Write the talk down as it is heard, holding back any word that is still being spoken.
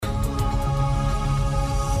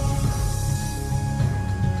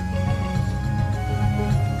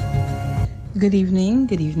Good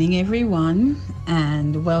evening, everyone,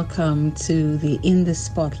 and welcome to the In the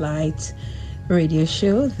Spotlight radio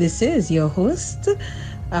show. This is your host,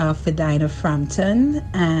 Fidina Frampton,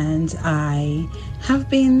 and I have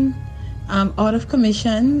been out of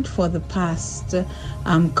commission for the past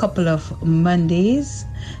couple of Mondays,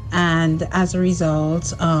 and as a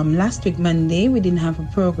result, last week Monday we didn't have a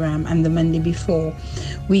program, and the Monday before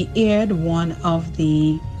we aired one of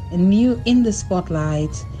the new In the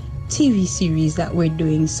Spotlight TV series that we're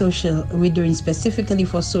doing specifically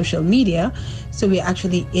for social media. So we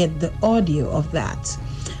actually aired the audio of that.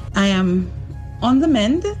 I am on the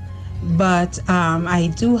mend, but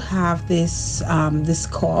I do have this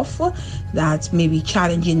cough that may be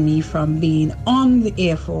challenging me from being on the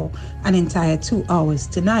air for an entire 2 hours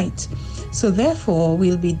tonight. So therefore,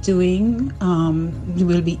 we'll be airing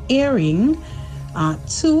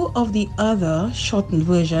two of the other shortened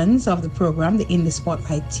versions of the program, the In the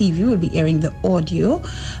Spotlight TV. Will be airing the audio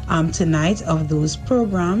tonight of those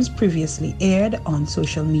programs previously aired on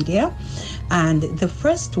social media. And the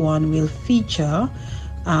first one will feature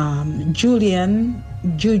Julian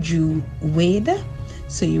Juju Wade.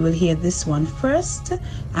 So you will hear this one first.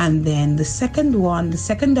 And then the second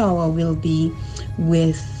hour will be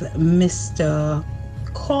with Mr.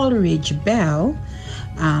 Coleridge Bell,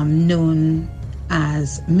 known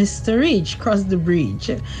as Mr. Ridge, Cross the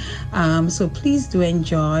Bridge. So please do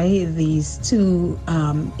enjoy these two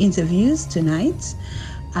interviews tonight.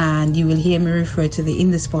 And you will hear me refer to the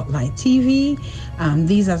In the Spotlight TV.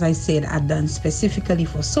 These, as I said, are done specifically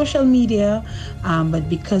for social media. But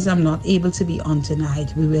because I'm not able to be on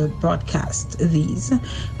tonight, we will broadcast these.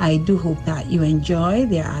 I do hope that you enjoy.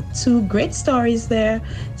 There are two great stories there.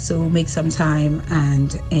 So make some time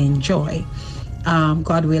and enjoy.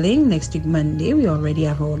 God willing, next week Monday, we already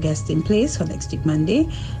have our guest in place for next week Monday,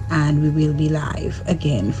 and we will be live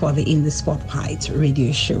again for the In the Spotlight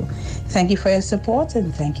radio show. Thank you for your support,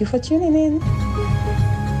 and thank you for tuning in.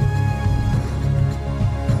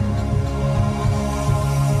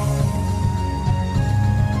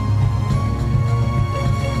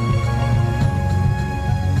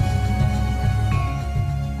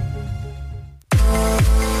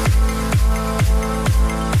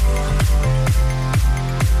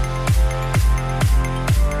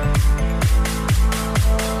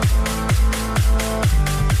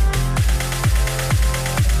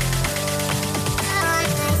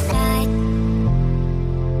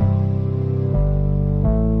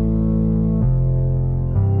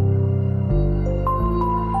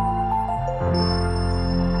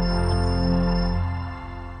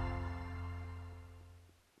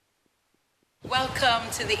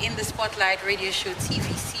 To the In the Spotlight radio show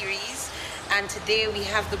TV series, and today we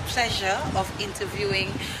have the pleasure of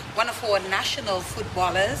interviewing one of our national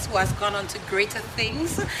footballers who has gone on to greater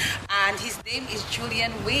things, and his name is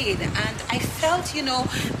Julian Wade. And I felt,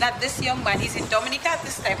 that this young man, he's in Dominica at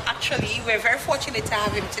this time. Actually, we're very fortunate to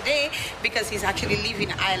have him today because he's actually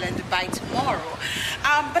leaving Ireland by tomorrow.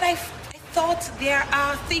 But I thought there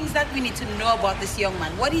are things that we need to know about this young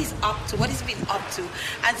man, what he's up to, what he's been up to.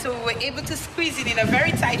 And so we were able to squeeze in a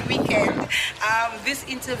very tight weekend, this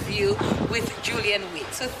interview with Julian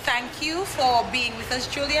Wade. So thank you for being with us,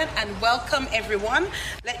 Julian, and welcome everyone.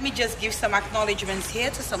 Let me just give some acknowledgements here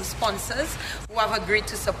to some sponsors who have agreed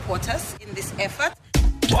to support us in this effort.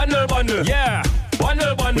 Bundle, yeah.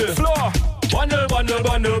 Bundle, floor. Bundle,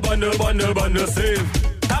 save.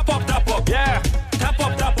 Tap up, yeah. Tap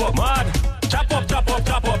up, man. Tap up.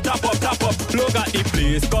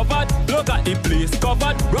 Look at the place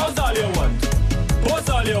covered. Browse all you want. Post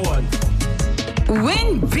all you want.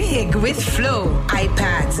 Win big with Flow.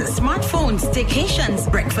 iPads, smartphones, staycations,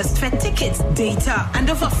 breakfast fare tickets, data, and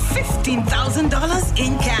over $15,000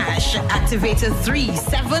 in cash. Activate a 3,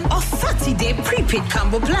 7, or 30-day prepaid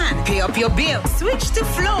combo plan. Pay up your bill. Switch to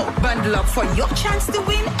Flow. Bundle up for your chance to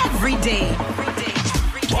win every day.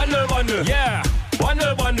 Bundle, yeah.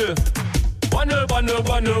 Bundle,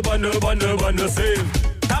 save.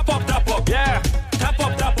 Tap up, yeah. Tap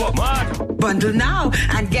up, man. Bundle now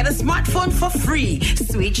and get a smartphone for free.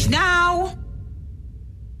 Switch now.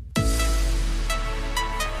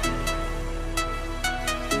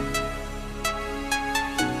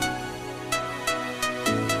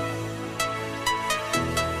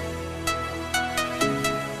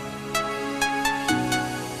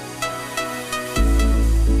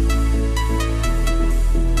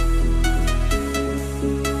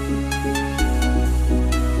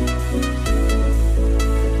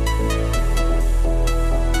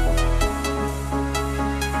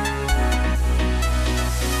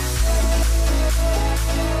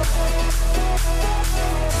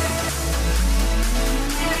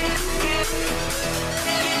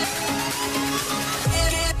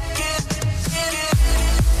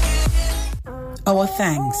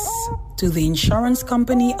 thanks to the Insurance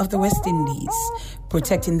Company of the West Indies,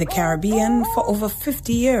 protecting the Caribbean for over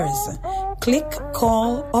 50 years. Click,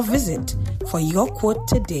 call, or visit for your quote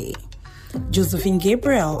today. Josephine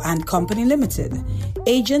Gabriel and Company Limited,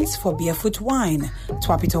 agents for Barefoot Wine,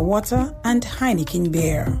 Twapito Water, and Heineken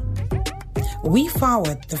Beer. We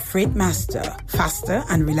forward the Freight Master, faster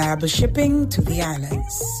and reliable shipping to the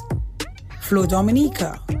islands. Flow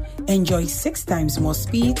Dominica, enjoy 6 times more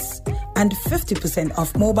speeds and 50%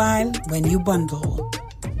 off mobile when you bundle.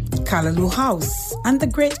 Callaloo House and the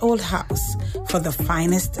Great Old House for the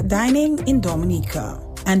finest dining in Dominica.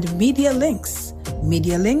 And Media Links.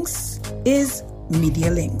 Media Links is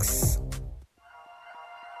Media Links.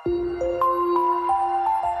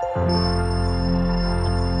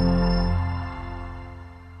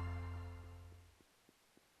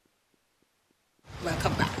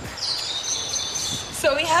 Welcome back.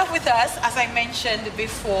 So we have with us, as I mentioned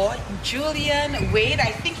before, Julian Wade.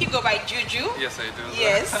 I think you go by Juju. Yes, I do.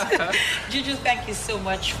 Yes. Juju, thank you so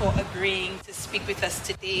much for agreeing to speak with us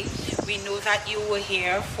today. We know that you were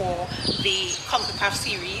here for the CONCACAF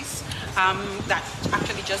series that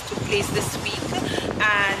actually just took place this week.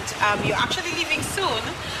 And you're actually leaving soon,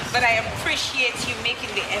 but I appreciate you making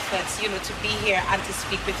the efforts, to be here and to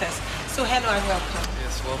speak with us. So hello and welcome.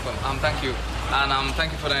 Yes, welcome. Thank you. And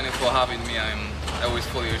thank you for having me. I always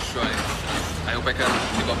follow your show, and I hope I can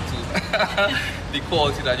live up to the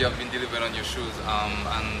quality that you have been delivering on your shows.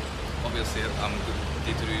 And obviously, I'm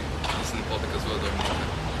good to the listening public as well, Dominica.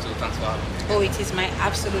 So thanks for having me. Oh, it is my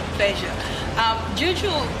absolute pleasure.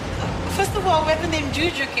 Juju, first of all, where the name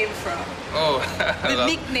Juju came from? Oh, the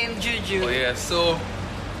nickname Juju. Oh, yeah. So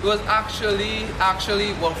it was actually,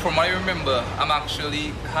 well, from what I remember, I'm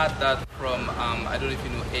actually had that from, I don't know if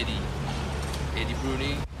you know Eddie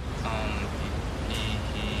Bruni.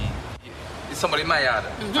 He's somebody in my yard,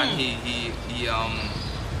 and he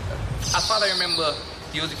as far as I remember,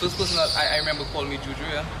 he was the first person that I remember calling me Juju,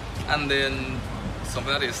 yeah? And then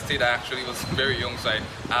something that is state I actually was very young, so I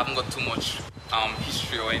haven't got too much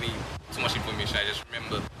history or too much information. I just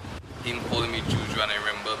remember him calling me Juju, and I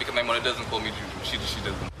remember, because my mother doesn't call me Juju, she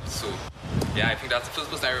doesn't. So yeah, I think that's the first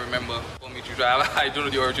person I remember calling me Juju. I don't know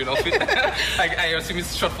the origin of it. I assume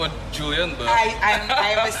it's short for Julian, but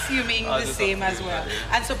I'm assuming the same as well.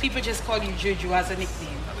 And so people just call you Juju as a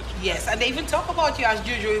nickname. Yes, and they even talk about you as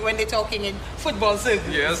Juju when they're talking in football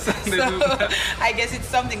circles. Yes, they so do. I guess it's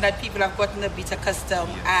something that people have gotten a bit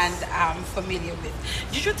accustomed and familiar with.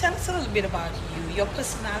 Juju, tell us a little bit about you, your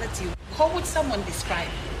personality. How would someone describe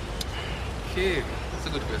you? Okay, that's a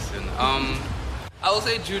good question. I would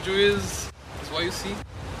say Juju is what you see,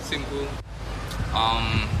 simple.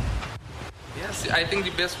 Yes, I think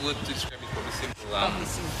the best word to describe it is probably simple.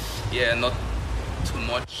 Yeah, not too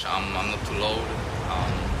much. I'm not too loud.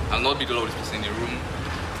 I'll not be the loudest person in the room.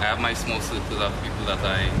 I have my small circle of people that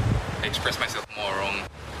I express myself more around.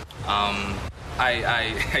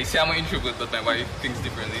 I say I'm an introvert, but my wife thinks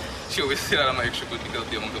differently. She always says that I'm an extrovert because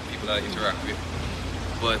of the amount of people that I interact with.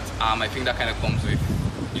 But I think that kind of comes with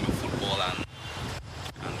football and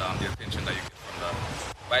the attention that you get from that.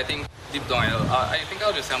 But I think deep down, I think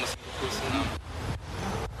I'll just say I'm a simple person,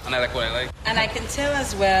 and I like what I like. And I can tell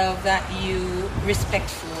as well that you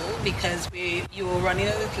respectful, because you were running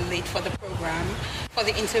a little late for the program, for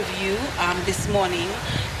the interview this morning,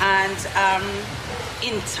 and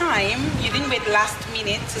in time, you didn't wait last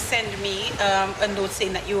minute to send me a note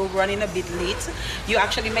saying that you were running a bit late. You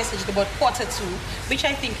actually messaged about 1:45, which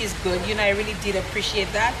I think is good. I really did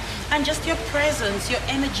appreciate that. And just your presence, your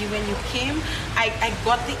energy when you came, I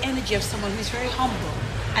got the energy of someone who's very humble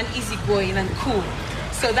and easygoing and cool.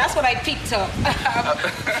 So that's what I picked up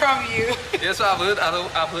from you. Yes, so I've heard that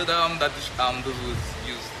those words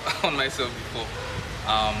used on myself before.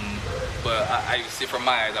 But I say from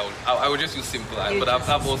my eyes, I would just use simple. But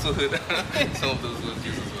I've also heard some of those words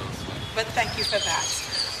used as well. So. But thank you for that.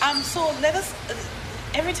 So let us.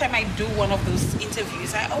 Every time I do one of those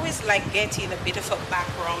interviews, I always like getting a bit of a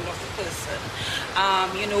background of the person.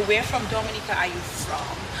 Where from Dominica are you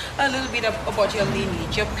from? A little bit about your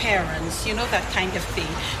lineage, your parents, that kind of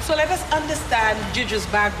thing. So let us understand Juju's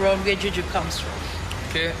background, where Juju comes from.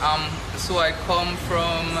 Okay, so I come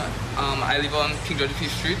from, I live on King George V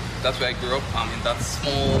Street. That's where I grew up, in that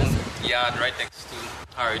small yard right next to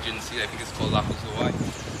our agency. I think it's called Lakuzowai.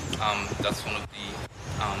 That's one of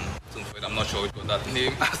the, I'm not sure it got that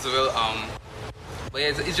name as well. But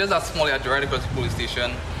yeah, it's just that small yard right across the police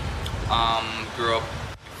station. Grew up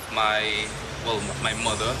with my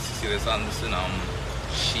mother, Cecilia Sanderson.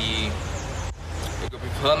 She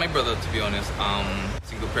with her and my brother, to be honest,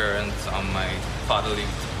 single parents. My father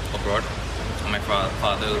lived abroad, and my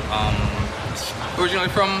father originally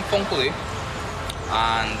from Fonkole,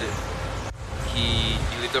 and he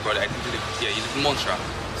lived abroad. I think he lived in Montreal.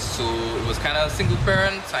 So it was kind of single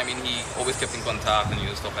parent. I mean, he always kept in contact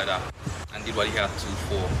and stuff like that, and did what he had to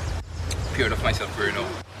for a period of myself growing up.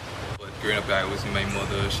 But growing up, I always knew my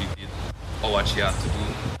mother. She did all what she had to do.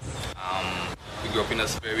 We grew up in a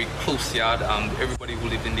very close yard. Everybody who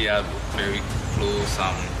lived in the yard was very close.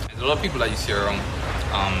 There's a lot of people that you see around.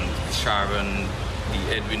 Sharon,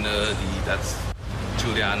 the Edwina, that's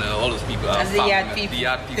Juliana, all those people. The yard people. The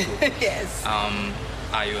yard people. Yes.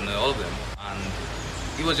 Iona, all of them. And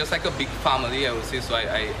it was just like a big family, I would say. So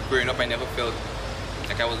I growing up, I never felt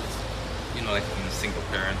like I was, like a single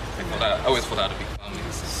parent. I always thought I had a big family.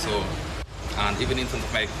 So, and even in terms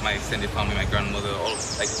of my extended family, my grandmother, all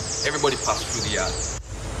like everybody passed through the yard.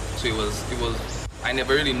 So it was. I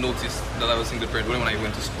never really noticed that I was single parent. Only when I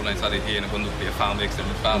went to school and I started here and I went to play a family,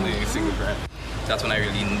 extended family, single parent. That's when I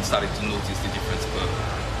really started to notice the difference. But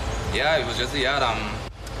yeah, it was just the yard.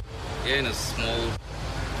 In a small.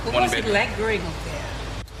 What was it like growing up there?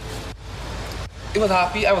 It was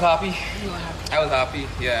happy. I was happy. You were happy. I was happy.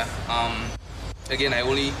 Yeah. Again, I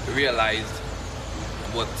only realized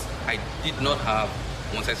what I did not have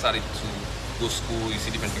once I started to go to school. You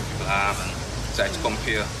see different things people have and start to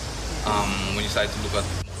compare. When you start to look at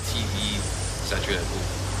TV, start to like, oh,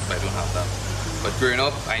 but I don't have that. But growing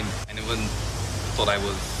up, I never thought I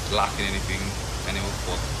was lacking anything. I never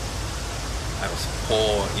thought I was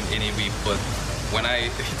poor in any way. But when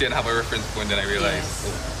I didn't have a reference point, then I realized. Yes.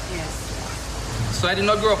 Oh. Yes. So I did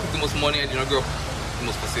not grow up with the most money. I did not grow up with the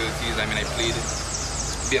most facilities. I mean, I played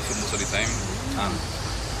barefoot most of the time.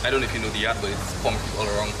 I don't know if you know the yard, but it's concrete all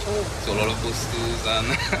around. So a lot of posters and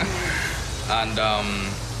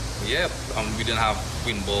we didn't have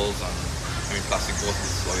wind balls and plastic balls.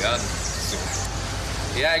 This is what we had. So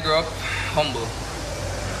yeah, I grew up humble.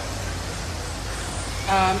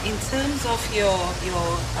 In terms of your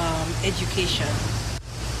education,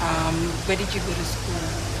 where did you go to school?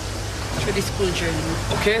 Through the school journey?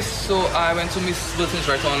 Okay, so I went to Miss Wilton's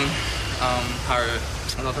right on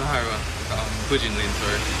Virgin Lane,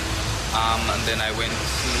 sorry. And then I went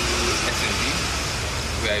to SND,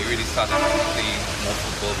 where I really started to play more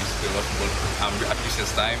football. We played a lot of football at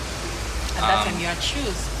recess time. At that time you had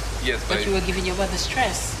shoes. Yes, but you were giving your mother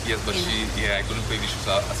stress. Yes, but I couldn't play the shoes.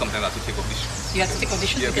 Sometimes I had to take off the shoes. You had to take off the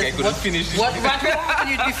shoes? Yeah, because I couldn't finish the shoes. What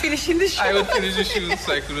happened? You'd be finishing the shoes? I would finish the shoes,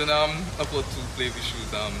 so I couldn't afford to play with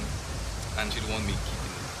shoes. And she didn't want me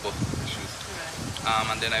keeping both the shoes. Right.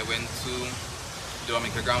 And then I went to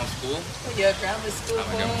Dominica Grammar School. Oh, you're a grammar school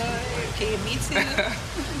boy. Okay, me too. I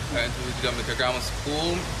went to Dominica Grammar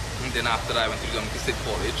School, and then after that I went to Dominica State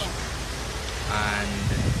College.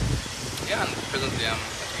 And presently I'm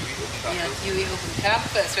at UWI Open Campus. Yeah, UWI Open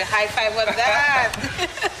Campus. We high five on that.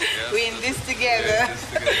 Yes, we're in this together.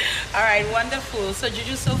 All right, wonderful. So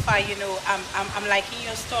Juju, so far, I'm liking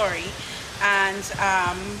your story, and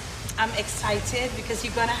I'm excited because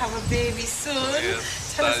you're gonna have a baby soon.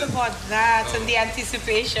 Yes, Tell us about that and the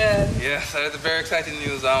anticipation. Yes, that's very exciting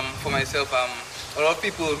news. For myself, a lot of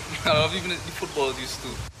people, even the footballers used to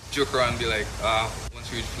joke around and be like,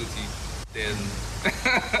 once you reach 50, then.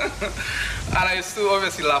 And I used to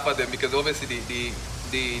obviously laugh at them because obviously they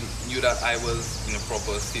knew that I was in a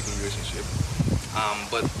proper stable relationship.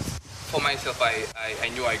 But for myself, I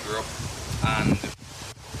knew I grew up, and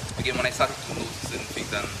again when I started to notice certain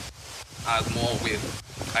things and as more with,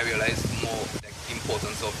 I realized more like the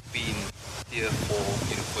importance of being here for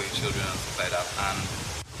your children and stuff like that. And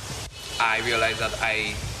I realized that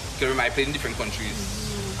I played in different countries,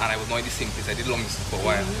 and I was not in the same place. I did long distance for a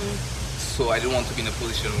while, so I didn't want to be in a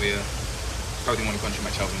position where I was in one country,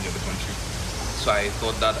 my child was in the other country. So I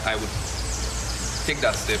thought that I would take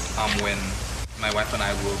that step when my wife and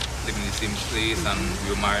I were living in the same place and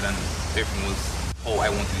we were married and everything was how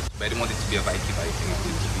I wanted it to be. I didn't want it to be a Viking. I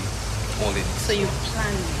wanted it to be all in. So you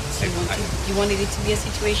planned it. You wanted it to be a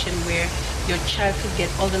situation where your child could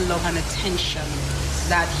get all the love and attention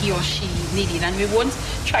that he or she needed, and we won't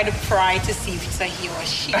try to pry to see if it's a he or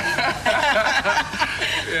she.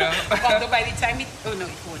 Yeah. Although by the time it won't.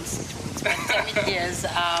 By the time it hears,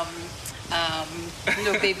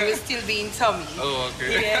 baby will still be in tummy. Oh,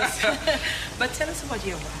 okay. Yes. But tell us about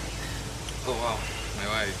your wife. Oh wow, my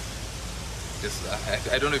wife.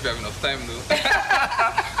 I don't know if you have enough time though.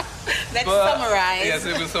 Let's summarize. Yes,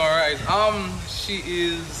 we will summarize. She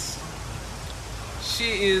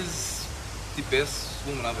is the best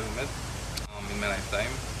woman I've ever met in my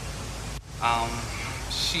lifetime.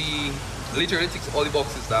 She literally ticks all the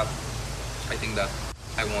boxes that I think that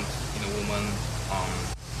I want in a woman,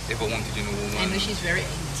 ever wanted in a woman. I know she's very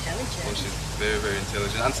intelligent. Oh, she's very, very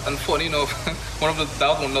intelligent. And funny enough,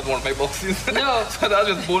 that was not one of my boxes. No. So that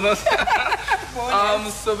was just bonus.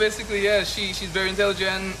 Bonus. So basically, yeah, she's very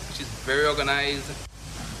intelligent. She's very organized.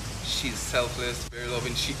 She's selfless, very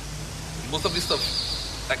loving. Most of the stuff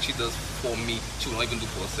that she does for me, she will not even do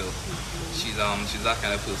for herself. She's that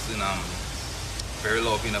kind of person. Very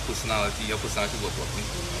loving. Her personality was what me.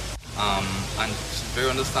 And she's very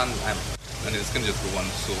understanding. And it's gonna just go on.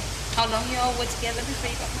 So. How long you all were together before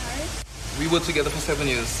you got married? We were together for 7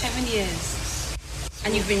 years. 7 years.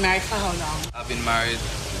 And you've been married for how long? I've been married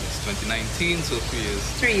since 2019, so 3 years.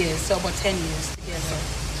 3 years, so about 10 years together.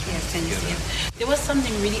 Yes, 10 years together. There was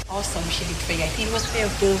something really awesome she did for you. I think it was for your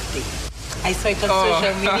birthday. I saw it on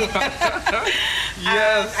social media.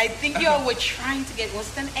 Yes. I think you all were trying to get, was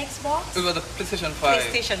it an Xbox? It was the PlayStation 5.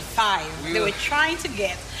 PlayStation 5. They were trying to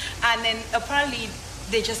get, and then apparently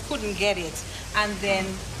they just couldn't get it. And then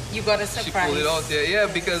you got a surprise. She pulled it out there, yeah,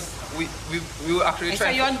 because we were actually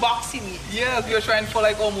trying. So you're unboxing it. Yeah, we were trying for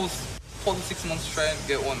like almost 46 months trying to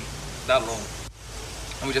get one that long,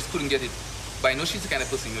 and we just couldn't get it. But I know she's the kind of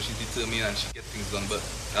person, she's determined and she gets things done. But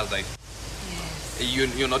I was like, yes.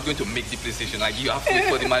 You're not going to make the PlayStation. Like you have to wait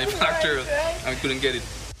for the manufacturer, and we couldn't get it.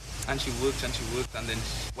 And she worked, and then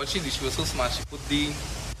what she did, she was so smart. She put the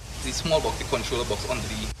small box, the controller box,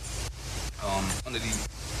 under the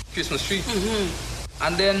Christmas tree.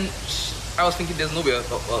 And then I was thinking there's no way a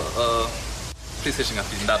PlayStation can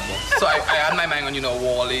fit in that box. So I had my mind on, a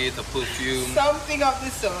wallet, a perfume. Something of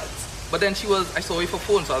the sort. But then I saw it for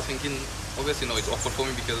phone, so I was thinking, obviously, it's awkward for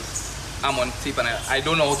me because I'm on tape and I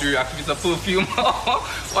don't know how to react if it's a perfume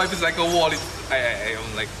or if it's like a wallet. I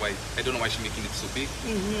was like, why? I don't know why she's making it so big.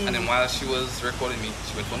 And then while she was recording me,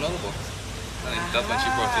 she went for another box. And that's when she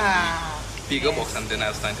brought in the bigger box, and then I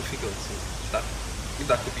was starting to figure out if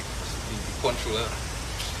that could be the controller.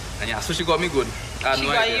 And yeah, so she got me good. She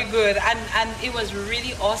got you good, and it was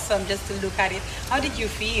really awesome just to look at it. How did you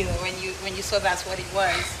feel when you saw that's what it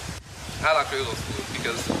was? I actually was good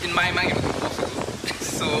because in my mind it was impossible.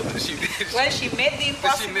 So she made the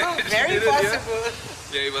impossible very possible.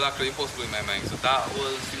 Yeah, it was actually impossible in my mind. So that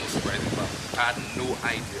was the most surprising part. I had no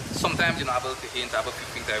idea. Sometimes I have a hint, I have a few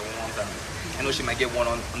things I want, and I know she might get one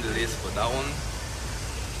on the list, but that one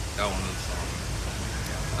was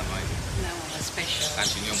I had no idea. That one was special. And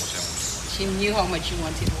she knew how much I wanted. She knew how much you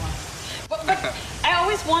wanted one. But I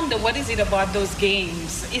always wonder, what is it about those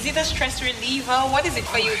games? Is it a stress reliever? What is it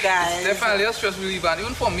for you guys? It's definitely a stress reliever. And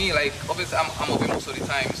even for me, like, obviously I'm away most of the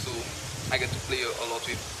time, so I get to play a lot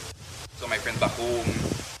with some of my friends back home.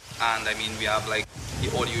 And I mean, we have like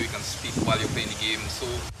the audio you can speak while you're playing the game. So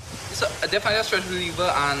it's definitely a stress reliever,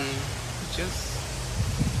 and it's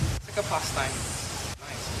like a pastime. It's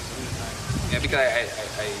nice. It's really nice. Yeah, because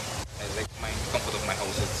I like my comfort of my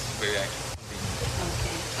house. It's very convenient.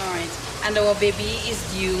 Okay, all right. And our baby is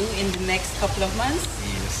due in the next couple of months?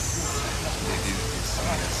 Yes.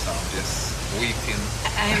 I'm just waiting.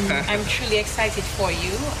 I'm truly excited for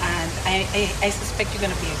you, and I suspect you're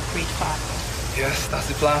going to be a great father. Yes,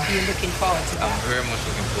 that's the plan. You're looking forward to that? I'm very much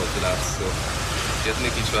looking forward to that. So just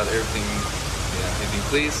making sure that everything is in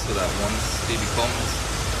place so that once baby comes,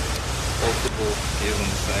 all football is on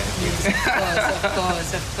the side.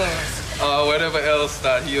 Yes, of course. Whatever else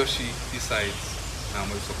that he or she decides, I'm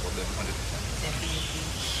going to support them 100%.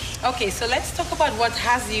 Definitely. Okay, so let's talk about what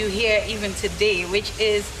has you here even today, which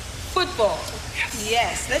is football.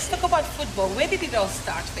 Yes, let's talk about football. Where did it all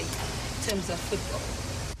start for you in terms of football?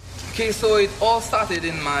 Okay, so it all started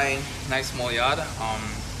in my nice small yard,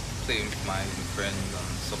 playing with my friends and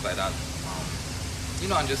stuff like that.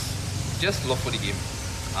 And just love for the game.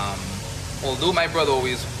 Although my brother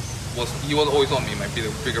was always on me, my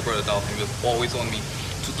bigger brother Dalton, he was always on me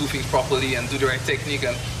to do things properly and do the right technique,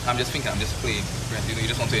 and I'm just thinking, I'm just playing. You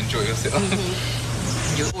just want to enjoy yourself.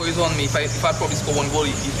 He was always on me. If I probably score one goal,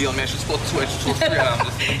 he'd be on me. I should score two, I should score three, and I'm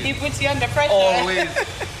just thinking. He puts you under pressure. Always.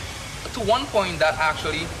 To one point that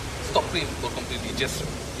actually stopped playing football completely.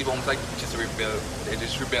 It almost like just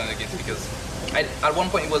rebelling against it, because at one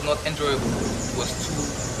point it was not enjoyable. It was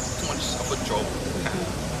too much of a job.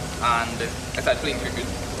 And I started playing cricket.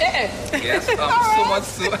 Yes, so much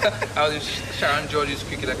so. I was in Sharon George's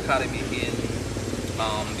Cricket Academy in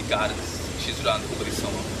the Gardens. She's done over the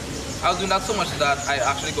summer. I was doing that so much that I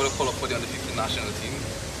actually got a call up for the under-15 national team.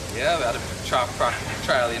 Yeah, we had a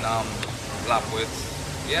trial in Lapworth.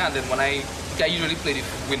 Yeah, and then when I usually played the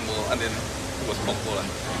windmill, and then it was puckball, and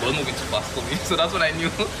it was moving too fast for me. So that's when I knew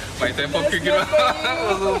my time for cricket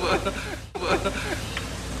was over.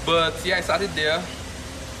 But yeah, I started there.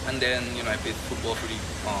 And then, I played football for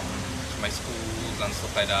my schools and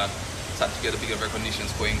stuff like that. Started to get a bigger recognition,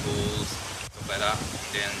 scoring goals, stuff stuff like that.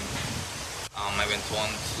 Then I went on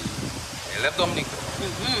to, I left Dominica.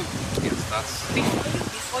 Yes, that's...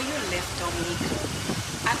 Before you left Dominica,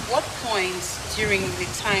 at what point during the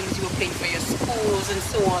times you were playing for your schools and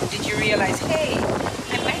so on, did you realize, hey,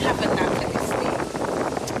 I might have a knack for this thing?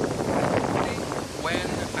 When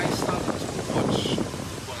I started to watch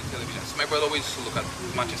football on television, so my brother always used to look at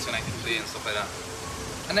Manchester United play and stuff like that.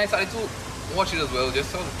 And I started to watch it as well,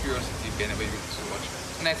 just out of curiosity, being able to watch.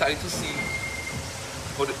 And I started to see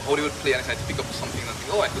how they would play, and I started to pick up something and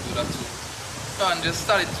think, oh, I could do that too. And just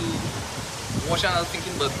started to watch, and I was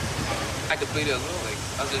thinking, but I could play there as well. Like,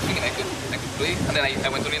 I was just thinking I could play. And then I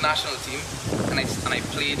went to the national team, and I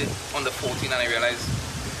played under 14, and I realized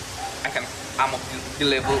I'm up the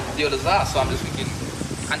level the others are. So I'm just thinking,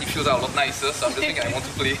 and the fields are a lot nicer. So I'm just thinking I want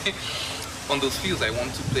to play on those fields. I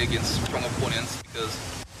want to play against strong opponents, because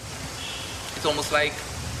it's almost like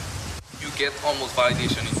you get almost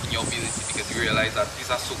validation in your ability, because you realize that these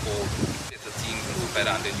are so-called better teams and stuff like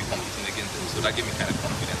that, and then you're competing against them. So that gave me kind of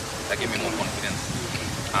confidence. That gave me more confidence.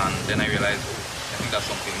 And then I realized, I think that's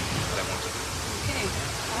something that I want to do. Okay,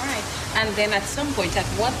 all right. And then at some point, at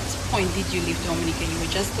what point did you leave Dominica? You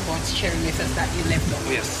were just about sharing with us that you left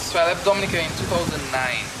Dominica. Yes, so I left Dominica in 2009.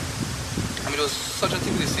 I mean, it was such a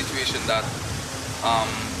typical situation that,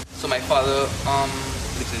 so my father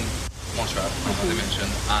lives in Montreal, as I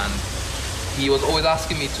mentioned, and he was always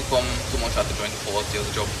asking me to come to Montreal to join the force. There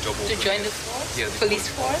was a job To join the force? Yeah, the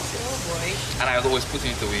police force? Oh boy. And I was always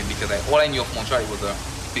putting it away, because all I knew of Montreal was a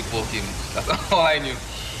big ball game. That's all I knew.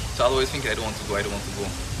 So I was always thinking, I don't want to go.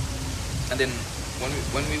 And then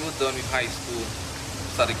when we were done with high school,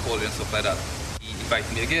 started college and stuff like that, he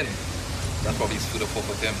invited me again. That's probably his food of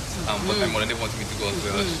hope attempt. But my mother never wanted me to go as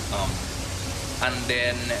well. And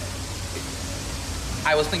then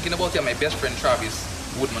I was thinking about it. My best friend Travis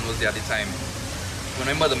Woodman was there at the time. When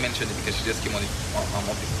my mother mentioned it, because she just came on this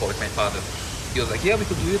call with my father, he was like, yeah, we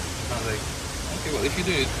could do it. And I was like, okay, well, if you're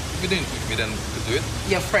doing it with me, then we could do it.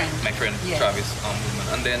 Your friend? My friend, yes. Travis Woodman.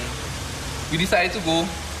 And then we decided to go.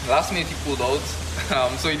 Last minute he pulled out,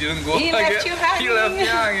 so he didn't go. He left you hanging. He left me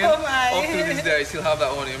hanging. Oh my. Up to this day, I still have that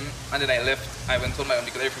on him. And then I left. I went on my own,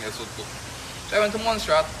 because everything else was booked. So I went to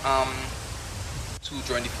Montserrat to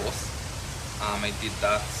join the force. I did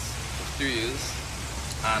that for 3 years.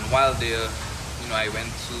 And while there, I went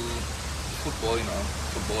to football, I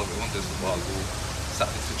wanted football, go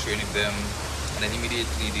started to train with them, and then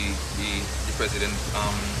immediately the president,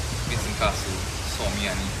 Vincent Castle, saw me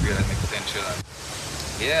and he realized my potential. And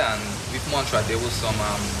and with Montreal there was some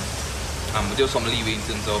leeway in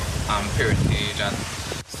terms of parentage and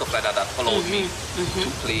stuff like that allowed me to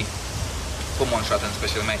play for Montreal, and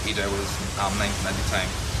especially my age, I was 19 at the time,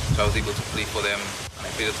 so I was able to play for them. I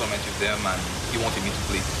played a tournament with them, and he wanted me to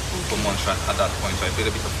play for Montreal at that point. So I played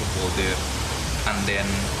a bit of football there. And then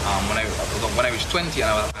when I reached 20,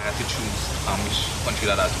 I had to choose which country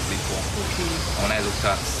that I had to play for. And when I looked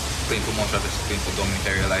at playing for Montreal versus playing for Dominica,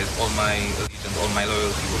 I realized all my allegiance, all my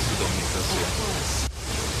loyalty was to Dominica. So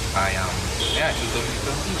I chose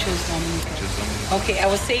Dominica. You chose Dominica. I chose Dominica. Okay, I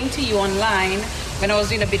was saying to you online when I was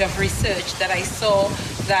doing a bit of research that I saw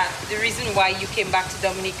that the reason why you came back to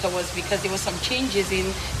Dominica was because there were some changes in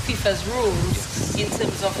FIFA's rules in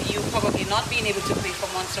terms of you probably not being able to play for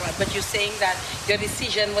Montserrat, but you're saying that your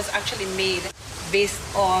decision was actually made based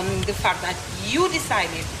on the fact that you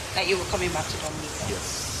decided that you were coming back to Dominica.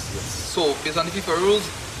 Yes. So based on the FIFA rules,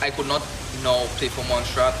 I could not now play for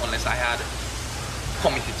Montserrat unless I had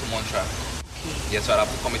committed to Montreal. Okay. Yes, so I'd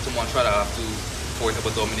have to commit to Montreal. I have to forward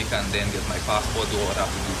about Dominica and then get my passport, do what I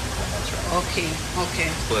have to do for Montreal. Okay.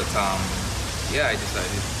 But I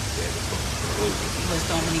decided it was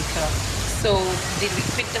Dominica. So did we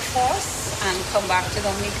quit the force and come back to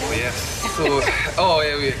Dominica? Oh yes. So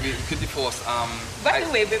we quit the force. By the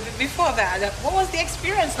way, before that, what was the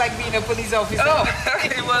experience like being a police officer? Oh,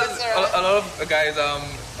 it was a lot of guys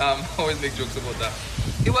always make jokes about that.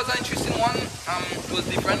 It was an interesting one. It was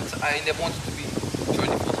different. I never wanted to join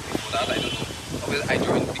the force before that. I don't know. I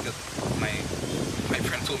joined because my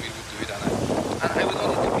friend told me to do it, and I was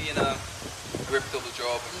wanted to be in a reputable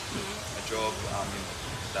job, a job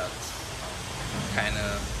that kind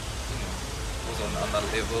of was on that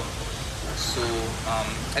level. So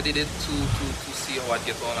I did it to see how I'd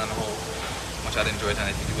get on and how much I'd enjoy it, and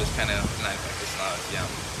I think it was kind of my personality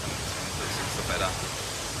and stuff like that.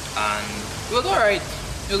 And it was alright.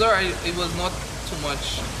 It was not too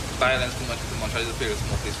much violence, too much too much. It was a very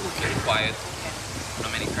small place. It was very quiet.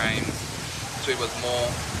 Not many crimes. So it was more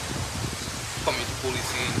community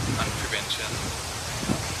policing and prevention.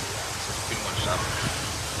 So pretty much that.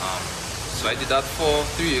 So I did that for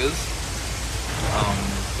 3 years.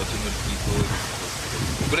 got to know the people. It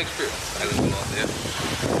was a good experience. I learned a lot there.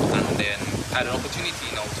 And then I had an opportunity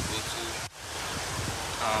now to go to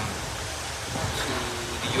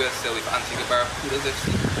the USL with Antigua Barracudas FC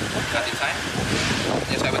at the time.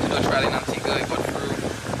 Yes, I went to do a trial in Antigua, I got through,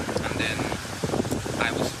 and then I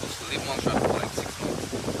was supposed to leave Montreal for like 6 months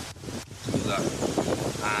to do that.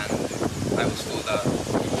 And I was told that we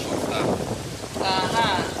were short staffed.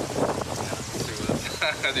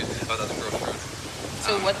 I didn't know that the crossroads.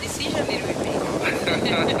 So what decision did we make?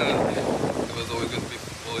 It was always going to be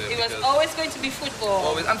football. Yeah, it was always going to be football.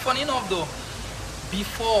 Always. And funny enough though,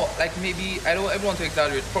 before, like maybe, I don't ever want to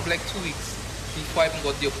exaggerate, probably like 2 weeks before I even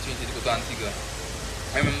got the opportunity to go to Antigua,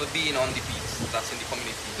 I remember being on the beats, that's in the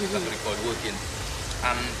community, that's what they call it, working.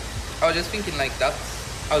 And I was just thinking like that,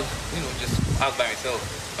 I was by myself.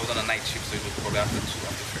 I was on a night shift, so it was probably after 2,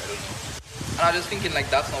 after 3, I don't know. And I was just thinking like,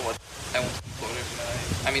 that's not what I want to do for the rest of my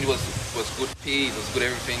life. I mean, it was good pay, it was good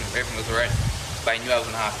everything was alright, but I knew I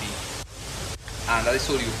wasn't happy. And as I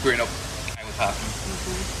told you, growing up, I was happy.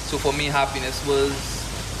 So for me, happiness was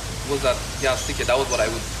that, yeah, stick it. That was what I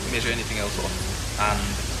would measure anything else on. And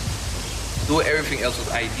though everything else was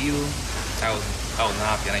ideal, I wasn't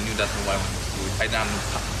happy, and I knew that's not what I wanted to do. I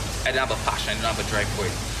didn't have a passion, I didn't have a drive for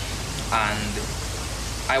it. And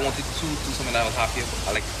I wanted to do something that I was happy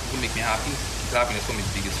about, like would make me happy. Because happiness for me is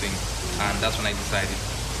the biggest thing. And that's when I decided.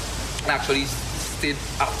 And actually stayed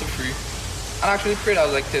after 3. And actually prayed. I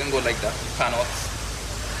was like telling God like that, you cannot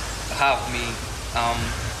have me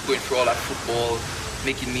going through all that football,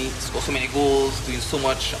 making me score so many goals, doing so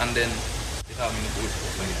much, and then without me no goals.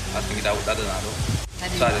 So yeah, I was thinking that doesn't add up.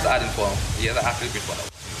 So I just added for I actually prayed for that.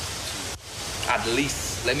 At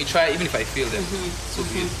least let me try, even if I fail them, so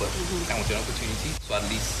be it. But I wanted an opportunity to at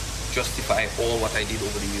least justify all what I did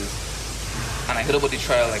over the years. And I heard about the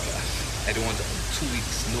trial like I don't want 2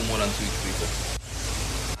 weeks, no more than 2 weeks later.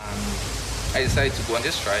 And I decided to go and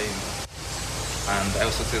just try, and I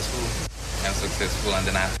was successful. And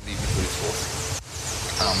then I had to leave before it was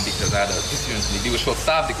because I had a decision to leave. They were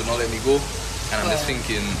short-staffed, they could not let me go, and I'm just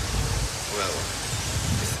thinking, well,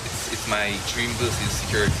 it's my dream versus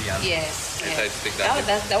security, and I decided to take that.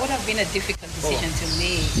 That would have been a difficult decision to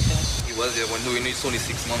make. It was, yeah, when knowing it's only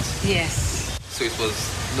 6 months. Yes. So it was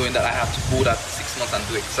knowing that I have to go that 6 months and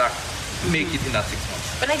do make it in that 6 months.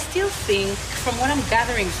 But I still think, from what I'm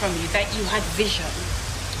gathering from you, that you had vision,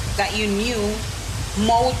 that you knew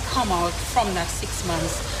more would come out from that 6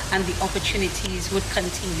 months and the opportunities would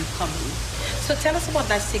continue coming. So tell us about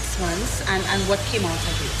that 6 months and what came out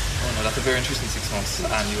of it. Oh no, that's a very interesting 6 months,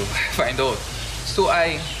 and you'll find out. So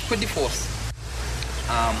I quit the force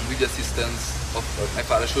with the assistance of my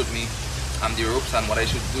father. Showed me the ropes and what I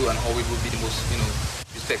should do and how it would be the most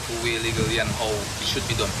respectful way legally and how it should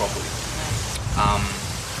be done properly.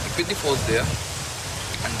 I quit the force there,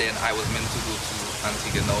 and then I was meant to go to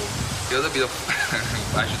Antigua. Now there was a bit of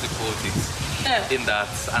I should say politics in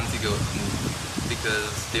that Antigua move,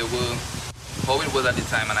 because there were how it was at the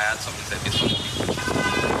time, and I had something said based on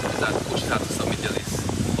what is that coaches had to submit their list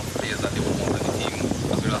of players that they would want on the team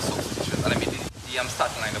as well as substitutions. And I mean the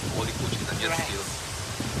starting lineup for all the coaches, and yet still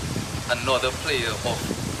another player of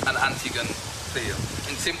an Antiguan player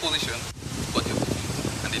in the same position got the opportunity,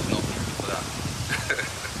 and they did not pick me for that.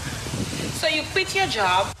 So you quit your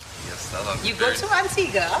job. Yes, that was you go to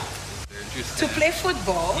Antigua to play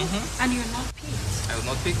football, and you're not picked. I was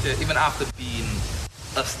not picked there, even after being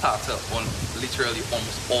a starter on literally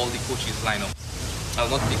almost all the coaches' lineups. I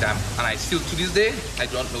was not picked, and I still, to this day, I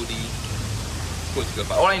don't know the political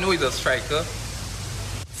part. All I know is a striker,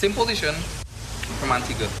 same position from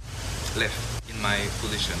Antigua, left in my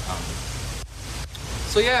position.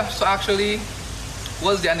 So yeah, so actually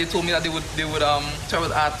was there, and they told me that they would so I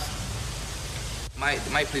was at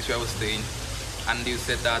my place where I was staying, and they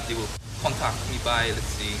said that they will contact me by,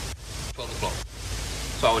 let's say, 12 o'clock,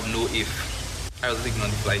 so I would know if I was leaving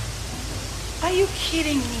on the flight. Are you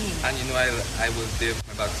kidding me? And I was there with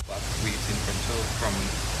my bags packed, waiting from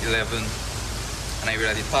 11, and I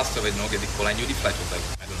realized it passed 12, I did not get the call. I knew the flight was like,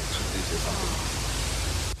 I don't know, 2:30 or something.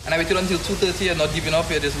 And I waited until 2:30 and not giving up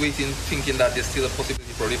here, just waiting, thinking that there's still a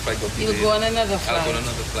possibility probably flight got delayed. You'll go on another flight. I'll go on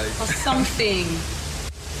another flight. For something.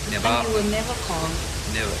 Never. And you will never call.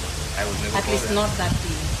 Never. I would never At call least them. not that day.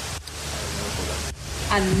 I would never call them.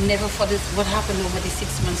 And never for this, what happened over the 6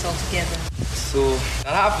 months altogether? So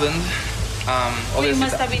that happened. You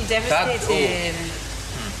must have been devastated.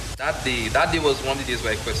 That day was one of the days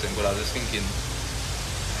where I questioned, but I was just thinking,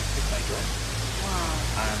 I quit my job. Wow.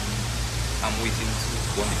 And I'm waiting to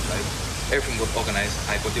go on the flight. Everything got organized.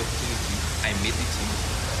 I got the opportunity. I made the team.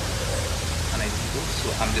 And I didn't go. So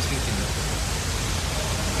I'm just thinking,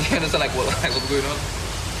 you understand what's going on?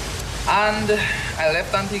 And I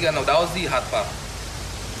left Antigua. Now that was the hard part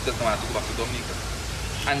because now I had to go back to Dominica.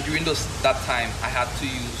 And during that time, I had to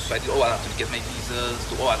I did all I had to get my visas,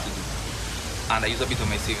 do all I had to do. And I used a bit of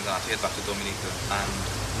my savings and I had to head back to Dominica. And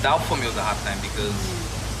that for me was a hard time because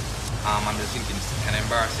I'm just thinking it's kind of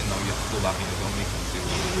embarrassing now you have to go back into Dominica.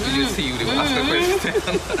 You just see you, they will ask a question.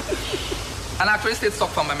 And I actually stayed stuck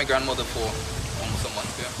from my grandmother for almost a month,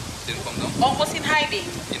 yeah. Didn't come down. Almost in hiding?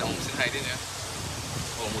 Almost in hiding, yeah.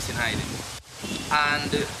 Almost in hiding.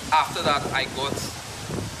 And after that, I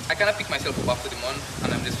kind of picked myself up after the month,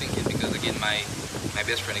 and I'm just thinking because again, my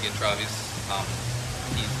best friend again, Travis,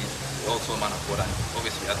 he's also a man of God, and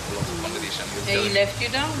obviously we had lots of conversation. He left you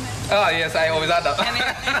down, man. Oh yes, I always had that.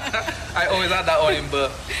 I always had that on him,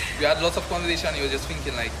 but we had lots of conversation. He was just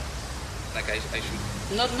thinking like I should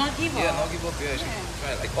not give up. Yeah, not give up. Yeah, I should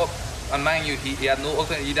try like up. And mind you, he had no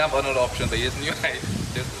alternative. He didn't have another option, but he just knew I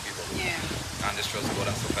just would give up. Yeah. And just trust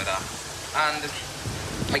God and stuff like that. And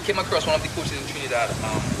I came across one of the coaches in Trinidad,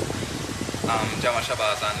 Jama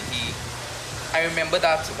Shabazz, and I remember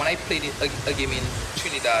that when I played a game in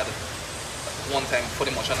Trinidad one time for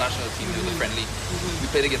the Montreal national team, it was a friendly. We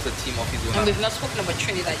played against a team of his own. And we've not spoken about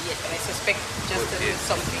Trinidad yet, but I suspect just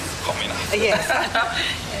something coming up. Yes.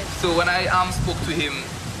 So when I spoke to him,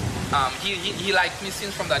 he liked me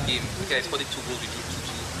since from that game. Okay, I scored the 2 goals, we drew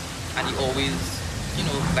 2-2, and he always,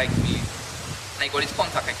 liked me. And I got his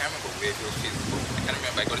contact. I can't remember where it was Facebook. I can't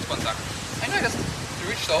remember. I got his contact. I know I just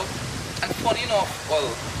reached out, and funny enough, I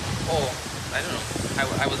don't know.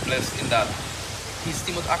 I was blessed in that his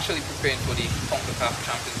team was actually preparing for the CONCACAF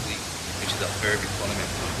Champions League, which is a very big tournament.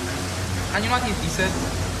 And you know what he said?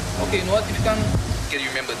 Okay, you know what? If you can get, you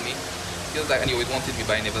remembered me. He was like, and he always wanted me,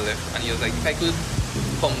 but I never left. And he was like, if I could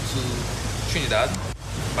come to Trinidad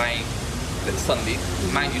by Sunday,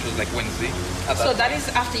 mind you, it was like Wednesday. So that is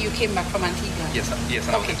after you came back from Antigua? Yes,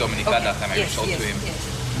 and I was in Dominica at that time. I reached out to him. Yes.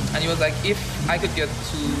 And he was like, if I could get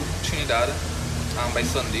to Trinidad by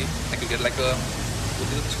Sunday, I could get like a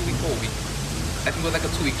 2-week or a week. I think it was like a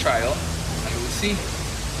 2-week trial, and we would see.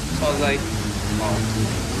 So I was like, wow.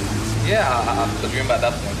 Yeah, I remember at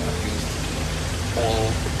that point I used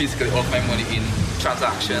basically all of my money in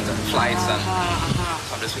transactions and flights and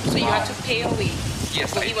so I'm just thinking, so you had to pay away? Yes.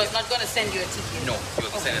 So he was not going to send you a ticket? No, he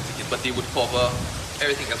wasn't sending a ticket, but they would cover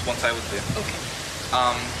everything else once I was there. Okay.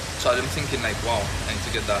 So I'm thinking like, wow, I need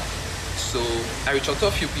to get that. So I reached out to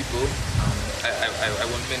a few people, I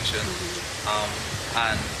won't mention,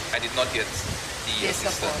 and I did not get the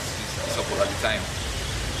support at the time,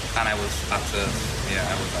 and I was at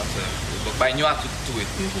but I knew how to do it.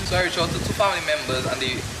 So I reached out to 2 family members, and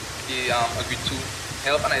they agreed to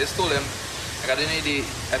help, and I just told them I got any day.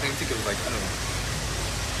 I think the ticket was like, I don't know,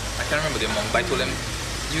 I can't remember the amount, but I told them,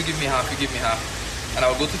 you give me half, and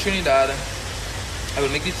I will go to Trinidad, I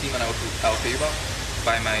will make the team, and I'll pay you back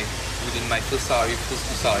within my first 2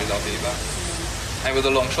 salaries, I'll pay you back. And it was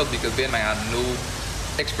a long shot because then I had no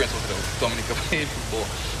experience of Dominica playing football.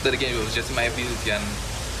 But again, it was just my ability and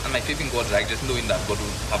my faith in God, like just knowing that God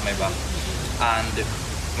will have my back. And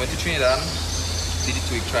went to Trinidad, did the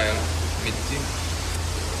 2-week trial, made the team,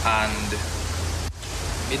 and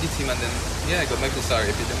then I got my full salary.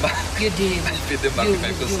 I paid them back. You did. I paid them back with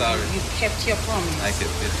my full salary. You kept your promise. I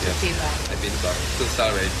kept it. Yeah. Pay back. I paid it back. Full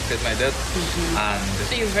salary. I paid my debt, and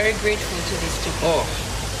so you're very grateful to these 2 people. Oh,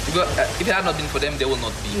 because if it had not been for them, they will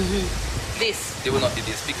not be. They will not be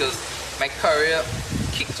this, because my career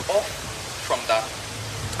kicked off from that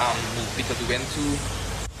move, because we went to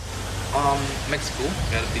Mexico.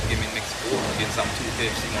 We had a big game in Mexico against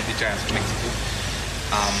AFC, one of the Giants from Mexico.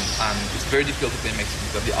 And it's very difficult to play in Mexico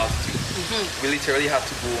because of the altitude. We literally had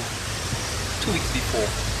to go 2 weeks before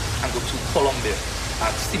and go to Colombia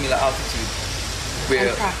at similar altitude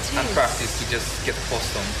and practice to just get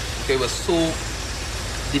accustomed. Because it was so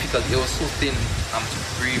difficult, it was so thin to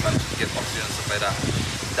breathe and to get oxygen and stuff like that,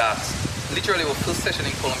 that literally our first session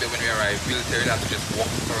in Colombia when we arrived, we literally had to just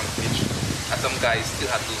walk around the pitch, and some guys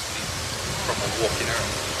still had those feet from walking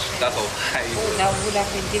around the pitch. That's how high it was. That would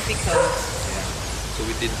have been difficult. Yeah. So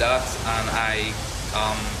we did that, and I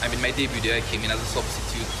mean my debut there, I came in as a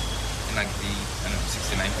substitute in like the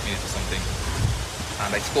 69th minute or something.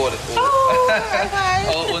 And I scored a goal.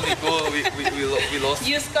 Our only goal. We lost.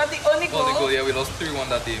 You scored the only goal? Only goal, yeah. We lost 3-1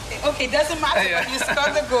 that day. Okay, doesn't matter, but you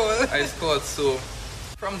scored the goal. I scored. So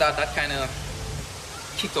from that kind of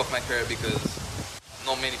kicked off my career, because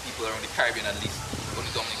not many people around the Caribbean, at least, only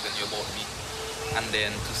Dominica knew about me. And then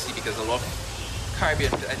to see, because a lot of Caribbean,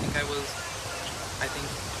 I think at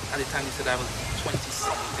the time they said I was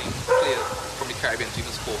 20-something player from the Caribbean to even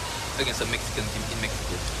score against a Mexican team in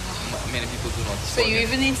Mexico. many people do not. So you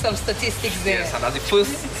even need some statistics there. Yes, and that's the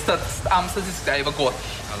first statistics I ever got.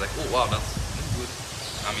 I was like, oh wow, that's good.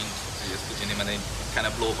 I mean, you just put your name and then kind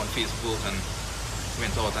of blow up on Facebook and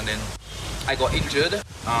went out, and then I got injured,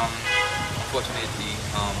 unfortunately,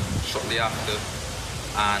 shortly after,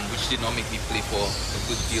 and which did not make me play for a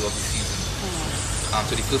good deal of the season.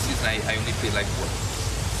 So the first season I only played like what,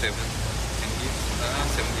 7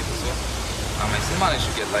 games or so. I still managed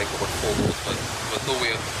to get like about 4 goals, but it was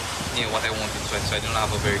nowhere near what I wanted, so I didn't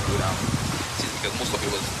have a very good season because most of it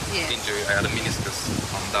was injury. I had a meniscus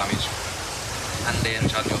damage, and then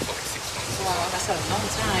which had me out for like 6 months. Wow, that's a long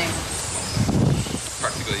time.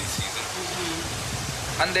 Practically the season.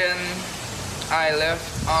 And then I left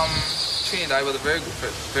Trinidad. It was a very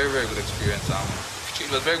good experience. It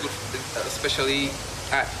was very good, especially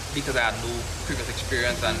because I had no previous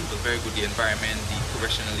experience, and it was very good. The environment, the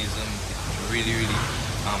professionalism, it really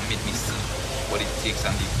made me see what it takes,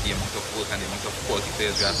 and the amount of work and the amount of quality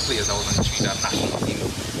players. We had players that was on the Trinidad national team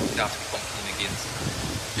that we competing against.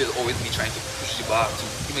 There's always me trying to push the bar to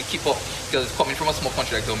even keep up, because it's coming from a small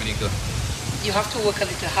country like Dominica. You have to work a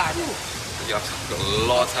little harder. You have to work a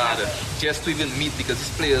lot harder just to even meet, because these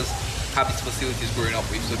players have these facilities growing up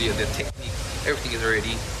with, so their technique, everything is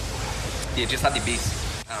already. They just at the base.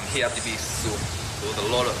 Here at the base, so there was a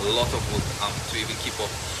lot of work to even keep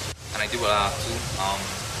up, and I did what I had to.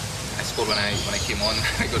 I scored when I came on.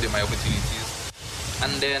 I got my opportunities,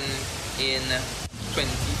 and then in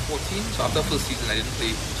 2014, so after the first season I didn't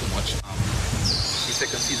play too much. The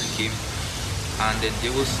second season came, and then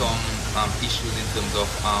there was some issues in terms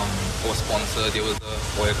of our sponsor. There was a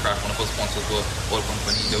oil crash. One of our sponsors was oil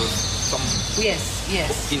company. There was some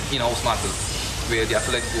in-house matters where they had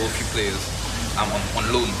to let go of a few players on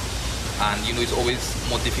loan, and it's always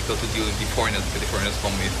more difficult to deal with the foreigners, because the foreigners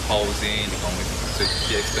come with housing, they come with, so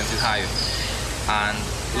the expense is higher. And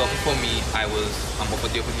lucky for me, I was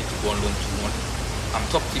offered the opportunity to go on loan to one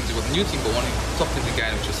top teams. It was a new team, but one of the top teams in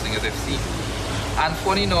Guyana, which was Slingers FC. And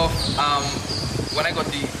funny enough, when I got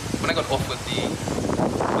offered the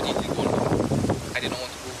opportunity to go on loan, I didn't want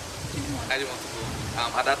to go.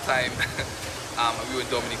 At that time, we were in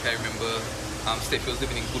Dominica. I remember Steffi was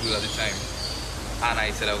living in Goodwill at the time, and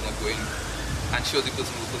I said I was not going, and she was the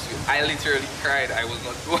person who was supposed to. I literally cried. I was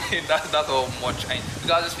not going. That's how much because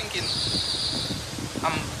I was just thinking,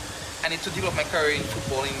 I need to develop my career in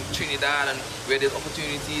football in Trinidad and where there's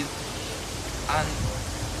opportunities. And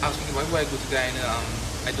I was thinking, why would I go to Guyana?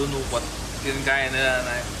 I don't know what is in Guyana, and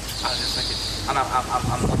I was just like, and I'm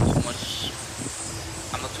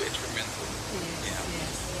not too experimental.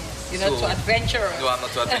 Yes. You're not too adventurous. No, I'm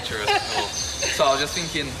not too adventurous. No. So I was just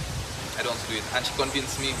thinking, I don't do it. And she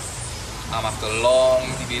convinced me after long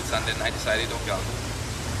debates, and then I decided, okay, I'll go.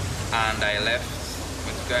 And I left,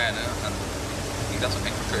 went to Guyana, and I think that's when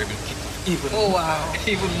my career kicked even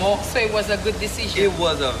more. So it was a good decision. It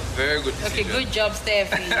was a very good decision. Okay, good job,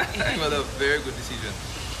 Steffi. It was a very good decision.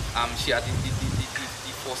 She had the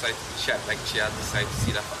foresight. She had decided to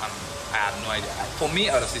see that. I had no idea. For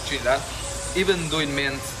me, out of Trinidad, even though it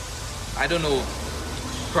meant, I don't know,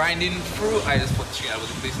 grinding through, I just thought Trinidad was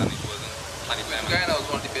the place, and it wasn't. And it went. Guyana was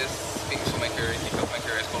one of the best things for my career. It helped my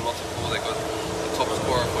career. I scored lots of goals. I got the top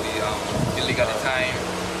scorer for the league at the time,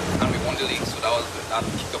 and we won the league. So that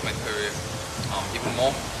kicked off my career even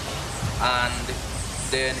more. And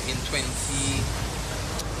then in 2016,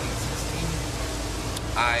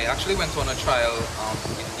 I actually went on a trial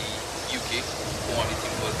in the UK. One of the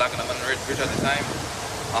teams was Dagenham and Redbridge at the time.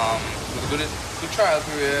 It was a good trial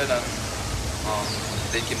period, and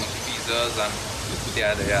they came on visas, and so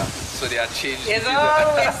they had changed. There's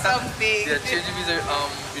always something. They had changed the visa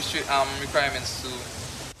requirements to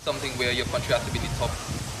something where your country has to be in the top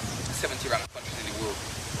 70 ranked countries in the world.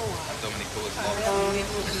 And Dominica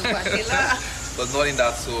was not in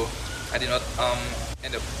that, so I did not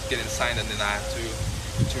end up getting signed, and then I had to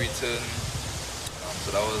return. So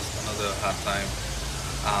that was another hard time.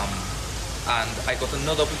 And I got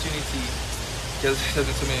another opportunity. There's been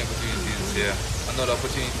so many opportunities here. Another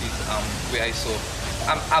opportunity where I saw.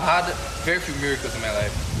 I've had very few miracles in my life,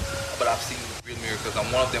 but I've seen real miracles. And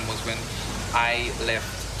one of them was when I left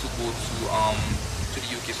to go to the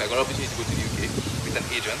UK. So I got an opportunity to go to the UK with an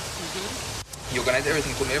agent. He organized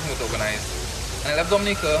everything for me. Everything was organized. And I left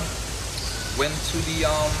Dominica, went to the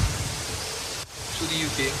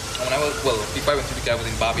UK. And before I went to the UK, I was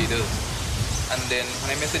in Barbados. And then when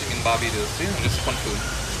I messaged him in Barbados, just confirm,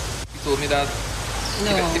 he told me that if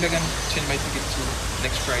I can change my ticket to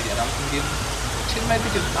next Friday, and I'm thinking, change my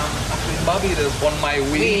ticket. I'm actually in Barbados on my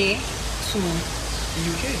way to the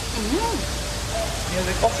UK. He was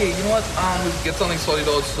like, okay, you know what? We'll get something sorted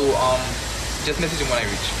out. So just message him when I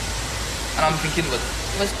reach. And I'm thinking,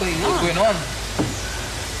 What's going on? what's going on?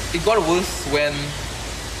 It got worse when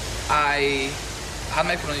I had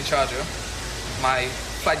my phone on the charger. My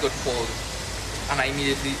flight got called, and I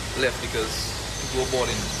immediately left because we were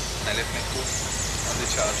boarding, and I left my phone on the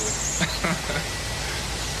charger.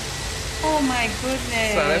 Oh my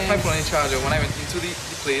goodness. So I left my phone on the charger. When I went into the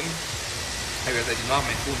plane, I realized I did not have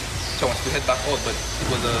my phone. So I wanted to head back out, but it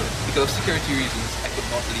was because of security reasons, I could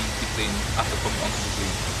not leave the plane after coming onto the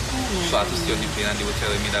plane. So I had to stay on the plane, and they were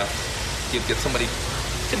telling me that they'd get somebody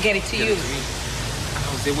To get it to get you. it to me. And I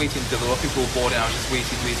was there waiting because a lot of people were boarding. I was just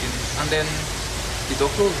waiting. And then the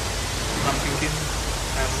door closed. And I'm thinking,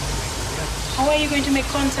 How are you going to make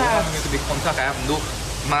I'm contact? going to make contact. I have no,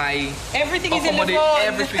 my Everything is in the accommodate-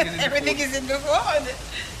 phone. everything is in the Everything phone. is in the phone.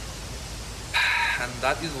 And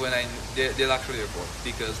that is when they'll actually report,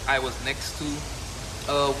 because I was next to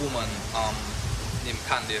a woman named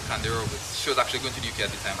Candy Roberts. She was actually going to the UK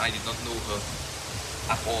at the time. I did not know her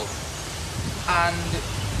at all. And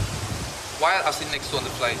while I was sitting next to her on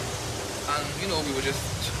the flight, and we were just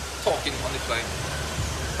talking on the flight,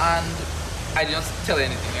 and I did not tell her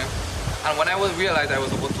anything. Yeah? And when I realized I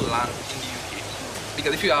was about to land in the UK,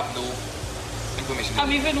 because if you have no information,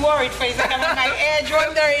 I'm even worried for a second. I'm on my edge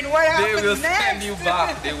wondering what they happens will next. send you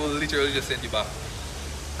back. They will literally just send you back.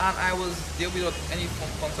 And I was there without any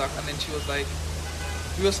phone contact, and then she was like,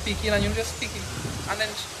 we were speaking and you were just speaking. And then,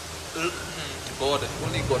 God,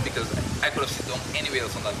 only God, because I could have sit down anywhere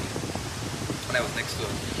else on that day when I was next to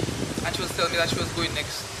her. And she was telling me that she was going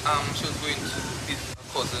she was going to visit her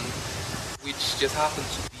cousin, which just happened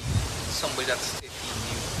to be somebody that Steffi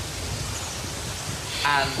knew.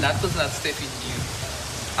 And that person that Steffi knew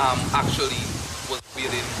actually was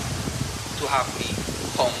willing to have me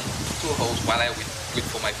come to her house while I wait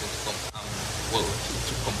for my phone to come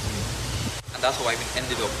to come to me. And that's how I even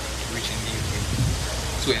ended up reaching the UK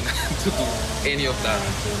to do any of that.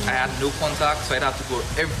 I had no contact, so I'd have to go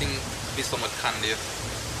everything based on what Candy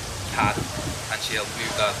had, and she helped me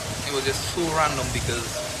with that. It was just so random because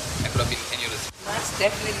I could have been any other city. That's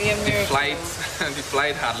definitely a miracle. The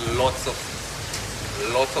flight had lots of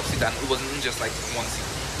seats, and it wasn't just like one seat.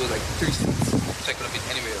 It was like 3 seats, so I could have been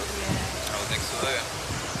anywhere else. I was next to her,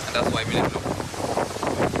 and that's why I ended up.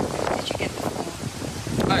 Did you get the phone?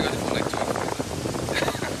 I got it for like 2 weeks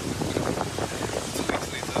later. 2 weeks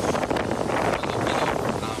later.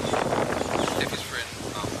 Steffi's friend,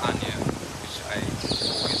 Anya, which I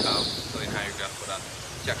always have studied hieroglyph for that.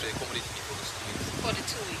 She actually accommodated me for those 2 weeks. For the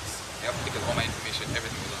 2 weeks. Yep, because all my information,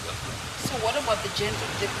 everything was on that. So what about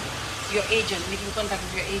your agent, making contact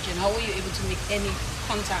with your agent? How were you able to make any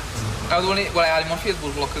contact? I had him on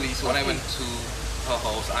Facebook luckily, so when I went to her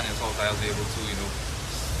house, Anya's house, I was able to,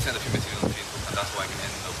 send a few messages on Facebook, and that's why I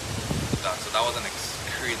ended up with that. So that was an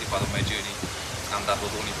crazy part of my journey, and that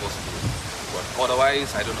was only possible. But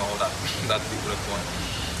otherwise, I don't know how that would have gone.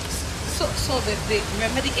 So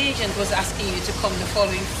remember the agent was asking you to come the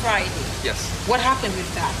following Friday. Yes. What happened with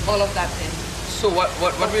that? All of that then? So what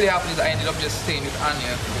really happened is I ended up just staying with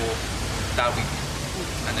Anya for that week,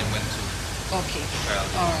 and then went to trial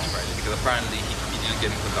Alright. Friday, because apparently he didn't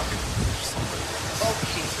get in contact with somebody.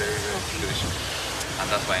 Okay. It's very, very good issue. And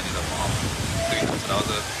that's why I ended up doing that. So that was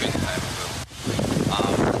a crazy time as well.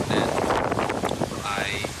 Then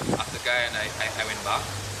after Guy and I went back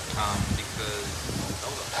because that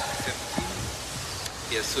was 2017.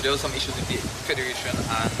 Yes, so there was some issues with the federation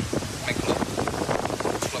and my club.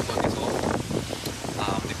 The club got dissolved.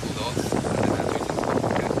 They pulled out, and then I had to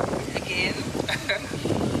return to Again?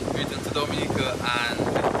 returned to Dominica, and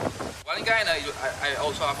while in Guyana, I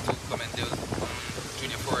also have to comment, there was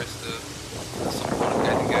Junior Forrester, some one of the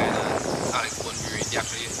guys in Guyana, Alex Bunbury. They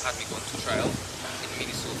actually had me go on 2 trials in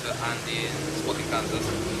Minnesota and in Sporting Kansas,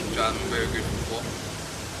 which I'm very grateful for.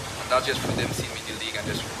 And that's just for them seeing me in the league and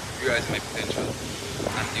just realizing my potential,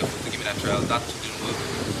 and they offered to give me that trial. That too didn't work.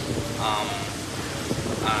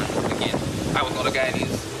 And again, I was not a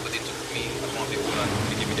Guyanese, but they took me as one of the own and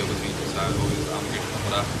they gave me the opportunity, so I'm grateful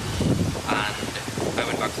for that. And I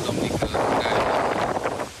went back to Dominica,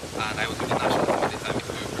 and I was with the national team at the time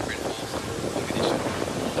because we were preparing for some competition.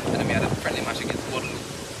 And then we had a friendly match against Guadeloupe.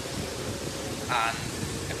 And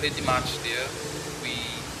I played the match there. We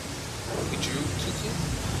drew 2-2.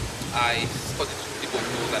 I spotted the both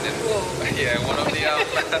goals, and then one of the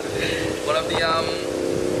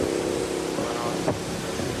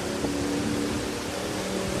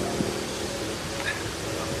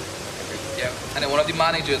and then one of the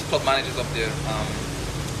club managers up there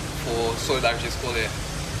for Solidarity School there,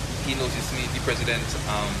 he noticed me, the president,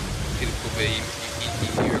 Philip Coupe,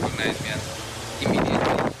 he recognized me, and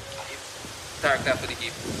immediately, directly after the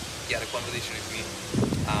game, he had a conversation with me,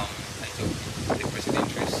 and he told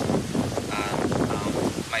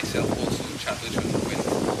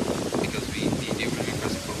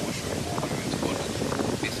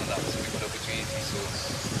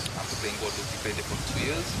playing Guadeloupe. We played there for 2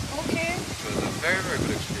 years. Okay. It was a very, very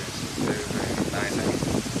good experience. Very, very nice. I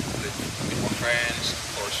learned a bit more French,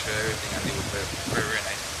 culture, everything, and they were very, very, very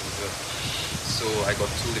nice people as well. So I got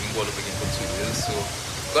to live in Guadeloupe again for 2 years. So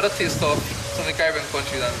got a taste of some of the Caribbean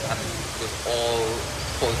countries, and it was all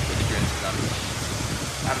positive experiences.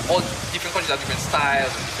 And all different countries have different styles,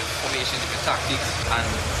 and different formations, different tactics, and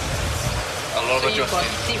a lot of So you got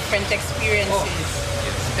adjusting. different experiences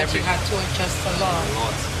Yes. that you had to adjust a lot. A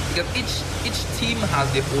lot. Because each team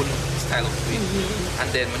has their own style of play. And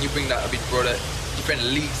then when you bring that a bit broader, different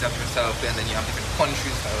leagues have different style of play, and then you have different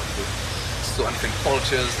countries style of play. So, and different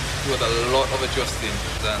cultures. It was a lot of adjusting.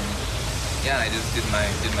 And yeah, I just did my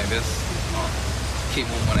best. Came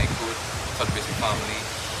home when I could, touched base with family.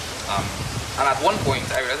 And at one point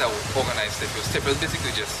I realized I would organize Steph. Steph was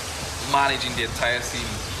basically just managing the entire scene,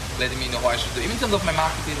 letting me know how I should do, even in terms of my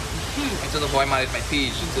marketing, in terms of how I manage my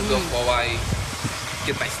page, in terms of how I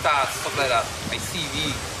get my stats, stuff like that, my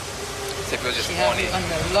CV. Steph was just She on had it. you on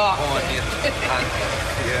the lock.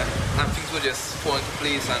 And things were just falling into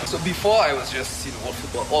place. And so before I was just, all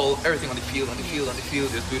football, everything on the field,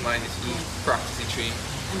 just doing what I need to do, practicing, training.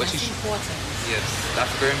 And But that's important. yes,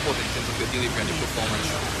 that's very important in terms of your delivery and your performance.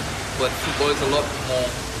 But football is a lot more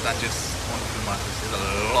than just on the field matters. There's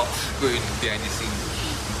a lot going behind the scenes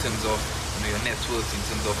in terms of your networks, in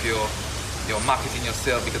terms of your marketing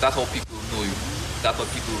yourself, because that's how people know you. That's how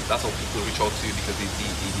people reach out to you, because they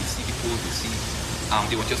see the posts,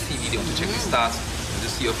 they want your CV, they want to check the stats, they want to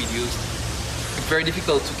see your videos. It's very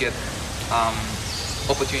difficult to get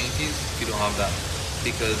opportunities if you don't have that,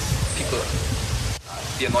 because people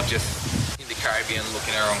they're not just in the Caribbean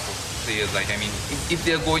looking around for players. Like, I mean, if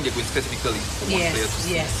they're going specifically for one player to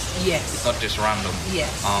see. Yes. It's not just random.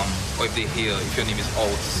 Yes. Or if they hear, if your name is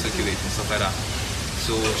out circulating, stuff like that.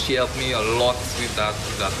 So she helped me a lot with that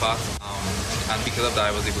part. And because of that,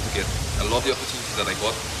 I was able to get a lot of the opportunities that I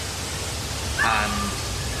got.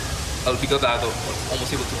 And because of that, I was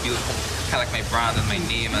almost able to build kind of like my brand and my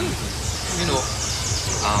name, and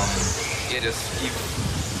just give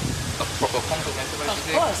a proper compliment. Of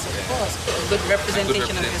course. A good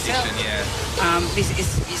representation of yourself. Yeah.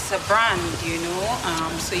 It's a brand,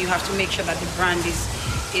 so you have to make sure that the brand is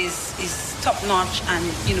top notch and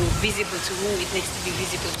visible to who it needs to be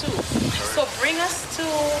visible to. So bring us to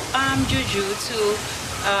Juju, to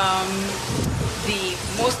the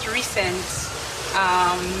most recent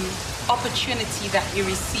opportunity that you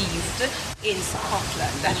received in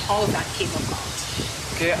Scotland and how that came about.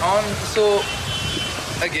 Okay, so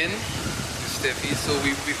again, Steffi, so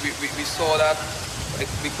we saw that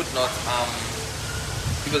we could not,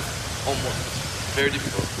 it was almost very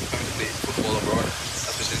difficult coming to play football abroad,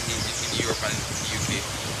 especially in Europe and in the UK,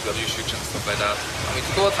 because of restrictions, stuff like that. And we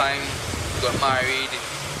took our time, we got married,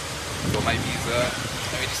 got my visa,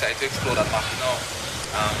 and we decided to explore that market now.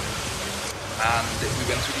 And we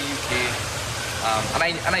went to the UK,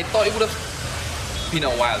 and I thought it would have been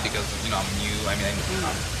a while, because I'm new. I mean,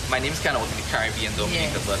 my name's kind of out in the Caribbean,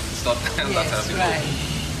 Dominica, but it's not that type of thing. Right.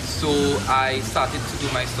 So I started to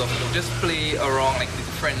do my stuff, just play around, like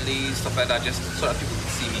little friendly stuff like that, just so that people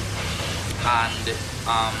could see me. And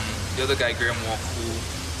the other guy, Graham Walk, who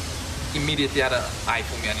immediately had an eye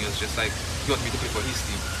for me, and he was just like, he wanted me to play for his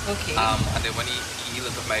team. Okay. And then when he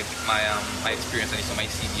looked at my experience and he saw my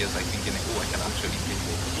CV, I was like thinking, like, oh, I can actually play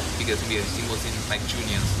for, because his team was in like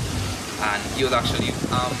juniors, and he was actually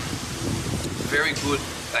very good.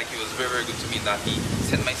 Like, he was very, very good to me in that he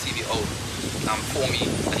sent my CV out for me,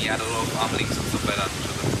 and he had a lot of links and stuff like that, which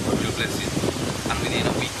was a real blessing. And within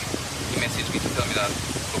a week, he messaged me to tell me that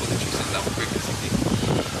I was interested that would break the city.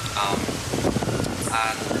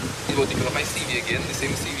 And he was looking at my CV again, the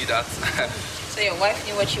same CV that. So your wife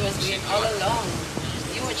knew what she was doing all along.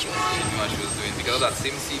 Knew what she was doing. She knew what she was doing, because of that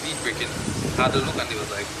same CV breaking. Had a look, and they was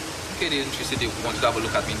like, okay, they're interested. They wanted to have a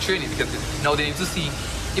look at me in training, because now they need to see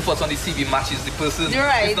if what's on the CV matches the person.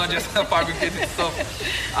 Right. It's not just fabricated stuff.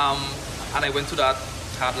 And I went to that,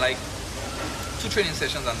 had like 2 training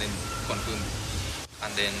sessions, and then confirmed.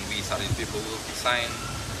 And then we started paperwork, we signed,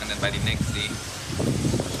 and then by the next day,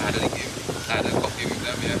 I had a coffee with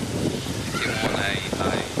them. Yeah, they came on.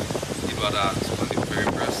 I did what I asked, and they were very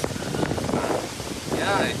impressed.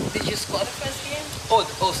 Yeah. Did you score the first game?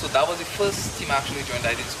 Oh, so that was the first team I actually joined.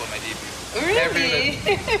 I didn't score my debut. Really?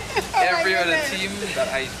 Every other team that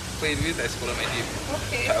I played with, I scored on my debut.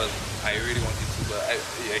 Okay. I really wanted to, but I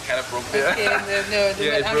kind of broke there. Okay,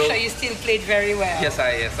 Yeah, I'm sure you still played very well. Yes,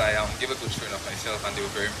 I gave a good showing of myself, and they were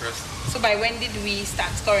very impressed. So by when did we start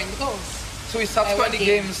scoring the goals? So we started By scoring what the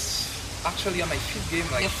game? games actually on my 5th game.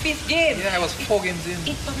 Like, Your 5th game? Yeah, I was 4 games in.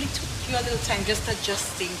 It probably took you a little time just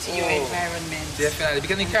adjusting to your environment. Definitely,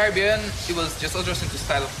 because in Caribbean, it was just adjusting to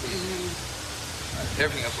style of play.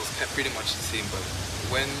 Everything else was pretty much the same, but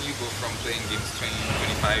when you go from playing games 20,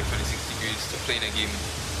 25, 26 degrees to playing a game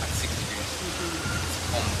at 6 degrees, it's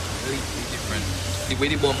completely different. The way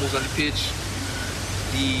the ball moves on the pitch,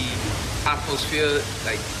 the atmosphere,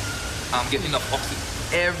 like getting enough oxygen,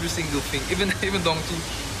 every single thing, even down to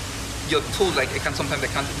your toes. Like I can't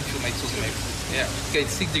even feel my toes in my foot. Yeah, okay,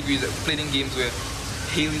 it's 6 degrees. I've played in games where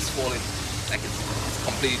hail is falling. Like it's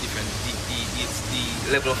completely different. It's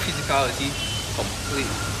the level of physicality.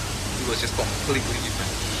 It was just completely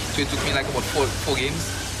different. So it took me like about four games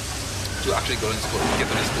to actually get on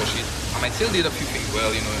the score sheet. I still did a few things well,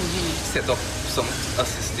 set up some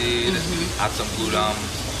assisted, had some good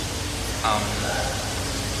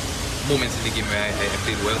moments in the game where I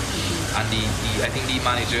played well. And I think the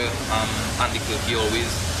manager, Andy Clark, he always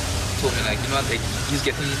told me like, like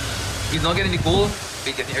he's not getting the goal, but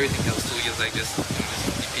he's getting everything else. So he was like, just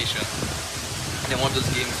be patient. And then one of those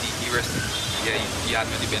games he rested. Yeah, he had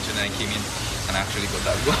me on the bench and then I came in and I actually got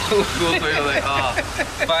that goal. So you're like,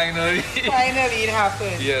 finally. Finally it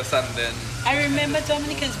happened. Yes, and then I remember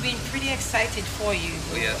Dominicans being pretty excited for you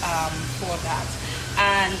for that.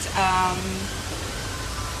 And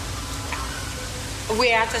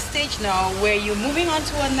we're at a stage now where you're moving on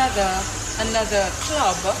to another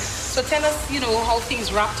club. So tell us, how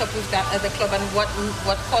things wrapped up with that other club and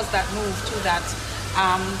what caused that move to that.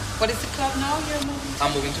 What is the club now you're moving to?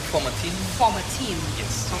 I'm moving to Former Team. Former Team.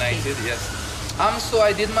 Yes, okay. United, yes. So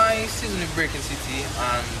I did my season in Breaking City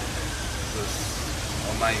and it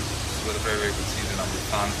was a very, very good season. And the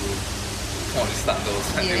fans were only standouts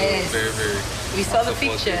and they were very, very we saw the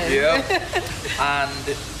pictures. Yeah. And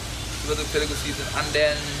it was a very good season. And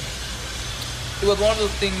then it was one of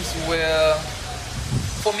those things where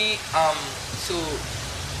for me, so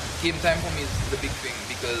game time for me is the big thing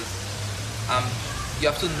because you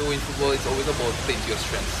have to know in football it's always about playing to your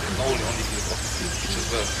strengths. It's not only on the field, off the field as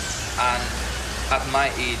well. And at my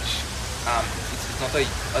age, it's not a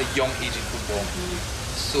young age in football.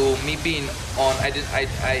 So me being on,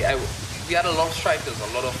 we had a lot of strikers, a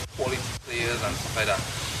lot of quality players and stuff like that.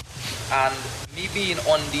 And me being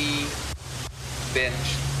on the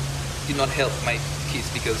bench did not help my case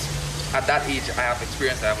because at that age I have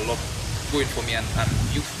experience, I have a lot going for me and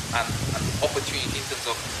youth and opportunity in terms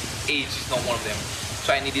of age is not one of them. So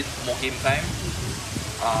I needed more game time,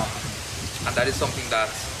 and that is something that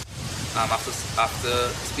after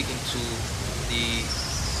speaking to the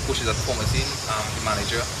coaches at Former Team, the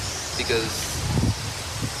manager, because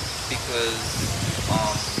it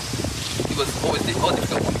was always all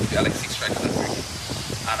difficult for me to be like 6 strikers at break.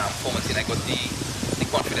 And Former Team, I got the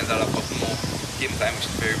confidence that I've got more game time, which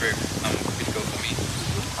is very, very critical for me.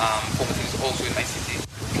 Former Team is also in my city.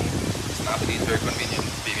 Napoli is very convenient,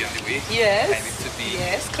 baby on the way. Yes. I need to be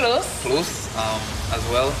close as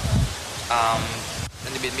well. And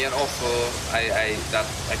they made me an offer that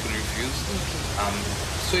I couldn't refuse.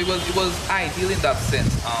 So it was ideal in that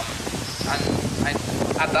sense. And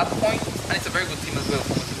at that point, and it's a very good team as well.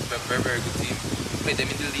 It's a very, very good team. We played them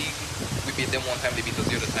in the league. We beat them one time, they beat us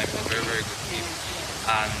the other time. It's a very, very good team.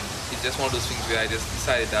 And it's just one of those things where I just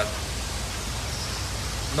decided that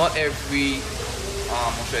not every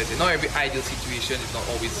not every ideal situation is not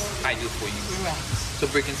always ideal for you. Right. So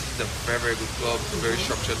Breaking City is a very, very good club, very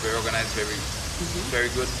structured, very organized, very, very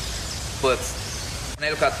good. But when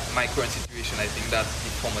I look at my current situation, I think that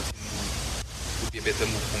the Former Team would be a better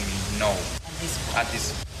move for me now at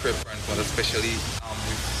this current point, especially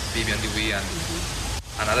with Baby on the way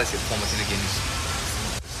and as I said, Former Team again is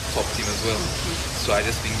top team as well. So I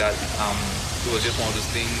just think that it was just one of those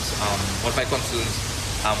things. One of my concerns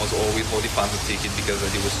was always how the fans would take it because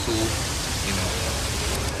they were so, we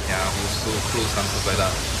were so close and stuff like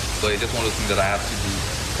that. So it's just one of those things that I had to do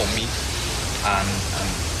for me, and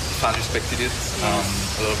fans respected it.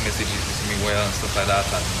 A lot of messages to me well and stuff like that,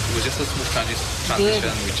 and it was just a smooth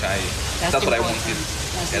transition, which that's what I wanted.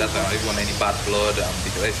 That's why I didn't want any bad blood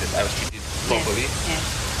because I said I was treated properly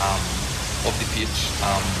off the pitch,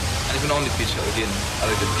 and even on the pitch again.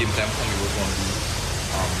 I like the game time for me was one of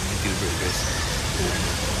the deal breakers.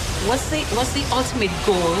 What's the ultimate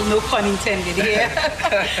goal? No pun intended here.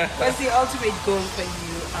 What's the ultimate goal for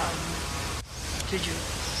you, Juju?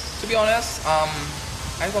 To be honest,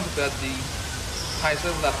 I want to play at the highest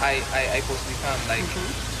level that I possibly can. Like,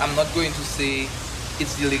 I'm not going to say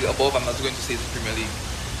it's the league above. I'm not going to say it's the Premier League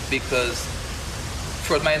because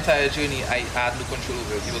throughout my entire journey, I had no control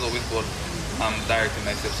over it. It was always God. directing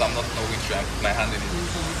myself, so I'm not knowing sure I put my hand in it.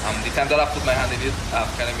 The time that I put my hand in it, I've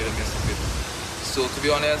kind of made a mess of it. So to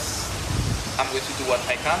be honest, I'm going to do what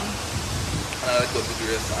I can, and I'll let God do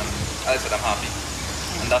the rest. And as I said, I'm happy,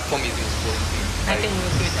 and that for me is the most important thing. I think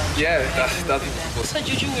we're good. Yeah, that's important. So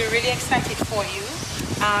Juju, we're really excited for you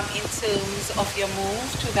in terms of your move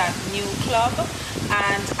to that new club,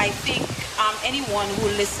 and I think anyone who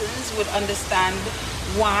listens would understand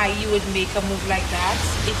why you would make a move like that,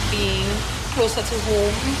 it being closer to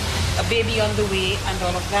home, a baby on the way, and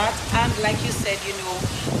all of that. And like you said,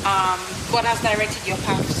 God has directed your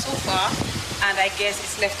path so far, and I guess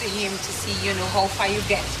it's left to Him to see, how far you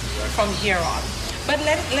get from here on. But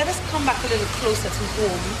let us come back a little closer to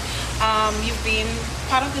home. You've been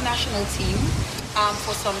part of the national team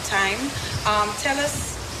for some time. Tell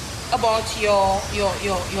us about your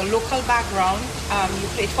local background. You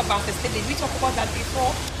played for Bathurst. Did we talk about that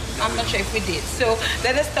before? I'm not sure if we did. So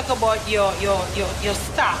let us talk about your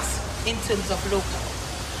starts in terms of local.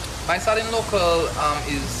 My starting local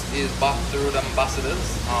is Bathurst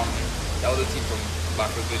Ambassadors. That was a team from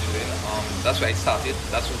Bathurst Village Lane. That's where I started.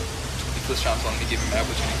 That's what took the first chance on me, gave me my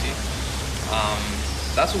opportunity.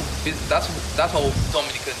 That's how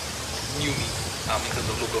Dominica knew me in terms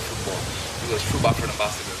of local football. It was through Bathurst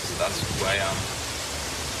Ambassadors. That's who I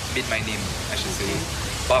made my name, I should say.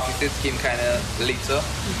 Bathurst came kind of later.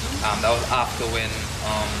 That was after when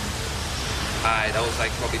that was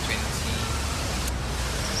like probably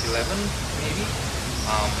 2011 maybe.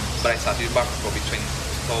 But I started back probably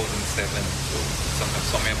 2007, so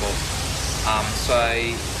somewhere about. So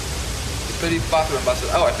I played Bathurst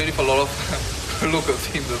Ambassadors. I played for a lot of local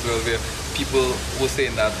teams as well, where people were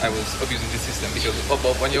saying that I was abusing the system, because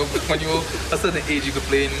when you're a certain age, you could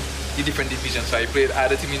play in the different divisions. So I played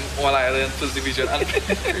either team in All Ireland, First Division, and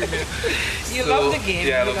You love the game.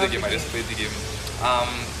 Yeah, I love the game. I just played the game.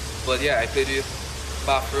 But yeah, I played with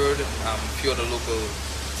Bathurst, a few other local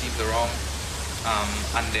teams around,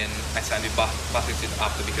 and then I signed with Bathurst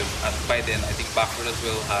after, because by then I think Bathurst as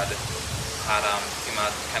well had kind of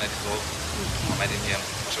dissolved. I didn't hear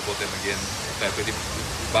much about them again. So I played with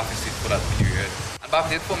Bathurst for that period. And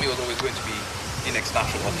Bathurst for me was always going to be the next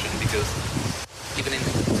natural option, because even in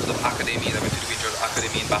terms of academies, I went to the Rangers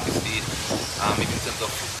Academy in Bathurst. Even in terms of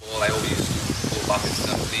football, I always used to go Bathurst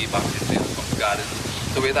and play Bathurst from the Gardens.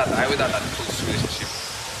 So I had that close relationship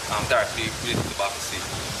directly related to Bathurst.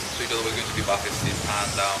 So it was always going to be Bathurst.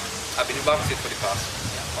 And I've been in Bathurst for the past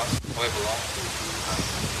however long.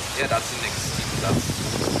 Yeah, that's the next team that's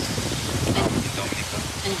in Dominica.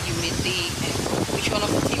 And you made which one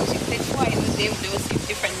of the teams you played for? I know there was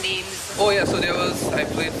different names. Oh yeah, so I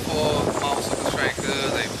played for Mount Super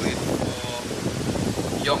Strikers, I played for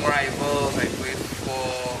Young Rivals, I played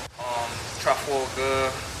for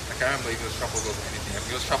Trafalgar. I can't remember if it was Trafalgar or anything.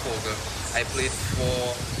 It was Trafalgar. I played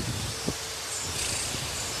for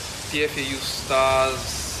PFAU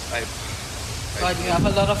Stars. God, you have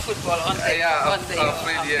a lot of football on the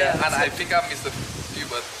and I think I've missed a few,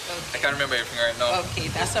 but I can't remember everything right now. Okay,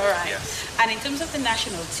 that's all right. Yes. And in terms of the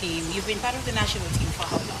national team, you've been part of the national team for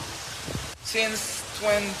how long? Since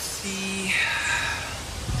I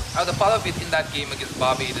was a part of it in that game against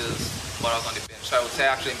Barbados, but I was on the bench. So I would say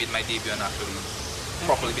I actually made my debut and actually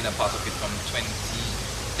properly been a part of it from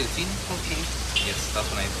 2013. Okay. Yes, that's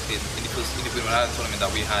when I played in the tournament that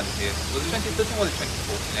we had here. Was it 2013 or was it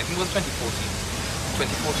 2014? I think it was 2014. 2014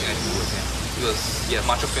 I think it was, yeah. It was,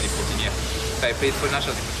 March of 2014, yeah. So I played for the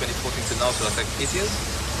national team from 2014 to now, so that's like 8 years.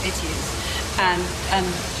 8 years. And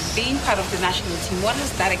being part of the national team, what has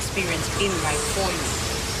that experience been like for you?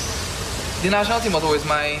 The national team was always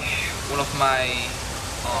one of my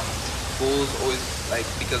goals, always, like,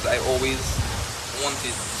 because I always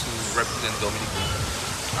wanted to represent Dominica.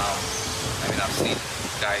 I've seen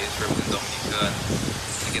guys represent Dominica,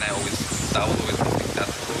 and again, that was always my thing. That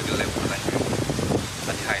was always the level that I knew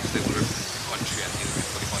at the highest level, representing the country and delivering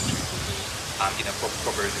for the country, in a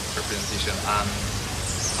proper representation. And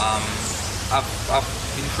I've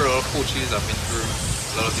been through a lot of coaches, I've been through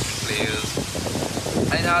a lot of different players,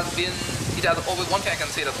 and it has always, one thing I can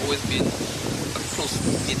say, that's always been a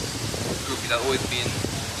close-knit group. It has always been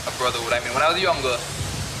a brotherhood. I mean, when I was younger,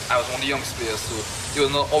 I was one of the youngest players, so it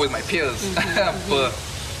was not always my peers. But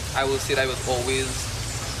I will say that I was always,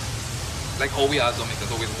 like all we are as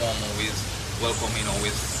Dominicans, always warm, always welcoming,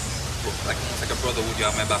 always like almost like a brotherhood. You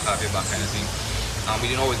have my back, I have your back kind of thing.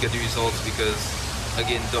 We didn't always get the results because,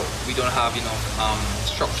 again, we don't have enough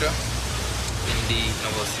structure in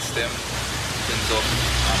our system in terms of,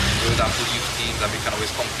 for example, youth teams, and we can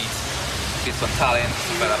always compete based on talent.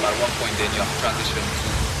 But at one point, then you have to transition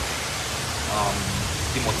to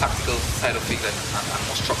the more tactical side of things and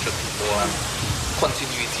more structured football and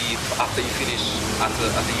continuity after you finish at the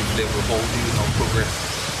youth level. How do you now progress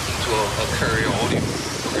into a career? How do you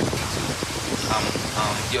progress into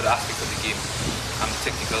the other aspects of the game, the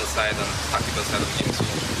technical side and tactical side of the game? So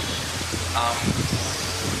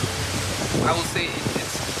I would say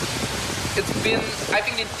it's been, I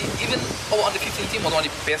think even our under 15 team was one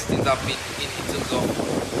of the best things I've been in terms of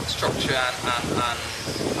structure and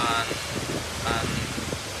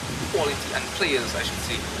quality and players, I should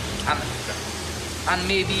say. And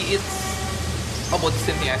maybe it's about the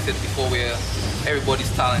same thing I said before, where everybody's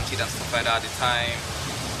talented and stuff like that at the time.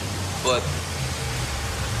 But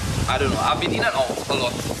I don't know, I've been in and out a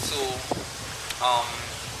lot, so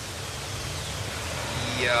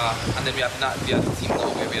yeah. And then we have the team now,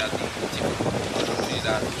 where we had the team from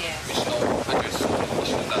Trinidad, which now address some of the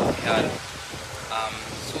issues that we had.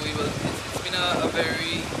 So it's been a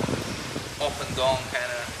very up and down kind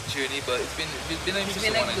of journey, but it's been an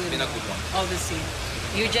interesting one. It's been a good one. Obviously,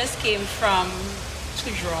 you just came from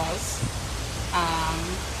 2 draws,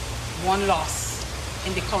 1 loss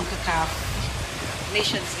in the CONCACAF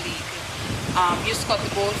Nations League. You scored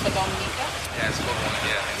the goal for Dominica. Yeah, I scored one.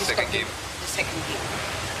 Yeah, in the second game. The second game.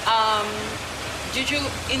 Did you,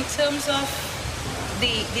 in terms of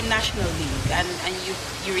the National League, and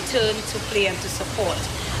you return to play and to support,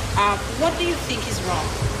 what do you think is wrong?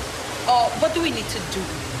 Or what do we need to do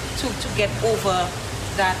to get over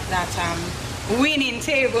that winning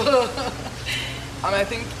table? I mean, I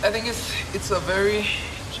think it's a very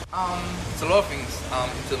it's a lot of things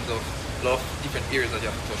in terms of a lot of different areas that you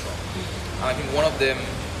have to touch on. I think one of them,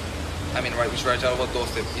 I mean, which right out of our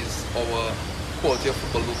doorstep is our quality of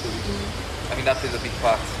football locally. I mean, that plays a big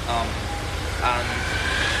part. And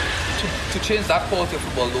to change that quality of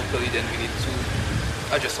football locally, then we need to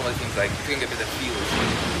address some of the things like if you can get better fields.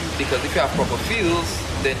 Because if you have proper fields,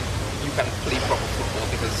 then you can play proper football,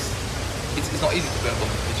 because it's not easy to play on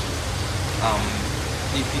competition.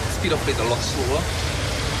 The speed of play is a lot slower.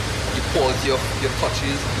 The quality of your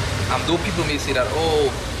touches. Though people may say that,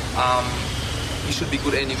 you should be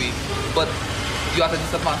good anyway, but you have a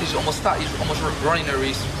disadvantage. You almost running a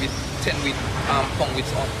race with 10 pound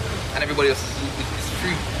weights on, and everybody else is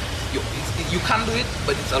free. You can do it,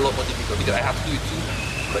 but it's a lot more difficult, because I have to do it too.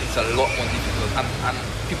 But it's a lot more difficult, and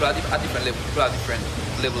people are at different levels. People are different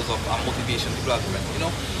levels of motivation. People are different, you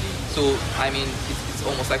know. So I mean, it's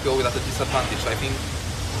almost like we're always at a disadvantage. So I think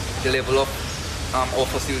the level of our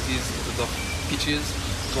facilities in terms of pitches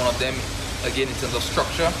is one of them. Again, in terms of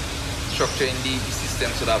structure in the system,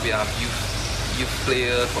 so that we have youth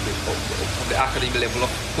players from the academy level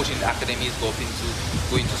of pushing the academies go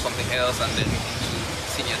into something else, and then into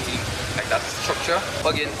senior team, like that structure.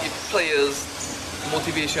 Again, if players'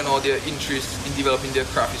 motivation or their interest in developing their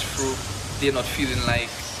craft is through they're not feeling like,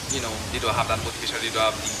 you know, they don't have that motivation, they don't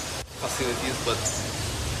have the facilities, but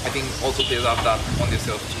I think also players have that on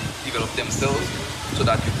themselves to develop themselves, so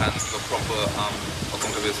that you can give a proper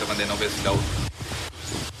account of yourself, and then obviously that would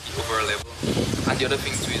the overall level. And the other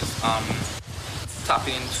thing too is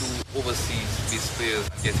tapping into overseas based players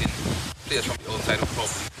and getting players from the outside who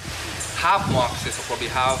probably have more access, or probably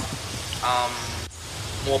have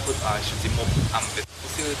more better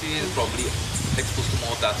facilities, probably exposed to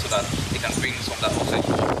more of that, so that they can bring some of that outside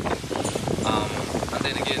in. And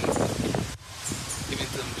then again, even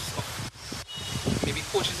in terms of maybe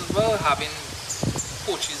coaches as well, having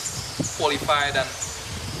coaches qualified and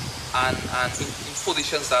in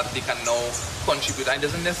positions that they can now contribute. And it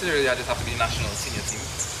doesn't necessarily just have to be the national senior team,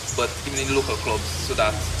 but even in local clubs, so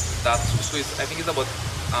I think it's about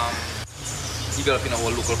developing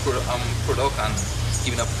our local product and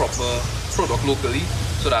giving a proper product locally,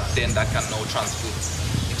 so that then that can now transfer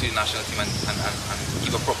into the national team and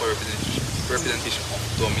give a proper representation of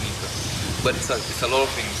Dominica. But it's a lot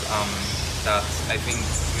of things that I think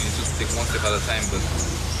we need to take one step at a time, but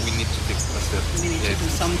we need to take a step. We need to do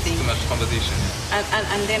something. Too much conversation.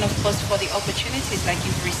 And then, of course, for the opportunities like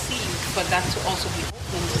you've received, for that to also be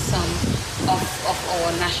open to some of our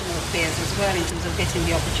national players as well, in terms of getting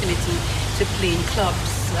the opportunity to play in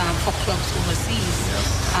clubs, for clubs overseas.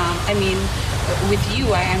 Yes. I mean, with you,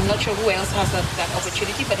 I'm not sure who else has that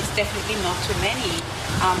opportunity, but it's definitely not too many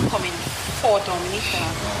coming for Dominica,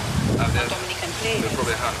 Dominican players. There's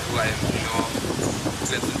probably a handful, like, you know,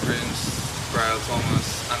 Clinton Prince, Brian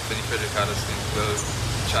Thomas, Anthony Frederick Addison,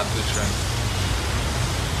 Chadwick Trent.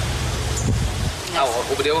 Yes.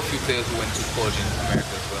 But there were a few players who went to college in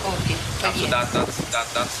America as well. Okay. So that's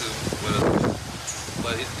well.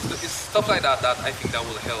 But it's stuff like that I think that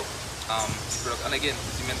will help. And again,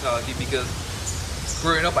 it's the mentality, because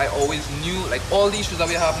growing up, I always knew, like, all the issues that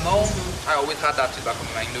we have now, I always had that in the back of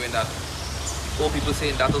my mind, knowing that all people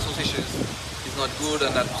saying that association is not good,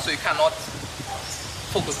 and that, so you cannot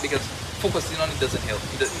focus, because focusing on it doesn't help.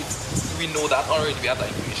 We know that already, we have that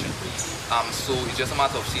information. So it's just a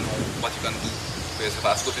matter of seeing what you can do for yourself.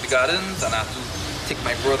 I have to go to the gardens, and I have to take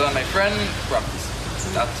my brother and my friend practice.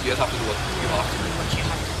 That you just have to do what you have to do. What you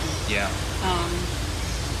have to do. Yeah.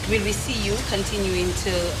 Will we see you continuing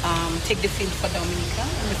to take the field for Dominica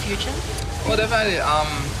in the future? Oh, definitely.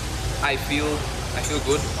 I feel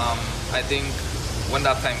good. I think when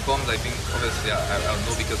that time comes, I think obviously I'll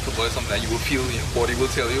know, because football is something that you will feel, your body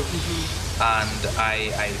will tell you. And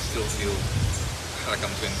I still feel like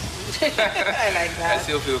I'm 20. I like that. I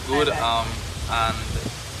still feel good. I like And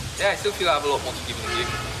yeah, I still feel I have a lot more to give in the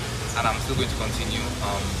game, and I'm still going to continue.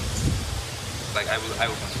 Like I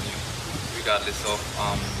will continue regardless of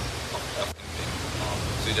anything.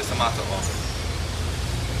 So it's just a matter of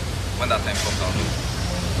when that time comes, I'll know.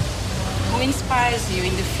 Who inspires you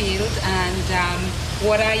in the field, and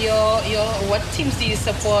what are what teams do you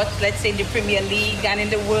support, let's say in the Premier League and in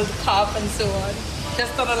the World Cup and so on?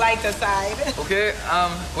 Just on the lighter side. Okay,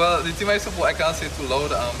 well, the team I support, I can't say too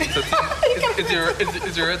loud. It's a team,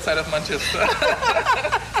 it's your red side of Manchester.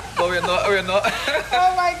 But we're not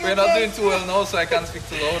Oh my goodness. we're not doing too well now, so I can't speak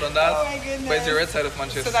too loud on that. Oh my goodness. But it's the red side of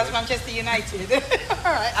Manchester. So that's Manchester United.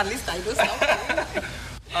 All right, at least I know something.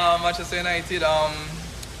 Manchester United, I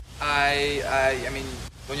mean,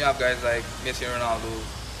 when you have guys like Messi and Ronaldo,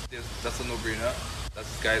 that's a no-brainer. That's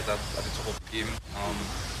guys that at the top of the game.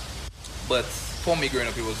 But for me growing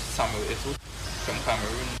up, it was Samuel Eto'o from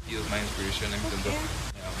Cameroon. He was my inspiration in terms of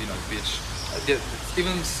being on the pitch.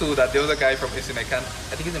 Even so that there was a guy from AC Milan,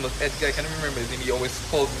 I think his name was Edgar, I can't remember his name. He always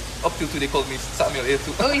called me, up till today, called me Samuel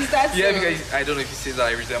Eto'o. Oh, is that Yeah, so? because I don't know if he says that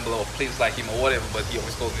I resemble or plays like him or whatever, but he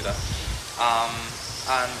always calls me that.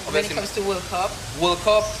 And When it comes to World Cup?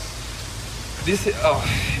 This, it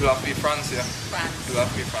will have to be France, yeah. France. It will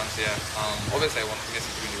have to be France, yeah. Obviously I want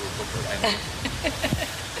Messi to win the World Cup, but I know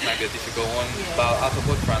it might be a difficult one. Yeah. But I'll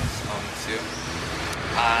support France this year.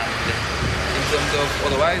 And in terms of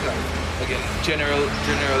otherwise, again,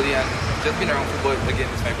 generally, and just being around football, again,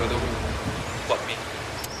 it's my brother who got me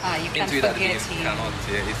You can't into that forget game. him. Cannot,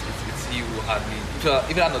 yeah, it's he who had me.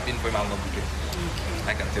 If it had not been for him, I would not be playing.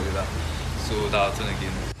 I can tell you that. So Dalton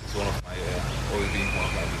again is one of my always being one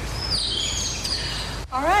of my leaders.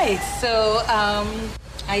 All right, so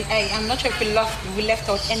I'm not sure if we left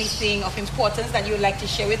out anything of importance that you would like to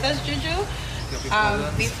share with us, Juju,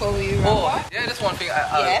 before we wrap up. Yeah, that's one thing.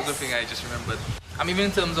 Yes. Other thing I just remembered. I mean,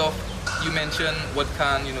 in terms of, you mentioned what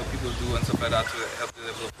can people do and stuff like that to help the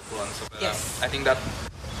level of football and stuff like Yes. that. I think that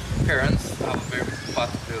parents have a very big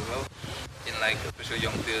part to play as well, in like especially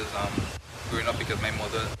young players growing up, because my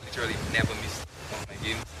mother literally never missed one of my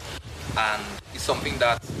games, and it's something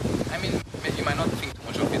that, I mean, you might not think too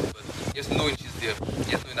much of it, but just knowing she's there,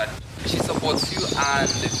 just knowing that she supports you,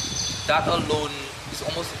 and that alone is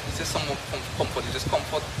almost, it's just some comfort, it's just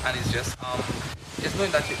comfort, and it's just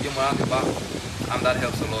knowing that your mother has your back, and that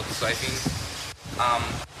helps a lot. So I think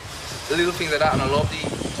the little things like that, and a lot of the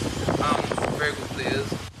very good players,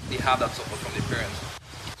 they have that support from their parents.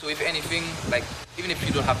 So if anything, like, even if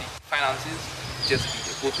you don't have the finances, just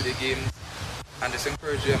go to the games and just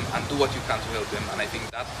encourage them and do what you can to help them. And I think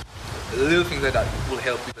that little things like that will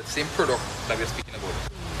help with the same product that we're speaking about.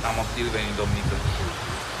 Of delivering in Dominica.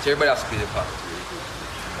 So everybody has to play their part.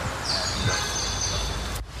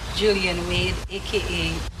 Julian Wade,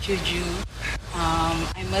 aka Juju.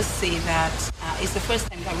 I must say that it's the first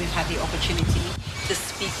time that we've had the opportunity to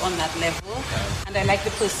speak on that level, and I like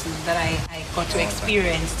the person that I got to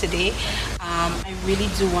experience today. I really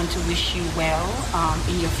do want to wish you well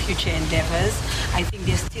in your future endeavors. I think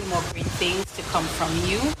there's still more great things to come from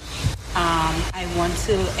you. I want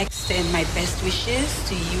to extend my best wishes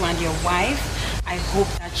to you and your wife. I hope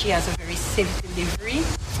that she has a very safe delivery,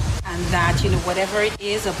 and that, whatever it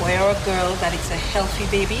is, a boy or a girl, that it's a healthy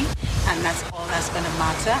baby, and that's all that's going to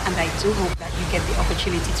matter. And I do hope that you get the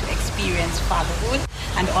opportunity to experience fatherhood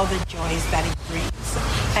and all the joys that it brings.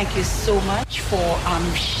 Thank you so much for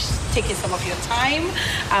taking some of your time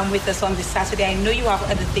with us on this Saturday. I know you have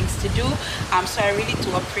other things to do, so I really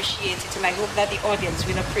do appreciate it, and I hope that the audience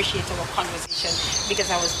will appreciate our conversation,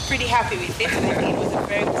 because I was pretty happy with it, and I think it was a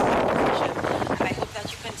very good conversation. And I hope that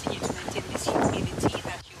you continue to maintain this humility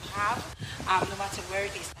that you have, no matter where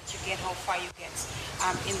it is that you get, how far you get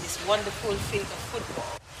in this wonderful field of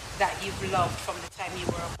football that you've loved from the time you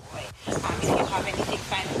were a boy. If you have anything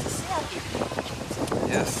final to say, I'll give you the opportunity.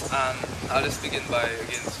 Yes, and I'll just begin by,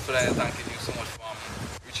 again, thanking you so much for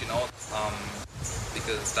reaching out,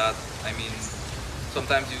 because that, I mean,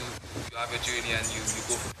 sometimes you have your journey and you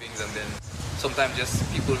go through things, and then sometimes just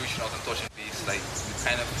people reaching out and touching base, like you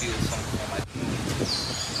kind of feel some form, I don't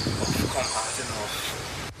know, of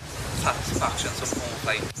satisfaction, some form of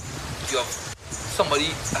like you have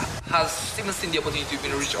somebody has even seen the opportunity to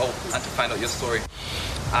even reach out and to find out your story,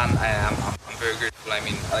 and I'm very grateful. I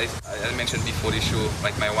mean, I mentioned before the show,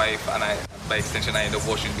 like my wife and I, by extension, I end up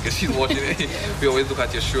watching because she's watching it. We always look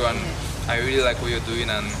at your show, and I really like what you're doing,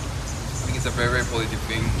 and I think it's a very, very positive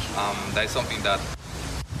thing. That is something that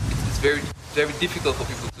it's very, very difficult for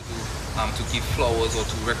people to do, to give flowers or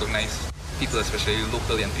to recognize people, especially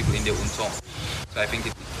locally and people in their own town. So I think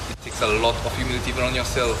it takes a lot of humility even on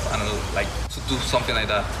yourself, and like to do something like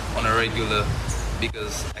that on a regular,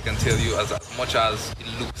 because I can tell you, as much as it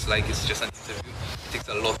looks like it's just an interview, it takes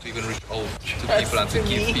a lot to even reach out to people and to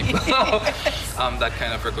give people that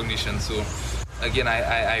kind of recognition. So again,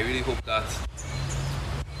 I really hope that,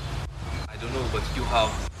 I don't know, but you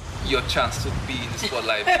have your chance to be in the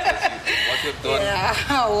spotlight, because what you've done.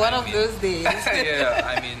 Yeah, one of those days. Yeah,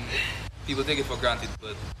 I mean, people take it for granted,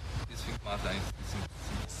 but this thing matters. It's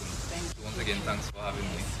important. So once again, thanks for having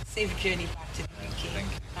me. Safe journey back to the UK.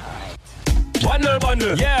 Thank you. All right.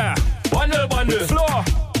 Bundle, yeah. Bundle, floor.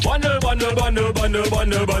 Bundle,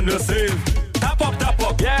 save. Tap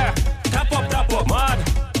up, yeah. Tap up, mad.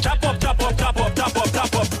 Chop up.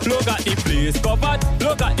 Look at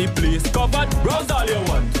the place covered. Browse all you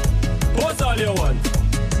want. Post all you want.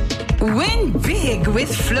 Win big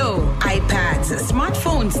with Flow. iPads,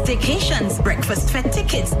 smartphones, staycations, breakfast fed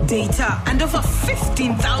tickets, data, and over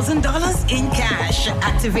 $15,000 in cash.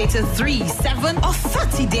 Activate a 3, 7, or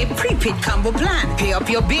 30-day prepaid combo plan. Pay up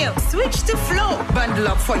your bill. Switch to Flow. Bundle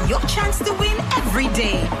up for your chance to win every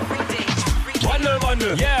day. Bundle,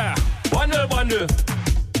 yeah. Bundle,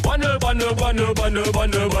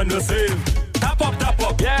 save. Tap up,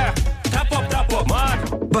 yeah. Tap up,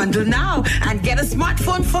 man. Bundle now and get a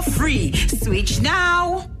smartphone for free. Switch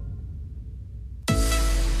now.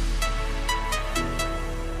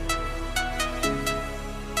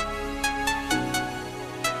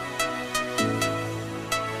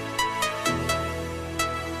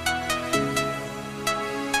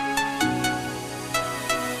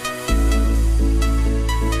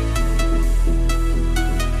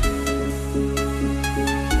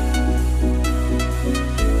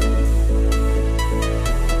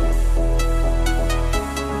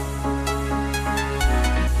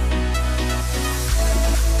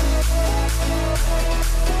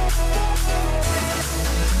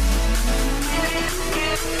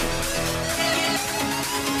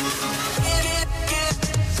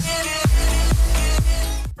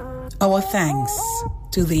 Our thanks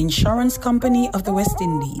to the Insurance Company of the West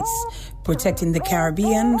Indies, protecting the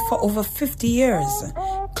Caribbean for over 50 years.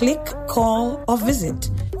 Click, call, or visit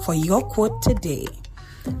for your quote today.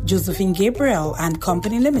 Josephine Gabriel and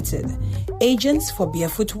Company Limited, agents for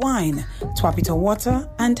Barefoot Wine, Twapita Water,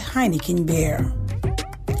 and Heineken Beer.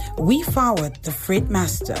 We forward the Freight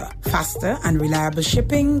Master, faster and reliable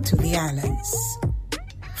shipping to the islands.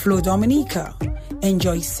 Flow Dominica,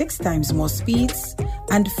 enjoy 6 times more speeds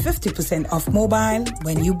and 50% off mobile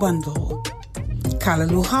when you bundle.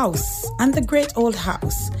 Callaloo House and the Great Old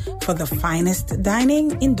House for the finest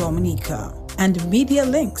dining in Dominica. And Media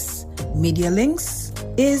Links. Media Links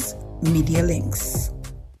is Media Links.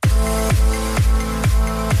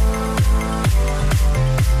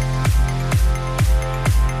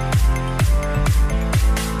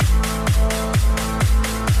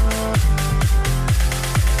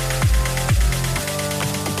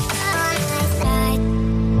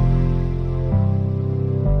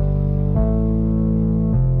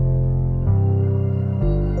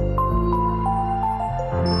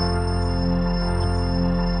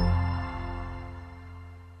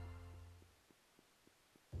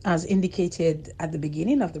 As indicated at the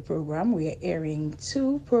beginning of the program, we are airing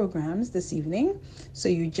 2 programs this evening. So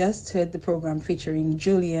you just heard the program featuring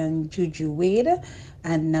Julian Juju Wade,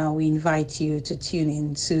 and now we invite you to tune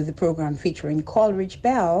in to the program featuring Coleridge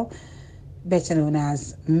Bell, better known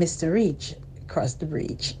as Mr. Reach, Across the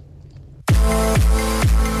Bridge.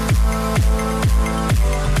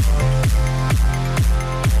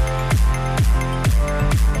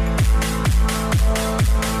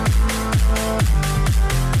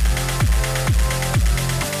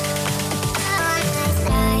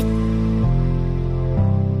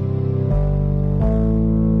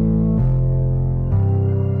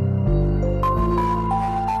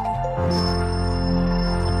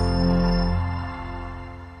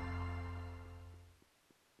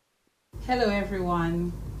 Hello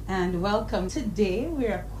everyone and welcome. Today we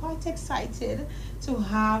are quite excited to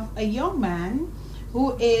have a young man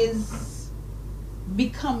who is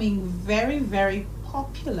becoming very, very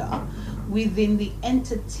popular within the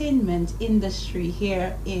entertainment industry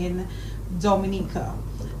here in Dominica.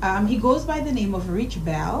 He goes by the name of Rich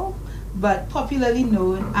Bell, but popularly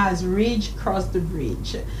known as Rich Cross the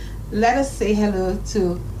Bridge. Let us say hello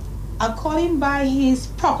to, I'll call him by his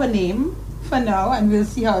proper name for now, and we'll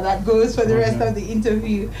see how that goes for the rest of the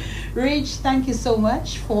interview. Rich, thank you so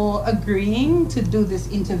much for agreeing to do this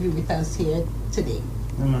interview with us here today.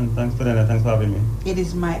 Yeah, man, thanks for that. Thanks for having me. It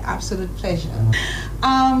is my absolute pleasure.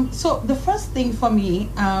 So the first thing for me,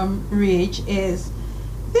 Rich, is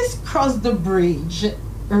this Cross the Bridge,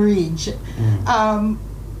 Rich.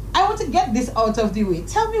 I want to get this out of the way.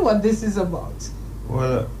 Tell me what this is about.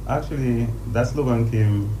 Well, actually, that slogan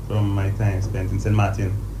came from my time spent in St.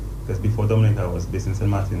 Martin. Because before Dominica, I was based in St.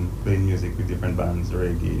 Martin, playing music with different bands,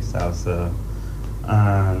 reggae, salsa.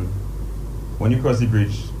 And when you cross the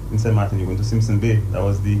bridge in St. Martin, you go to Simpson Bay. That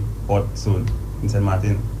was the hot zone in St.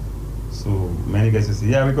 Martin. So many guys would say,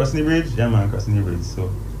 yeah, we're crossing the bridge. Yeah, man, crossing the bridge.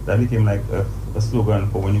 So that became like a slogan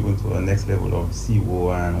for when you go to a next level of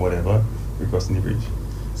CO and whatever, we're crossing the bridge.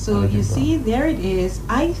 So you see, there it is.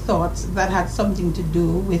 I thought that had something to do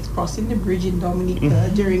with crossing the bridge in Dominica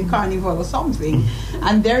during Carnival or something.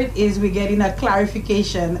 And there it is, we're getting a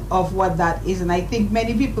clarification of what that is. And I think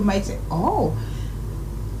many people might say, oh,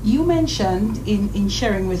 you mentioned in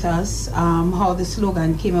sharing with us how the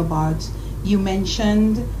slogan came about. You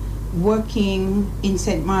mentioned working in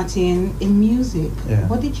St. Martin in music. Yeah.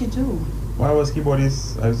 What did you do? Well, I was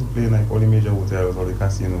keyboardist. I used to play in like all the major hotels, all the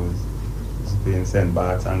casinos. In St.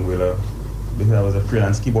 Bart's, Anguilla, because I was a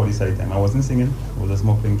freelance keyboardist at the time. I wasn't singing, I was just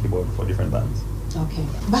more playing keyboard for different bands. Okay.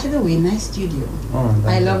 By the way, nice studio. Oh,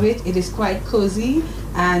 I love it. It is quite cozy,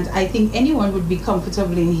 and I think anyone would be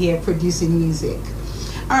comfortable in here producing music.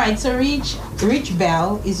 All right, so Rich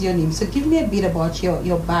Bell is your name. So give me a bit about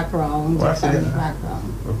your background, your family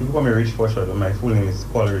background. Well, people call me Rich for short, but my full name is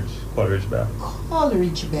Coleridge Bell.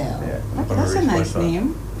 Coleridge Bell. Yeah, okay, that's a nice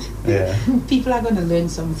name. Yeah. People are going to learn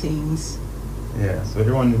some things. Yeah, so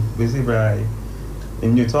everyone, basically,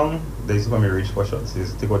 in Newtown, they used to call me Rich for short. So you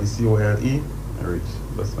take out the COLE and Rich.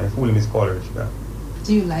 But my full name is Coleridge Bell.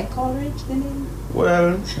 Do you like Coleridge, the name?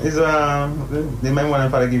 Well, it's the name my mother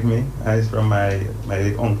and father give me, and it's from my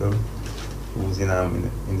late uncle, who's in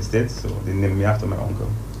the States, so they named me after my uncle.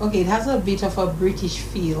 Okay, it has a bit of a British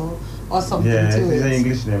feel or something to it. Yeah, it's an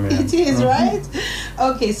English name, yeah. It is, right?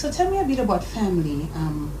 Okay, so tell me a bit about family,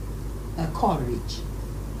 Coleridge.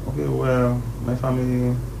 Okay, well, my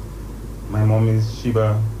family, my mom is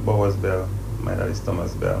Sheba Bowers Bell, my dad is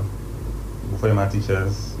Thomas Bell. Both of them are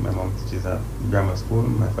teachers. My mom teaches at grammar school,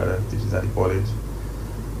 my father teaches at the college.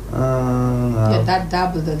 Your dad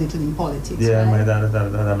dabbled a little in politics, yeah, right? my dad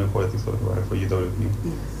dabbled in politics for UWP.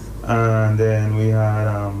 Yes. And then we had,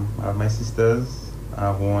 I have my sisters. I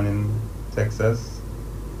have one in Texas.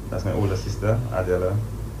 That's my older sister, Adela.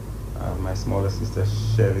 I have my smaller sister,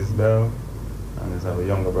 Shelly Bell. And I have a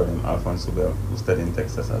younger brother, Alfonso Bell, who studied in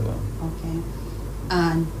Texas as well. Okay.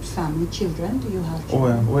 And family, children? Do you have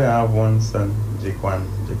children? Oh, I have one son, Jaquan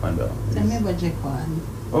Bell. Tell me about Jaquan.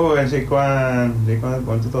 Oh, Jaquan was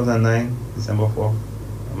born 2009, December 4th.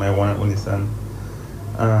 My one and only son.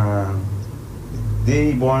 The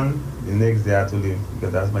day he born, the next day I had to leave,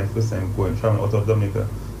 because that's my first time traveling out of Dominica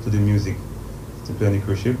to do music, to play on the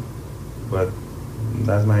cruise ship. But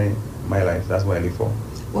that's my life, that's what I live for.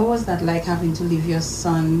 What was that like, having to leave your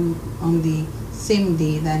son on the same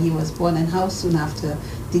day that he was born, and how soon after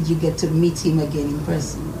did you get to meet him again in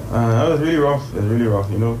person? It was really rough. It was really rough,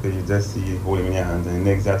 you know, because you just see hold him in your hands, and the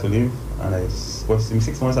next day I had to leave. And I watched him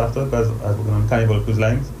 6 months after, because I was working on Carnival Cruise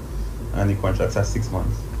Lines, and the contract's at 6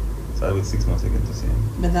 months. So I waited 6 months again to see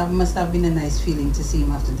him. But that must have been a nice feeling to see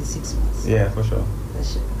him after the 6 months. Yeah, for sure. For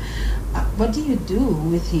sure. What do you do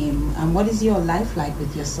with him, and what is your life like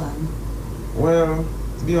with your son? Well,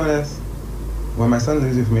 to be honest, when my son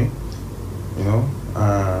lives with me, you know,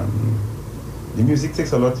 the music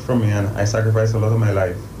takes a lot from me, and I sacrifice a lot of my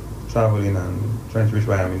life traveling and trying to reach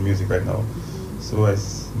where I am in music right now. So I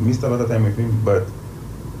missed a lot of time with him, but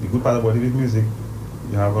the good part about it with music,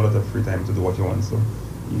 you have a lot of free time to do what you want. So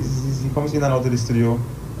he comes in and out of the studio.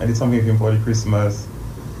 I did something with him for the Christmas.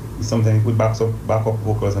 Sometimes he put back up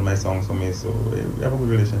vocals on my songs for me, so we have a good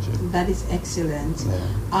relationship. That is excellent.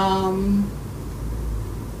 Yeah.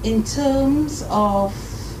 In terms of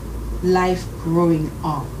life growing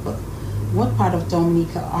up, what part of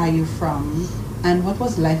Dominica are you from, and what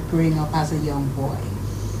was life growing up as a young boy?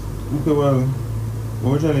 Okay, well,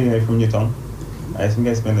 originally I'm from Newtown. I think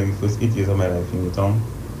I spent like the first 8 years of my life in Newtown.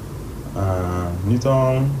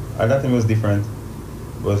 Newtown, at that time it was different.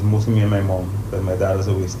 It was mostly me and my mom, because my dad was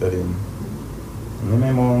always studying And then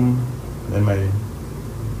my mom, then my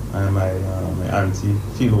auntie,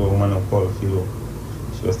 Philo, a woman called Philo.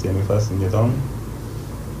 She was staying with us in Newtown.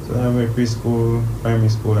 So then I went preschool, primary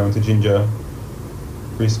school, I went to Ginger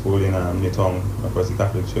preschool in Newtown, across the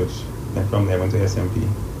Catholic Church. Then from there I went to SMP.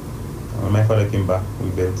 When my father came back, we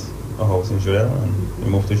built a house in Jodel, and we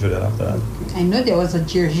moved to Jodel after that. I know there was a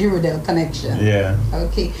Jodel connection. Yeah.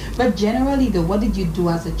 Okay, but generally though, what did you do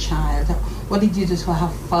as a child? What did you do to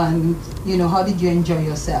have fun? You know, how did you enjoy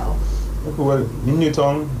yourself? Okay, well, in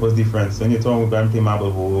Newtown was different. So in Newtown we go and play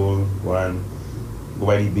marble ball, go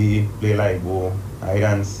by the bay, play light ball, hide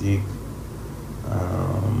and seek.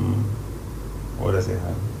 What does it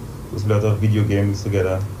have? There was a lot of video games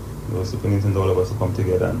together. There was Super Nintendo, all of us to come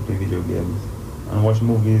together and play video games and watch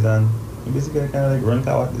movies, and basically kind of like run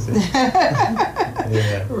coward, they say.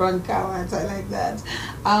 Yeah. Run cowards, I like that.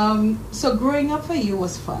 So growing up for you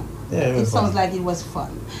was fun. Yeah, it was sounds fun. like it was fun.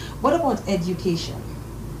 What about education?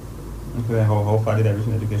 Okay, how far did I reach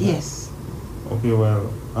in education? Yes. Okay, well,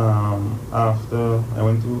 after I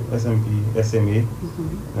went to SMP, SMA,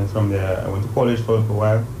 and from there I went to college for a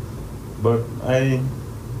while. But I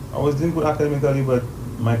was doing good academically, but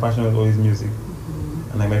my passion was always music.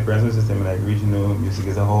 And like my parents used to tell me, like, regional music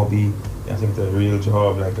is a hobby. You have to get a real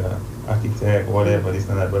job, like an architect, whatever, this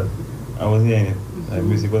and that. But I was hearing it. Like,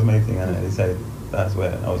 music was my thing, and I decided that's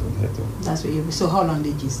where I was going to head to. That's where you. So how long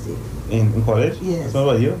did you stay? In college? Yes. So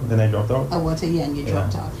about a year, then I dropped out. About a year, and you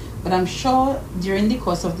dropped out. But I'm sure during the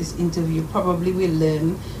course of this interview, probably we'll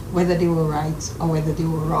learn whether they were right or whether they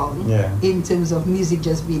were wrong in terms of music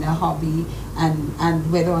just being a hobby,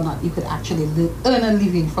 and whether or not you could actually earn a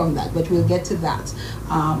living from that. But we'll get to that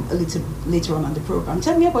a little later on the program.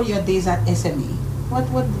 Tell me about your days at SME. What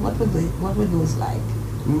were those like?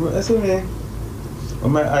 SME.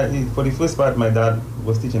 Well, for the first part, my dad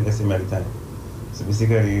was teaching SME at the time. So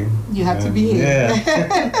basically, you have to be here.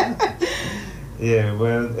 Yeah. Yeah,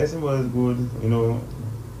 well, SME was good, you know.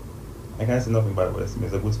 I can't say nothing bad about SME.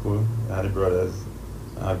 It's a good school. I had brothers,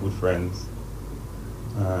 I had good friends.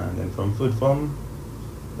 And then from food farm,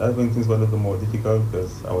 that's when things got a little more difficult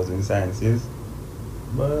because I was in sciences.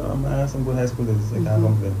 But I had some good high schoolers, I can't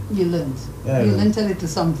complain. You learned. Yeah, you learned a little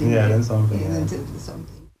something. Yeah, I learned something. You learned a little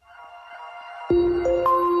something.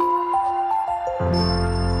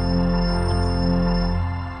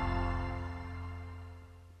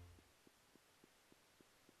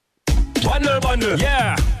 Bundle,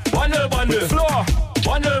 yeah. Bundle, floor.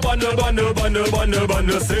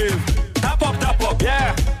 Bundle, save. Tap up,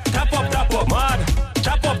 yeah. Tap up, mad.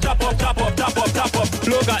 Tap up.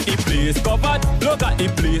 Look at the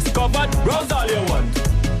place covered. Browse all you want.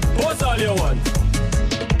 Post all you want.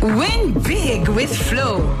 Win big with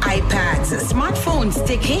Flow. iPads, smartphones,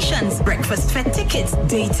 staycations, breakfast fed tickets,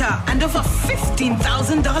 data, and over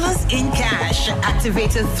 $15,000 in cash.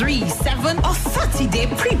 Activate a 3, 7, or 30-day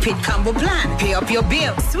prepaid combo plan. Pay up your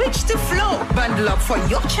bill. Switch to Flow. Bundle up for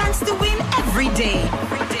your chance to win every day.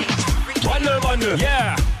 Bundle,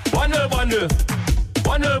 yeah. Bundle,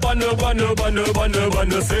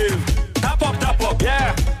 save. Tap up,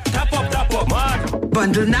 yeah. Tap up, man.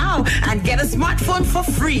 Bundle now and get a smartphone for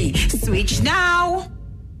free. Switch now.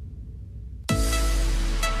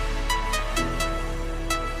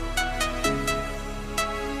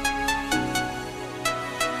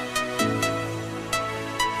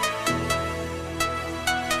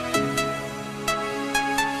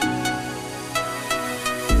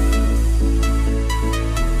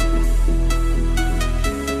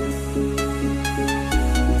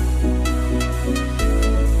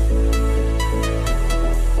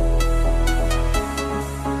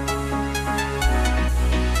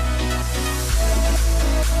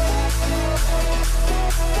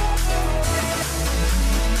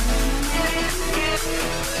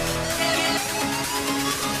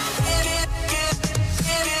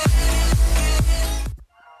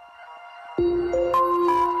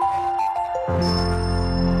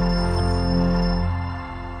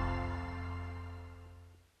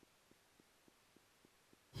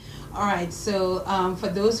 All right, so for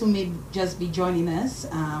those who may just be joining us,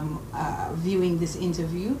 viewing this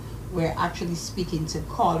interview, we're actually speaking to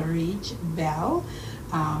Coleridge Bell,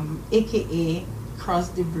 aka Cross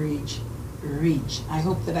the Bridge Ridge. I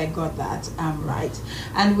hope that I got that right.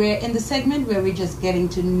 And we're in the segment where we're just getting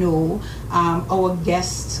to know our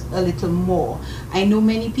guest a little more. I know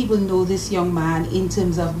many people know this young man in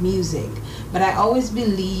terms of music, but I always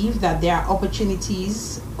believe that there are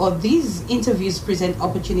opportunities, or these interviews present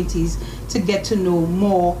opportunities to get to know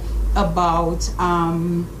more about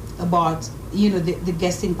the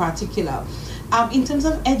guest in particular. In terms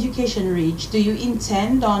of education, Ridge, do you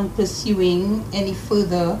intend on pursuing any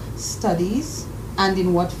further studies And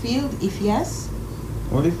in what field, if yes?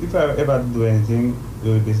 Well, if I ever do anything, it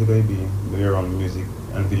will basically be around music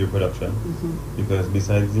and video production. Because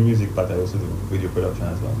besides the music part, I also do video production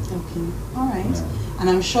as well. Okay, all right. Yeah.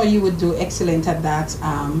 And I'm sure you would do excellent at that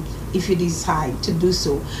if you decide to do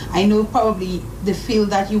so. I know probably the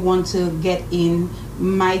field that you want to get in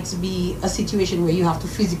might be a situation where you have to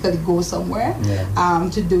physically go somewhere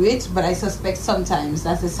to do it, but I suspect sometimes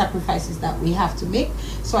that's the sacrifices that we have to make.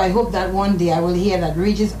 So I hope that one day I will hear that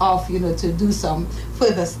Regis off, to do some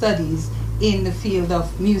further studies in the field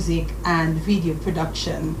of music and video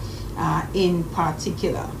production in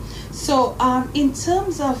particular. So in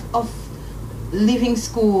terms of leaving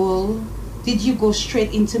school, did you go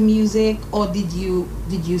straight into music, or did you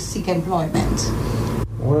seek employment?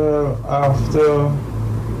 Well, after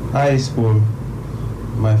high school,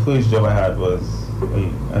 my first job I had was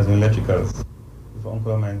as an electricals with an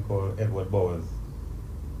uncle of mine called Edward Bowers.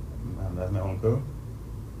 That's my uncle.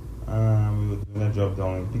 We were doing a job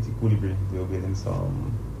down in Petit Coulibaly. They were building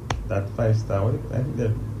that 5-star, I think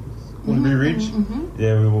that Coulibaly Ridge.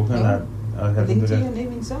 Yeah, we were working on that. I think you're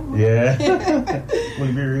living somewhere. Yeah,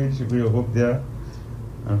 Coulibaly Ridge, we were up there.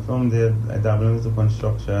 And from there, I dabbled into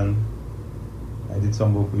construction. I did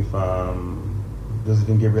some work with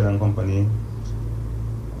Josephine Gabriel and Company.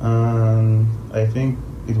 And I think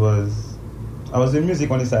I was in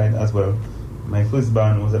music on the side as well. My first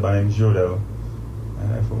band was a band named Jodel.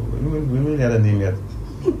 We didn't really had a name yet.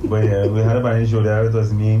 But yeah, we had a band named Jodel. It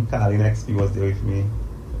was me, Carlin XP was there with me.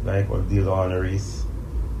 Guy called Dilo and Reese.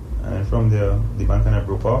 And from there, the band kind of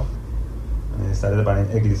broke off. And I started a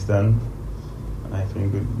band in Eggleston. And I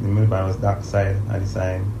think the name of the band was Dark Side at the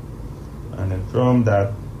time. And then from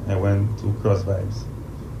that, I went to Cross Vibes.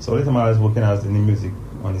 So all the time I was working out in the music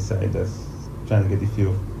on the side, just trying to get the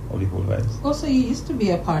feel of the whole vibes. Also, you used to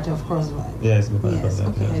be a part of Cross Vibes. Yeah, I used to be a part of Cross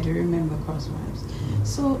Vibes. Okay, yeah. I do remember Cross Vibes.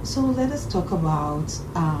 So let us talk about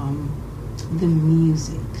the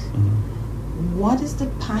music. What is the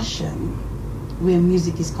passion where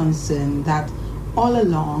music is concerned that all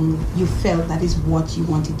along you felt that is what you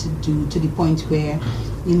wanted to do, to the point where,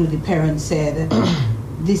 the parents said,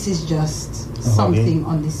 this is just something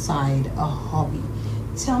on the side, a hobby.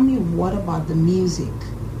 Tell me, what about the music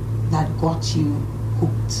that got you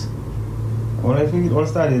hooked? Well, I think it all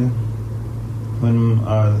started when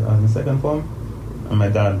I was in second form, and my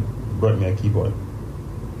dad brought me a keyboard.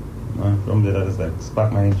 And from there, that just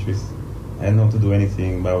sparked my interest. I didn't know how to do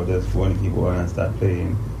anything, but I would just go on the keyboard and start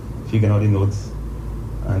playing, figuring out the notes.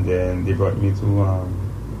 And then they brought me to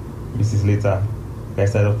Mrs. Later. I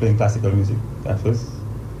started playing classical music at first.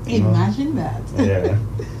 Imagine that. Yeah,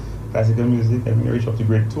 classical music. I think I reached up to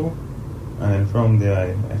grade 2. And then from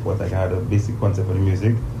there, I thought I had a basic concept for the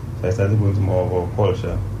music. So I started going to more of a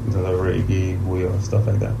culture, in terms of reggae, booyah, stuff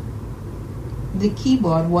like that. The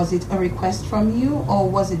keyboard, was it a request from you, or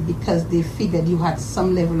was it because they figured you had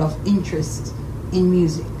some level of interest in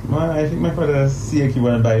music? Well, I think my father see a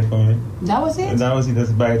keyboard and buy it for me. That was it? That was it,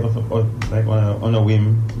 just buy it on a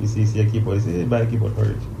whim. You see a keyboard, you say, hey, buy a keyboard for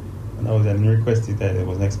it. And that was, I didn't request it, I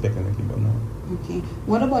wasn't expecting a keyboard now. Okay.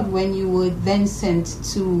 What about when you were then sent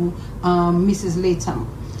to Mrs. Layton?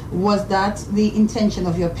 Was that the intention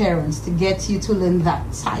of your parents to get you to learn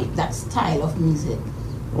that style of music?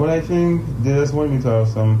 Well, I think they just wanted me to have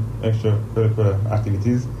some extracurricular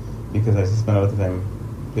activities because I spent a lot of time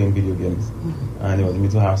playing video games. And they wanted me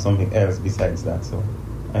to have something else besides that. So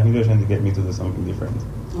I think they were trying to get me to do something different.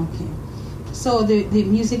 Okay. So the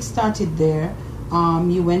music started there.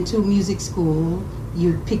 You went to music school.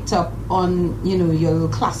 You picked up on, your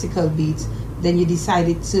classical beats. Then you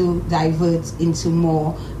decided to divert into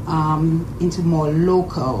more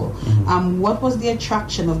local. What was the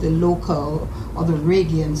attraction of the local or the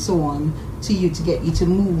reggae and so on to you to get you to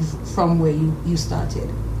move from where you started?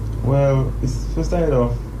 Well, it first started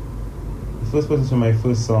off. The first person to my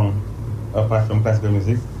first song, apart from classical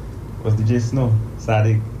music, was DJ Snow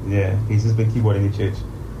Sadiq. Yeah, he used to play keyboard in the church,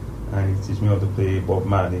 and he taught me how to play Bob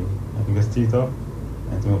Marley. I think the street up,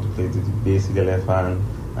 and taught me how to play the bass with the left hand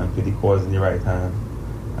and play the chords in the right hand.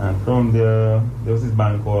 And from there was this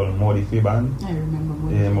band called Maudie Faye Band. I remember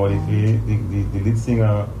Maudie. Yeah, Maudie Faye. The lead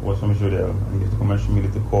singer was from Jodel, and he used to come and show me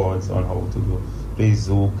little chords on how to play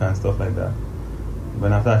zouk and stuff like that.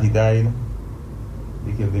 But after that, he died.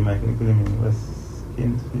 They killed him. I couldn't kill him. It was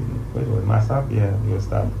Massap. Yeah, he was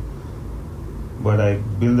stabbed. But I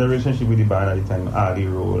built a relationship with the band at the time, Ali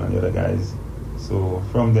Roll and the other guys. So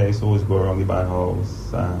from there, I used to always go around the band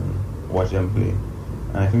house and watch them play.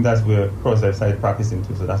 And I think that's where Cross Vibes started practicing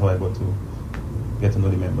too, so that's how I got to get to know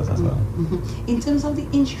the members as well. In terms of the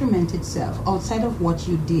instrument itself, outside of what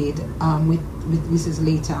you did with Mrs.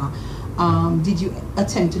 Later, Did you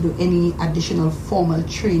attempt to do any additional formal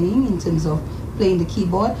training in terms of playing the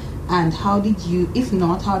keyboard? And how did you, if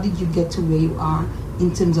not, how did you get to where you are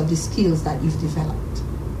in terms of the skills that you've developed?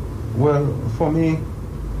 Well, for me,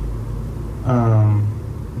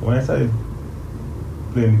 when I started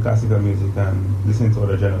playing classical music and listening to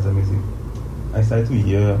other genres of music, I started to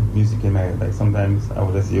hear music in my head. Like sometimes I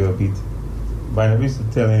would just hear a beat, but I never used to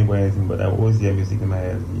tell anybody anything, but I would always hear music in my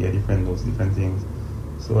head, hear different notes, different things.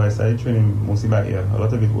 So I started training mostly by ear. A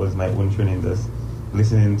lot of it was my own training, just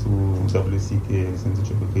listening to WCK, listening to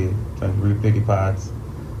Triple K, trying to replay the parts,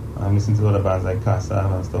 listening to other bands like Casa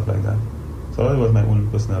and stuff like that. So that was my own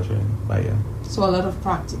personal training by ear. So a lot of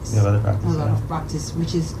practice. Yeah, a lot of practice. A lot of practice,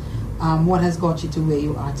 which is what has got you to where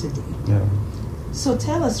you are today. Yeah. So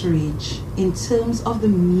tell us, Rich, in terms of the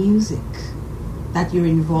music that you're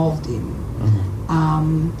involved in,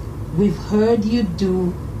 we've heard you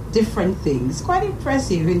do different things. Quite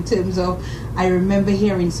impressive in terms of, I remember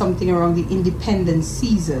hearing something around the independent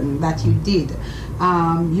season that you did.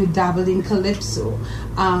 You dabbled in calypso.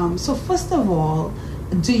 So first of all,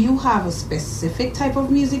 do you have a specific type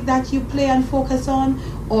of music that you play and focus on?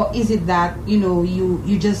 Or is it that,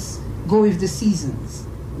 you just go with the seasons?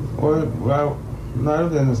 Well, not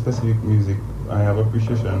than a specific music. I have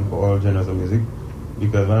appreciation for all genres of music,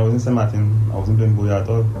 because when I was in St. Martin, I wasn't playing booyah at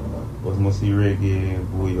all. It was mostly reggae,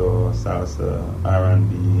 booyah, salsa,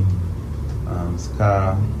 R&B,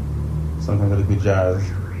 ska, sometimes a little bit jazz.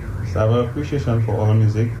 So I have an appreciation for all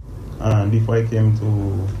music. And before I came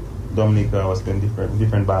to Dominica, I was playing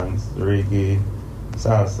different bands, reggae,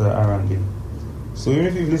 salsa, R&B. So even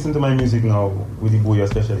if you listen to my music now, with the booyah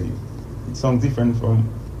especially, it sounds different from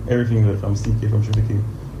everything from CK, from Triple K.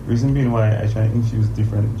 Reason being why I try to infuse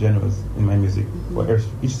different genres in my music. But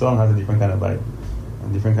each song has a different kind of vibe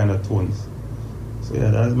and different kind of tones. So yeah,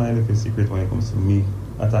 that's my little secret when it comes to me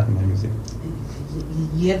attacking my music.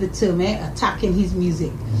 You have the term, attacking his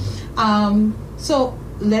music. So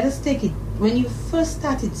let us take it. When you first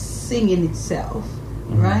started singing itself,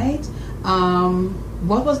 right?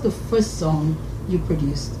 What was the first song you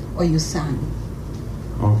produced or you sang?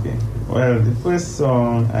 Okay. Well, the first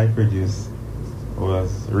song I produced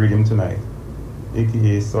was Rhythm Tonight,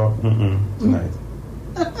 aka So Tonight.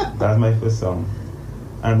 That's my first song.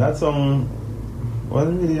 And that song I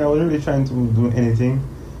wasn't really trying to do anything,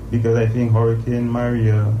 because I think Hurricane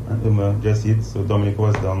Maria and Irma just hit, so Dominica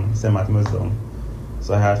was down, St. Martin was down.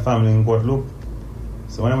 So I had family in Guadeloupe.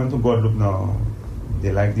 So when I went to Guadeloupe now,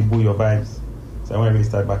 they like the booyah vibes. So I want to really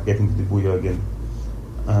start back getting to the booyah again.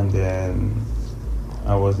 And then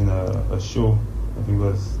I was in a show, I think it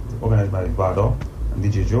was organized by Vado and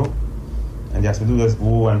DJ Joe, and they asked me to just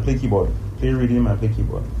go and play keyboard, play rhythm and play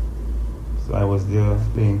keyboard. So I was there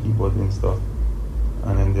playing keyboard and stuff,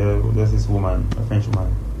 and then there's this woman, a French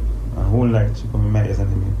woman, and whole night she come in my ears and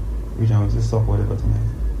tell me, "Rich, I want to suck whatever tonight."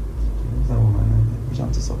 Who's that woman? Rich, I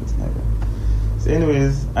want to suck it tonight. So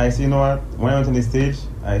anyways, I see, you know what, when I went on the stage,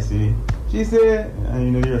 I see, she said,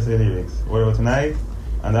 and you say lyrics, whatever tonight,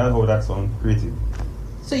 and that's how that song created.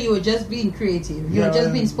 So you were just being creative. You were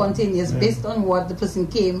just being spontaneous based on what the person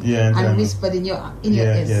came and whispered in your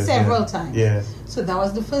ear several times. Yes. So that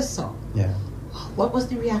was the first song. Yeah. What was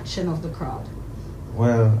the reaction of the crowd?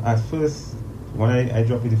 Well, at first, when I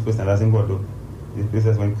dropped it the first time, I was in Guadeloupe. The place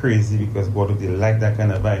just went crazy because Guadeloupe, they like that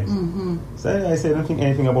kind of vibe. So I said, I don't think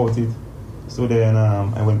anything about it. So then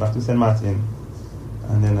I went back to St. Martin,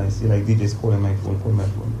 and then I see like DJs calling my phone.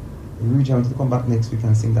 Rich, I want to come back next week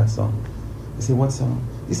and sing that song. I say, what song?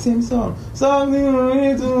 The same song.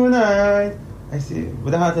 Something tonight. I say,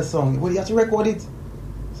 but I had a song. Well, you have to record it.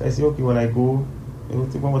 So I say, okay, when I go, it will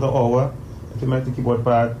take about an hour. I play my keyboard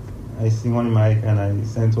pad, I sing on the mic, and I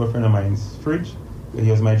send to a friend of mine's fridge.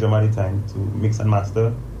 He was my drummer at the time to mix and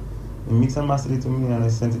master. He mixed and mastered it to me, and I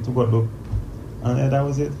sent it to Guadeloupe. And that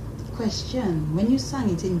was it. Question: when you sang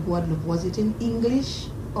it in Guadeloupe, was it in English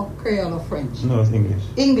or Creole or French? No, it's English.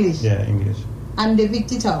 English? Yeah, English. And they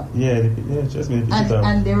picked it up? Yeah, just me picked it up.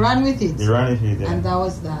 And they ran with it? They ran with it, yeah. And that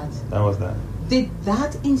was that? That was that. Did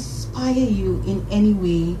that inspire you in any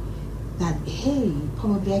way that, hey,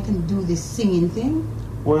 probably I can do this singing thing?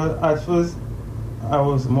 Well, at first, I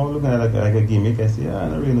was more looking at it like a gimmick. I said,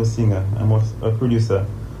 I'm not really no singer, I'm more a producer.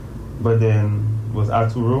 But then it was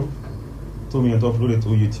Arturo told me to upload it to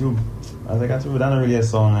YouTube. I was like, Arturo, that's not really a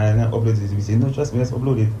song. I didn't upload it. He said, no, trust me, let's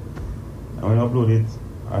upload it. And when I upload it,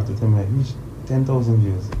 Arturo told me, like, reach 10,000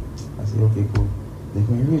 views. I said, okay, cool. Then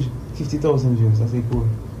when you reach 50,000 views, I said, cool.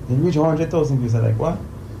 Then you reach 100,000 views. I'm like, what?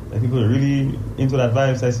 Like, people are really into that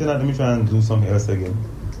vibe. So I said, let me try and do something else again.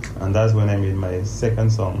 And that's when I made my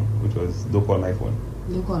second song, which was Don't Call My Phone.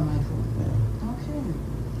 Don't Call My Phone. Yeah. Okay.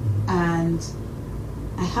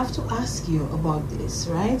 And I have to ask you about this,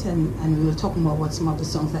 right? And we will talk more about some of the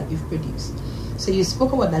songs that you've produced. So you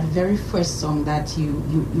spoke about that very first song that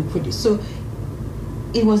you produced. So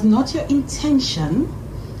it was not your intention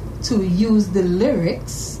to use the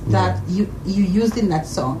lyrics that you used in that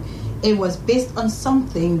song. It was based on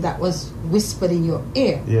something that was whispered in your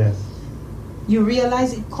ear. Yes. You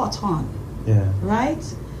realize it caught on. Yeah. Right?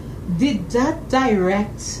 Did that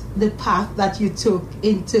direct the path that you took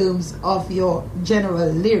in terms of your general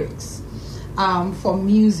lyrics for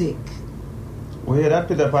music? Well, yeah, that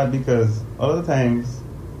played a part because a lot of times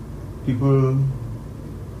people,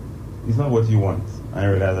 it's not what you want. I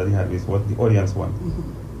realize that you have is what the audience wants.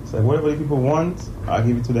 Mm-hmm. So like, whatever the people want, I'll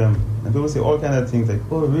give it to them. And people say all kind of things like,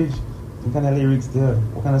 oh, Rich, what kind of lyrics there?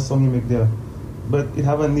 What kind of song you make there? But it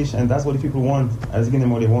have a niche, and that's what the people want. I just give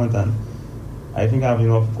them what they want, and I think I have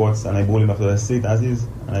enough guts and I bold enough to say it as is,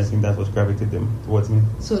 and I think that's what gravitated them towards me.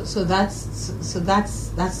 So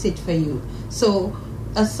that's it for you. So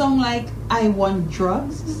a song like I Want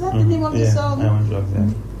Drugs, is that the name of the song? I Want Drugs,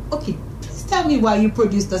 yeah. Okay, please tell me why you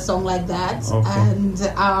produced a song like that, and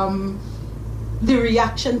the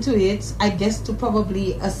reaction to it, I guess, to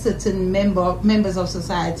probably a certain members of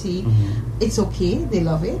society, it's okay, they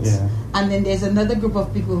love it. Yeah. And then there's another group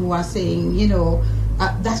of people who are saying, you know,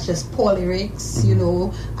 that's just poor lyrics, you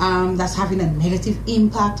know, that's having a negative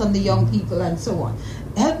impact on the young people and so on.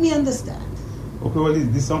 Help me understand. Okay, well,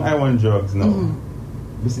 this song I Want Drugs now,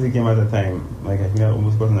 basically came at a time, like I think I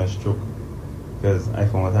almost got in a stroke because I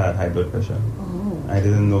found out I had high blood pressure. Oh. I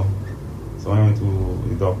didn't know. So I went to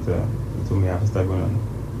the doctor. He told me I have to start going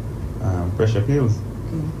on pressure pills.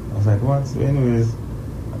 I was like, what? So anyways,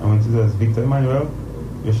 I went to Victor Emmanuel.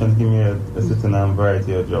 He was trying to give me a certain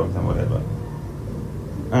variety of drugs and whatever.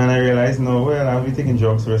 And I realized, no, well, I'll be taking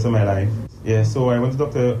drugs for the rest of my life. Yeah, so I went to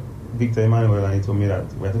Dr. Victor Emmanuel and he told me that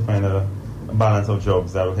we had to find a balance of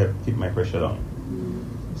drugs that would help keep my pressure down.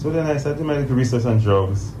 So then I started my little research on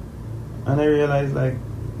drugs. And I realized, like,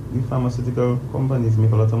 the pharmaceutical companies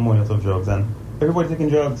make a lot of money out of drugs, and everybody taking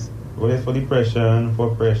drugs, whether it's for depression,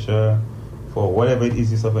 for pressure, for whatever it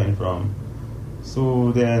is you're suffering from.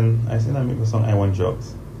 So then I said, I make a song, I Want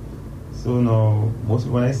Drugs. So now,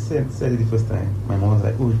 when I said it the first time, my mom was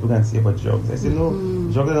like, oh, people can say about drugs. I said, no,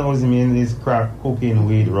 drugs doesn't always mean it's crack, cocaine,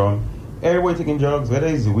 weed, rum. Everybody taking drugs, whether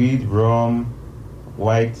it's weed, rum,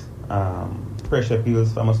 white, pressure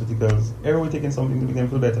pills, pharmaceuticals, everybody taking something to make them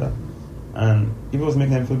feel better. And if it was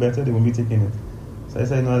making them feel better, they wouldn't be taking it. So I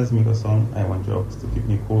said, no, let's make a song, I Want Drugs, to keep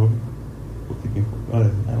me cool.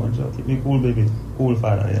 I want drugs, keep me cool, baby. Cool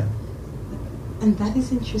father, yeah. And that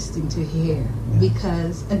is interesting to hear,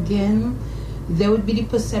 because again, there would be the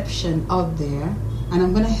perception out there, and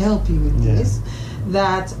I'm going to help you with this,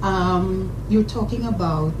 that you're talking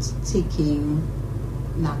about taking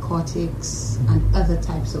narcotics and other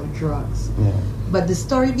types of drugs. Yeah. But the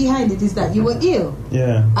story behind it is that you were ill.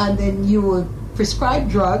 Yeah. And then you were prescribed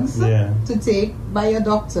drugs to take by your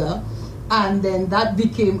doctor, and then that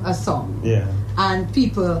became a song. Yeah. And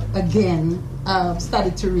people, again,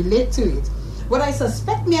 started to relate to it. What I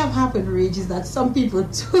suspect may have happened, Rich, is that some people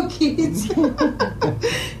took it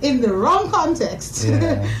in the wrong context.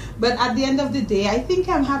 Yeah. But at the end of the day, I think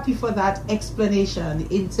I'm happy for that explanation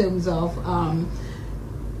in terms of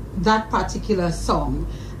that particular song.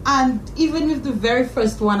 And even with the very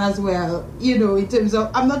first one as well, you know, in terms of,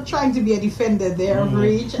 I'm not trying to be a defender there of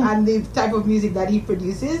Rich and the type of music that he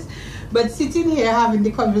produces, but sitting here having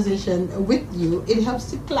the conversation with you, it helps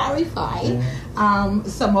to clarify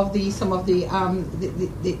some of the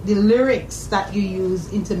lyrics that you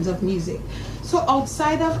use in terms of music. So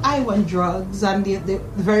outside of I Want Drugs and the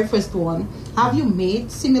very first one, have you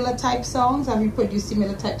made similar type songs? Have you produced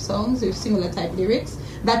similar type songs with similar type lyrics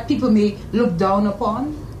that people may look down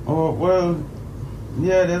upon? Oh, well,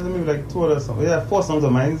 yeah, there's maybe like 2 other songs. Yeah, 4 songs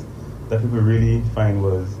of mine that people really find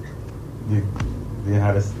was they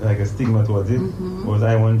had a stigma towards it. Was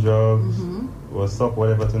I Want Drugs, was Suck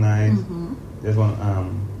Whatever Tonight. There's one,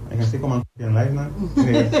 I can say Come On Coffee and Live now.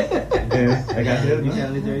 Yes, I can say it. You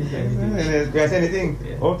can literally say anything. Can I say anything?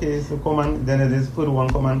 Yeah. Okay, so Come On, then there's food one,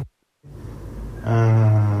 Come On.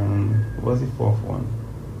 What was the 4th one?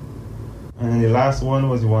 And then the last one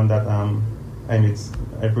was the one that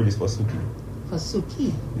I produced for Suki. For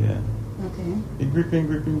Suki? Yeah. Okay. It gripping.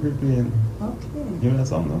 Okay. You know that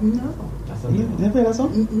song, no? No. You never heard that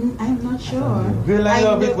song? I'm not sure. Girl, I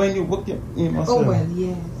love it when you work in myself. Oh, well,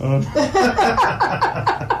 yes.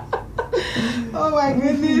 Oh, my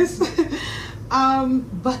goodness.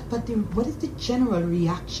 But what is the general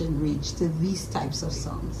reaction, Rich, to these types of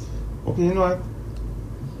songs? Okay, you know what?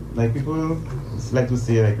 Like, people like to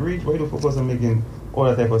say, like, Rich, why do you focus on making all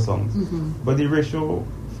that type of songs. But the ratio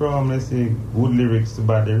from, let's say, good lyrics to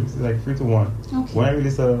bad lyrics is like 3-1. Okay. When I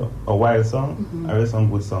release a wild song, I release some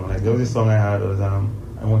good song. Like there was a song I had was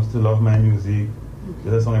I Want You to Love My Music.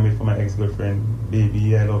 There's a song I made for my ex-girlfriend,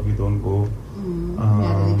 Baby, I Love You, Don't Go.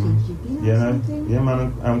 Yeah,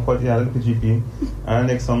 man, I'm caught, yeah, a little GP. And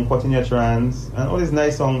the next song, Caught in Your Trance, and all these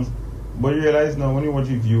nice songs. But you realize now, when you watch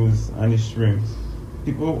reviews and the streams,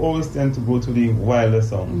 people always tend to go to the wilder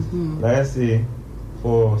songs. Like I say,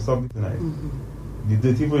 for Suck It Tonight, the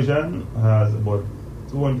dirty version has about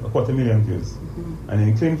 250,000 views.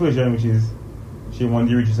 And the clean version, which is She Won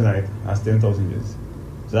the Riches Tonight, has 10,000 views.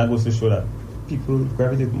 So that goes to show that people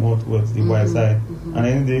gravitate more towards the wild side. And at the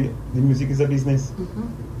end of the day, the music is a business.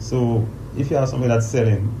 So if you have something that's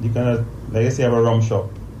selling, you cannot, like let's say you have a rum shop,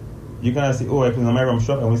 you cannot say, oh, I put in my rum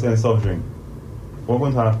shop and we sell a soft drink. What's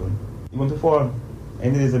going to happen? You're going to fall.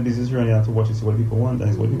 And there's a business run, you have to watch and see what people want, and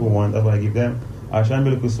it's what people want, that's what I give them. I try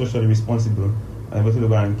and be socially responsible. I'm going to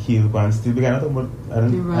go and kill, go and steal. Because I'm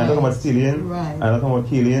not talking about stealing, I'm not talking about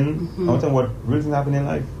killing, I'm talking about real things happening in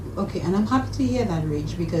life. Okay, and I'm happy to hear that,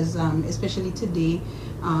 Rich, because especially today,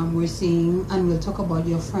 we're seeing, and we'll talk about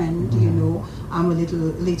your friend, you know, a little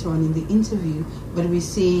later on in the interview, but we're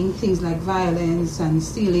seeing things like violence and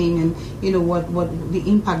stealing and, you know, what the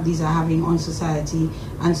impact these are having on society.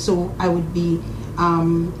 And so I would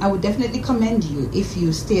definitely commend you if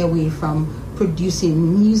you stay away from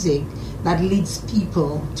producing music that leads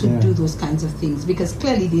people to do those kinds of things, because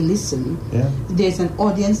clearly they listen. There's an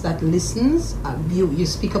audience that listens. You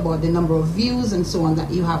speak about the number of views and so on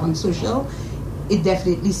that you have on social. It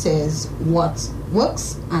definitely says what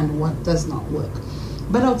works and what does not work.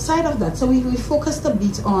 But outside of that, so we focused a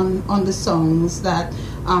bit on the songs that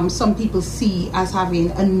some people see as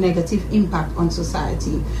having a negative impact on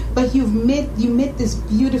society. But you made this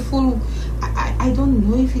beautiful, I don't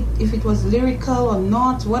know if it was lyrical or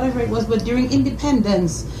not, whatever it was, but during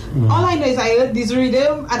Independence, all I know is I heard this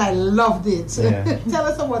rhythm and I loved it. Yeah. Tell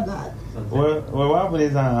us about that. Well, what happened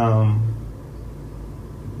is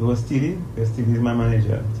it was Tilly. Tilly is my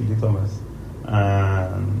manager, Tilly Thomas,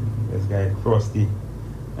 and this guy Frosty.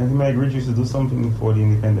 And he might agree to do something for the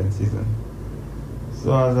Independence season.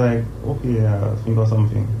 So I was like, okay, I'll think of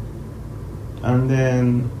something. And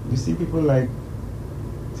then you see people like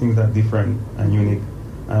things that are different and unique,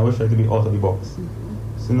 and I always try to be out of the box.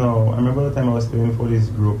 So now, I remember the time I was playing for this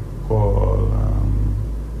group called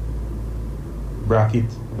Bracket.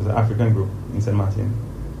 It was an African group in St. Martin.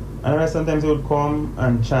 And sometimes they would come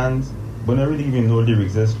and chant, but not really even know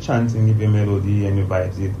lyrics, just chanting, give you a melody and you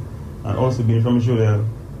vibes it. And also being from Jodel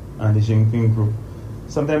and the Jingping group.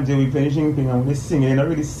 Sometimes they will play Jingping and when they sing, they're not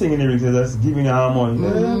really singing lyrics, they're just giving a harmony.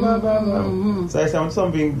 So I found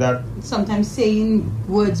something that... Sometimes saying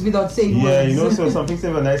words without saying words. Yeah, you know, so something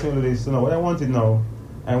similar, nice melody. So now what I wanted now,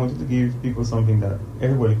 I wanted to give people something that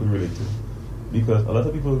everybody could relate to. Because a lot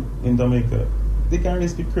of people in Jamaica, they can't really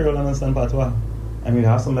speak Creole and understand Patois. I mean,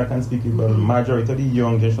 I have some that can speak it, but the majority of the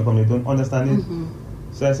young generation come, they don't understand it.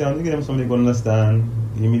 So I say, I want to give them something they can understand.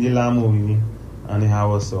 Give me the Lamui and the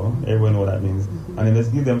Hawaso, everyone know what that means. And then let's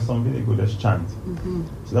give them something they could just chant.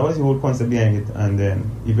 So that was the whole concept behind it. And then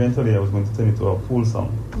eventually I was going to turn it to a full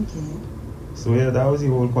song. Okay. So yeah, that was the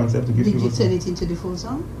whole concept to give people. Did you turn it into the full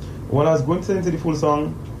song? Well, I was going to turn it into the full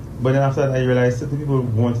song, but then after that I realized certain people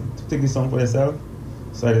wanted to take the song for themselves.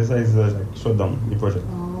 So I decided to like shut down the project.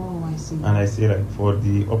 Oh, I see. And I say like for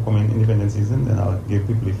the upcoming Independence season, then I'll give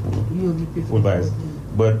people the full vibes.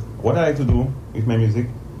 But what I like to do with my music,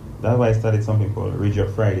 that's why I started something called Radio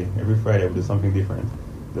Friday. Every Friday I would do something different.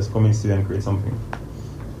 Just come in studio and create something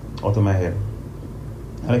out of my head.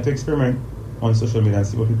 I like to experiment on social media and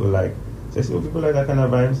see what people like. So I see what people like that kind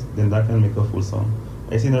of vibes, then that can make a full song.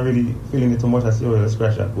 I see not really feeling it too much, I see, oh, let's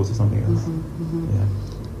scratch that, go to something else. Yeah.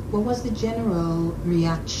 What was the general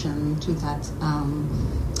reaction to that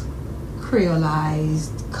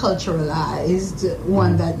creolized, culturalized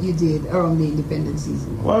one that you did around the Independence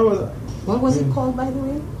season? What was it called, by the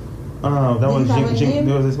way? That was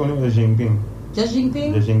there was this one was Jingping. Just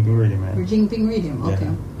Jingping? The Jingping rhythm, man. Jingping rhythm, okay.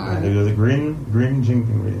 Yeah. All right. There was a green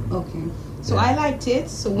Jingping rhythm. Okay. So I liked it.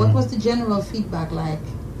 So what was the general feedback like?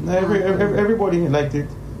 No, everybody liked it.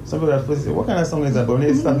 Some people at first say, what kind of song is that? But when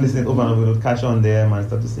they start listening over and over, they would catch on them and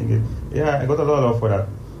start to sing it. Yeah, I got a lot of love for that.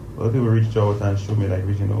 A lot of people reached out and showed me like,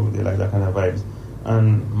 you know, they like that kind of vibes.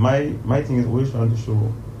 And my thing is always trying to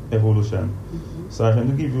show evolution. So I'm trying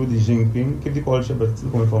to give you the Jingping, keep the culture, but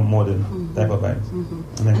still coming from modern type of vibes.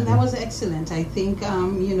 And that was excellent. I think,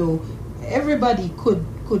 you know, everybody could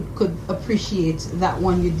appreciate that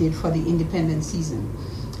one you did for the Independence season.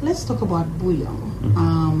 let's talk about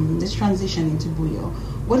bouyon. Let's transition into bouyon.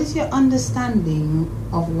 What is your understanding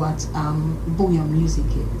of what bouyon music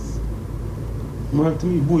is? Well, to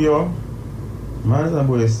me, bouyon, my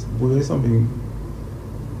understanding is something.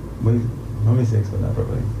 But let me say explain that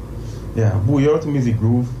properly. Yeah, bouyon to me is the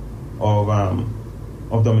groove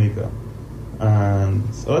of Dominica, and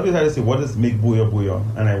so a lot of people try to say, what does make bouyon?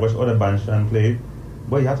 And I watch other bands try and play it,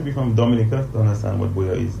 but you have to be from Dominica to understand what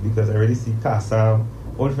bouyon is, because I already see Casa,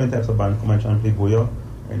 all different types of bands come and try and play bouyon,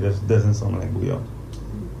 and it just doesn't sound like bouyon.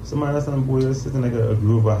 So my understanding bouyon is something like a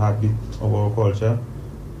groove, a heartbeat of our culture,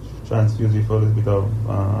 transfused with a little bit of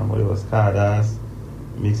Cardas,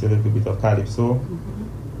 mixed with a little bit of Calypso,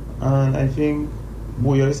 and I think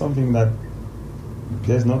bouyon is something that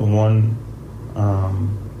there's not one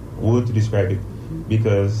word to describe it,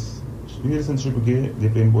 because if you listen to Triple K, they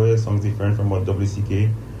play bouyon songs different from what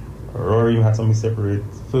WCK. Rory had something separate,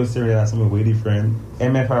 First Series had something way different,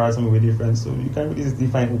 MFR had something way different, so you can't really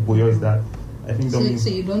define who bouyon is that. I think so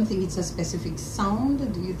you don't think it's a specific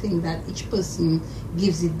sound? Do you think that each person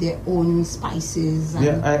gives it their own spices?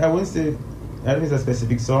 Yeah, I wouldn't say, I think it's a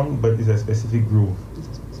specific song, but it's a specific groove.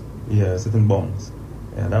 Yeah, certain bounds.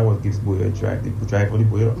 Yeah, that what gives bouyon a drive. The drive for the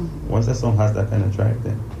bouyon. Once a song has that kind of drive,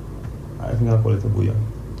 then I think I'll call it a bouyon.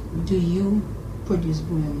 Do you produce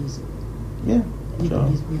bouyon music? Yeah, you sure.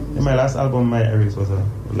 Produce bouyon music? In my last album, my release was a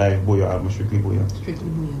live bouyon album, strictly bouyon. Strictly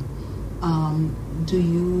bouyon.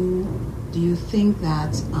 Do you think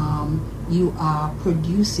that you are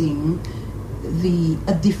producing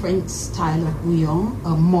a different style of bouyon,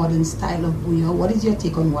 a modern style of bouyon? What is your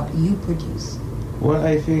take on what you produce? Well,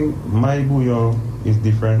 I think my bouyon is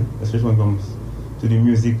different, especially when it comes to the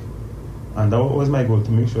music, and that was my goal,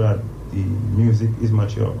 to make sure that the music is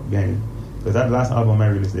mature behind it. Because that last album I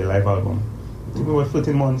released, the live album, it took me about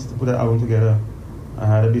 14 months to put that album together. I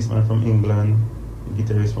had a bassman from England, a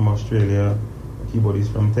guitarist from Australia, a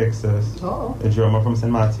keyboardist from Texas, a drummer from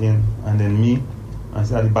St. Martin, and then me, and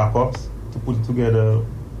so I had the backups to put it together,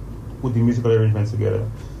 put the musical arrangements together.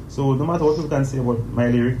 So no matter what people can say about my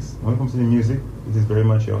lyrics, when it comes to the music, it is very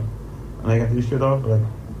mature. And I can tell you straight off, like,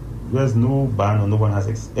 there's no band or no one has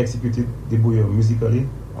executed the bouyon musically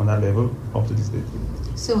on that level up to this date.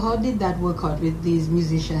 So how did that work out with these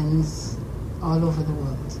musicians all over the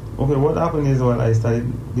world? Okay, what happened is, well, I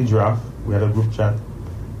started the draft, we had a group chat,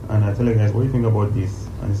 and I tell the guys, what do you think about this?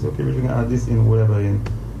 And they said, okay, we can add this in, whatever in.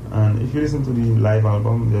 And if you listen to the live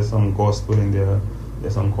album, there's some gospel in there,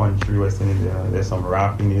 there's some country western in there, there's some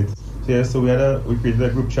rap in it. So yeah, so we created a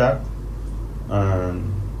group chat, and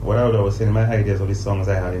what I was saying, my ideas of the songs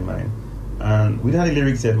I had in mind. And we didn't have the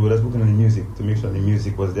lyrics yet, we were just working on the music to make sure the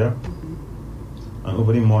music was there. And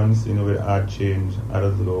over the months, we add change, add a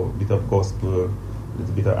little bit of gospel, a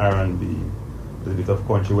little bit of R&B, a little bit of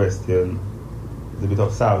country western, a little bit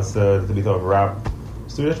of salsa, a little bit of rap.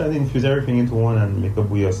 So we're just trying to infuse everything into one and make a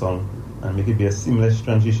bouyon song and make it be a seamless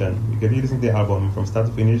transition. Because if you listen to the album from start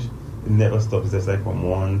to finish, it never stops. It's just like from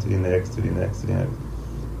one to the next, to the next, to the next.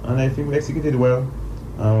 And I think we executed well.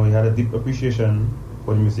 We had a deep appreciation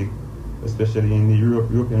for the music, especially in the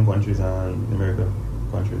European countries and the American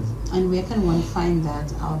countries. And where can one find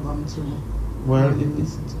that album too? Well,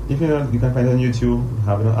 if you know, you can find it on YouTube,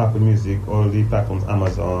 have it on Apple Music, all the platforms,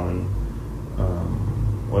 Amazon,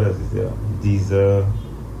 what else is there? Deezer,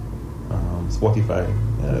 Spotify.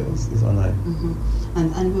 Yeah, it's online.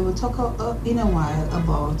 And we will talk in a while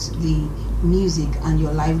about the music and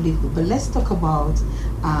your livelihood, but let's talk about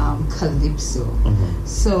Calypso.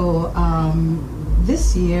 So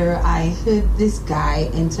this year I heard this guy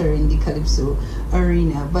entering the Calypso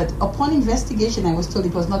arena, but upon investigation I was told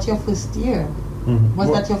it was not your first year.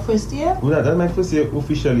 Was that your first year? Well, that's my first year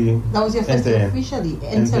officially. That was your first year officially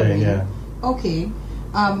entering? Yeah. Okay.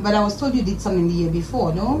 But I was told you did something the year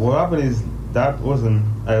before, no? What happened is, I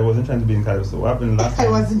wasn't trying to be in Calypso. What happened last time? I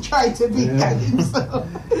wasn't trying to be in Calypso.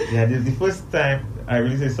 Yeah, this is the first time I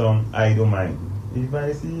released a song, I Don't Mind. If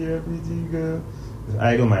I see a pretty girl,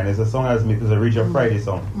 I Don't Mind. It's a song I was making, it was a Rachel Friday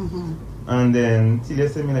song. And then Celia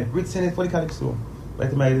said me like, Rich, send it for the Calypso. But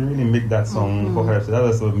I didn't really make that song for Calypso. That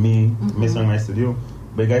was for me, messing in my studio.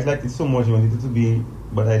 But guys liked it so much, you wanted it to be,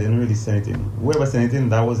 but I didn't really send it in. Whoever sent it in,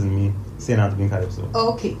 that wasn't me saying out to be in Calypso.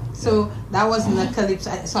 Okay, so that wasn't a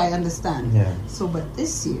Calypso, so I understand. Yeah. So, but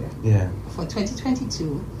this year, for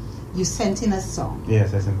 2022, you sent in a song.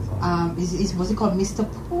 Yes, I sent a song. Was it called Mr.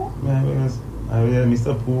 Pooh? Yeah, it was.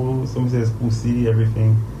 Mr. Pooh, somebody says Pussy,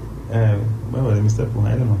 everything. Where was it, Mr. Pooh?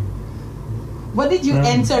 I don't know. What did you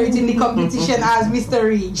enter it in the competition as, Mr.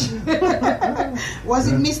 Reach? Was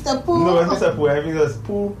it Mr. Pooh? No, it was Mr. Pooh. I think it was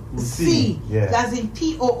Pooh C. Yeah. That's in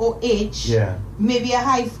Pooh. Yeah. Maybe a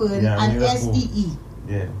hyphen and SEE.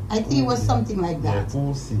 Yeah. I think it was something like that. Yeah,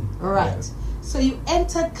 Pool C. Right. Yeah. So you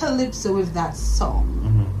entered Calypso with that song.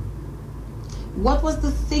 Mm-hmm. What was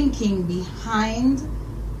the thinking behind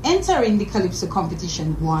entering the Calypso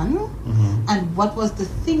competition, one? Mm-hmm. And what was the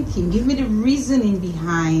thinking? Give me the reasoning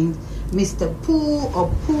behind Mr. Pool or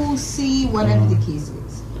Pool C, whatever the case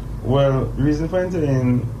is. Well, the reason for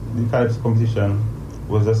entering the Calypso competition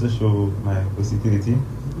was just to show my versatility.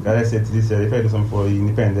 As I said to this year, if I do something for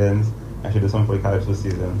Independence, I should do something for the Calypso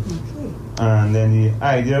season. Okay. And then the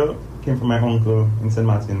idea came from my uncle in St.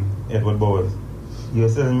 Martin, Edward Bowers. He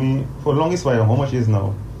was telling me, for the longest while, how much is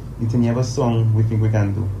now? He told me, you have a song we think we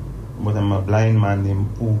can do. But I'm a blind man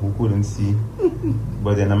named Pooh who couldn't see.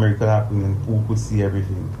 But then a miracle happened and Pooh could see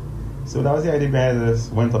everything. So that was the idea behind us.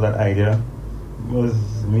 Went on that idea. It was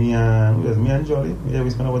me and Jolly. Yeah, we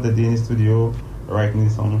spent about the day in the studio writing the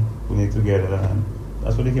song, putting it together, and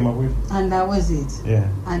that's what they came up with. And that was it. Yeah.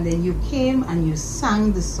 And then you came and you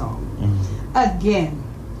sang the song. Mm-hmm. Again,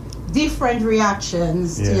 different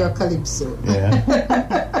reactions to your Calypso. Yeah.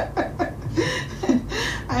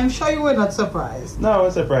 I'm sure you were not surprised. No, I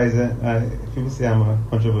was surprised. People say I'm a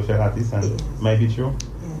controversial artist, and it might be true.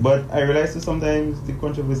 Yeah. But I realized that sometimes the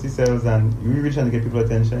controversy sells, and you really trying to get people's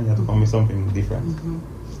attention, you have to come with something different. Mm-hmm.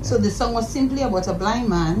 Yeah. So the song was simply about a blind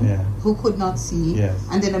man who could not see,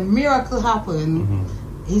 and then a miracle happened. Mm-hmm.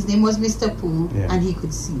 His name was Mr. Pooh, and he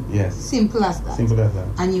could see. Yes. Simple as that. Simple as that.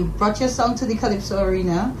 And you brought your song to the Calypso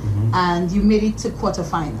Arena, and you made it to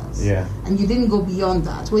quarterfinals. Yeah. And you didn't go beyond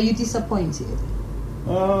that. Were you disappointed?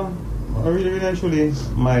 Really and truly,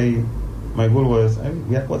 my goal was,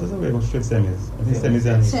 we had quarters away, go straight semis. I think semis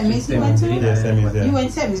and... Semis you went to? Yeah, semis, yeah. You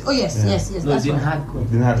went semis? Oh, yes, yes. No, that's didn't right.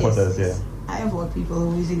 Have quarters, yeah. I have all people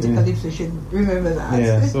who is into Calypso should remember that.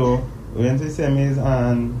 Yeah, so we went to the semis,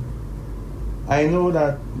 and I know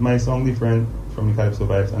that my song different from the Calypso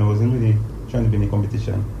vibes, and I wasn't really trying to be in a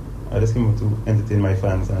competition. I just came out to entertain my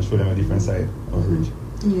fans and show them a different side of Rich.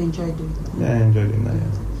 And you enjoyed doing that? Yeah, I enjoyed doing that,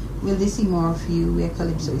 yeah. Will they see more of you where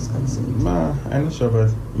Calypso is concerned? I'm not sure,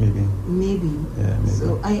 but maybe. Maybe. Yeah, maybe.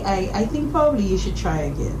 So I think probably you should try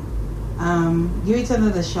again. Give it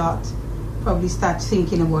another shot. Probably start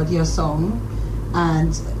thinking about your song.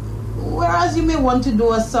 And whereas you may want to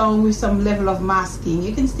do a song with some level of masking,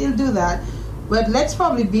 you can still do that. But let's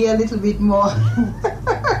probably be a little bit more...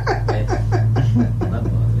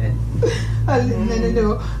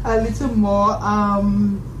 a little more,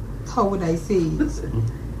 how would I say it?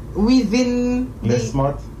 Within less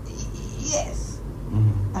smart? Yes.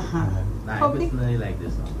 Mm-hmm. I personally like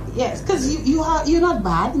this song. Yes, because you're not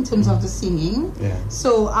bad in terms of the singing. Yeah.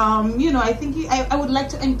 So I think I would like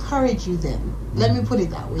to encourage you then. Let me put it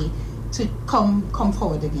that way, to come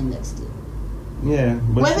forward again next year. Yeah.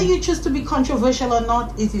 But whether you choose to be controversial or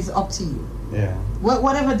not, it is up to you. Yeah.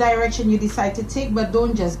 Whatever direction you decide to take, but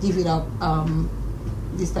don't just give it up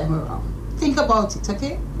this time around. Think about it,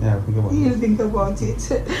 okay? Yeah, think about it. You think about it.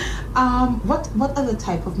 What other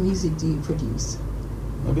type of music do you produce?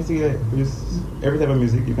 Basically, I produce every type of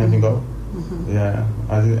music you can think of. Mm-hmm. Yeah.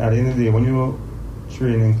 At the end of the day, when you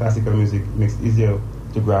train in classical music, it makes it easier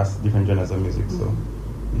to grasp different genres of music. Mm-hmm. So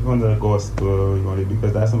if you want the gospel, you want it,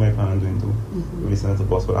 because that's what my plan is doing too. Mm-hmm. Listen to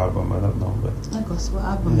gospel album, I don't know, but a gospel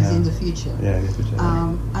album is in the future. Yeah, in the future.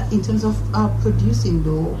 In terms of producing,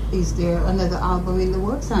 though, is there another album in the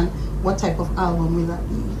works, and what type of album will that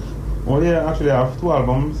be? Well, yeah, actually, I have two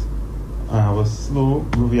albums. I have a slow,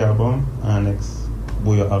 groovy album and next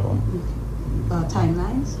Boyo album.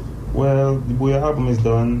 Timelines? Well, the Boyo album is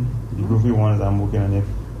done. The groovy ones, I'm working on it,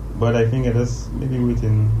 but I think I just maybe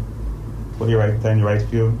waiting for the right time, the right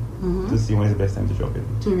feel, to see when is the best time to drop it.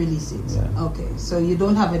 To release it? Yeah. Okay, so you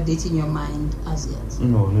don't have a date in your mind as yet?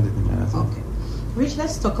 No date in my mind. Okay. Rich,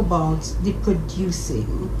 let's talk about the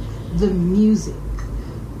producing, the music.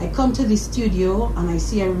 I come to the studio and I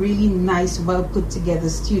see a really nice, well put together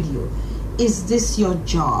studio. Is this your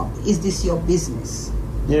job? Is this your business?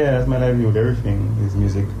 Yeah, that's my livelihood. Everything is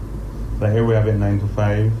music. Like everywhere I have 9 to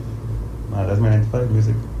 5. That's my 9 to 5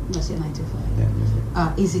 music. That's your 9 to 5. Yeah, music.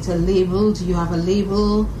 Is it a label? Do you have a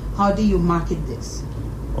label? How do you market this?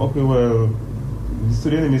 Okay, well, the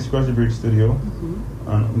studio name is Cross the Bridge Studio.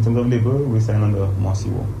 And in terms of label, we sign under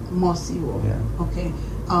Mossiwo. Mossiwo. Yeah. Okay.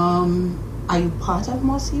 Are you part of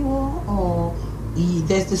Mossiwo, or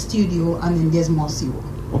there's the studio and then there's Mossiwo?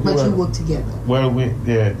 Okay, but you work together. Well,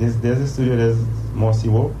 there's a studio, there's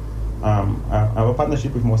Mossiwo. I have a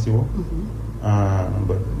partnership with Mossiwo.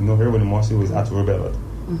 But everybody in Mossiwo is at Rebel.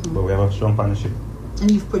 But we have a strong partnership. And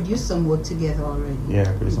you've produced some work together already.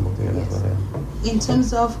 Yeah, produced some work together. Yes. Well, yeah. In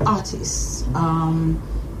terms of artists,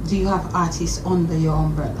 do you have artists under your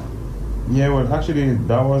umbrella? Yeah, well, actually,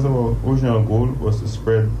 that was our original goal, was to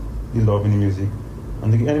spread the love in the music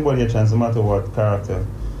and to give anybody a chance, no matter what character.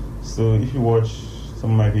 So if you watch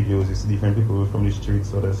some of my videos, you see different people from the streets,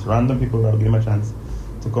 so there's random people that will give them a chance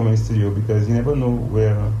to come in the studio, because you never know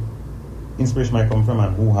where inspiration might come from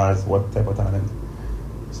and who has what type of talent.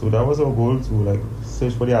 So that was our goal, to like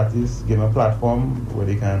search for the artists, give them a platform where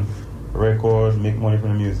they can record, make money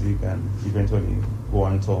from the music, and eventually go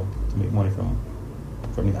on tour to make money from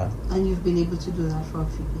the art. And you've been able to do that for a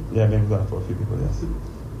few people? Yeah, I've been able to do that for a few people, yes.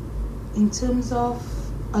 In terms of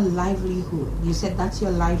a livelihood, you said that's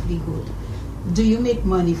your livelihood. Do you make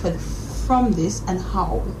money from this, and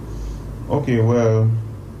how? Okay, well,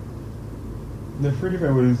 there are three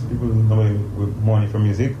different ways people normally make money from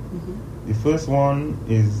music. The first one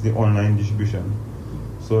is the online distribution.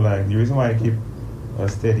 So like the reason why I keep a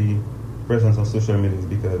steady presence on social media is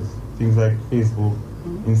because things like Facebook,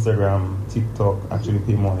 Instagram, TikTok actually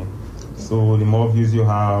pay money. So the more views you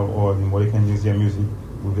have, or the more you can use your music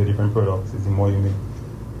with the different products, is the more you make.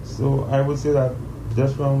 So I would say that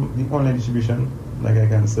just from the online distribution, like I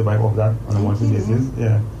can survive off that on a monthly basis.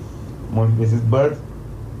 Yeah, monthly basis. But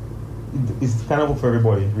it's kind of for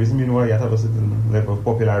everybody. The reason being why you have to have a certain level of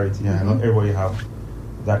popularity, and not everybody have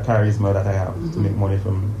that charisma that I have to make money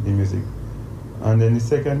from the music. And then the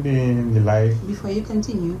second being the life. Before you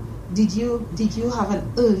continue, did you have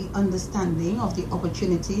an early understanding of the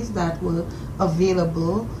opportunities that were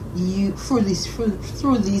available through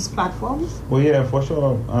these platforms? Well, yeah, for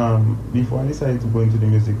sure. Before I decided to go into the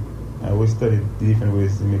music, I always studied the different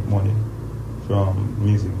ways to make money from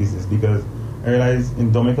music business, because I realized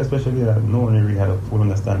in Dominica especially that no one really had a full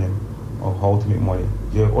understanding of how to make money.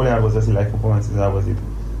 All I had was just the live performances, that was it.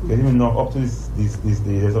 Because even now, up to this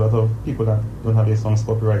day, there's a lot of people that don't have their songs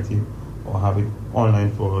copyrighted or have it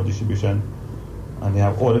online for distribution, and they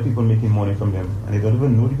have other people making money from them, and they don't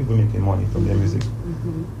even know the people making money from their music.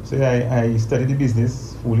 So yeah, I studied the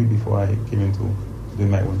business fully before I came into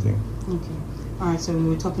doing my own thing. Okay. All right, so we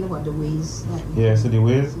were talking about the ways. So the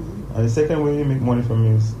ways. And the second way you make money from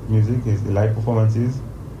music is the live performances,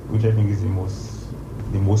 which I think is the most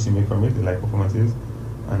you make from it, the live performances.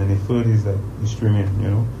 And then the third is the streaming,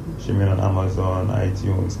 streaming on Amazon,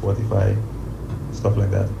 iTunes, Spotify, stuff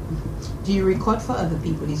like that. Do you record for other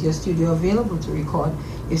people? Is your studio available to record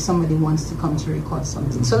if somebody wants to come to record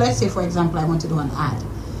something? So let's say, for example, I want to do an ad.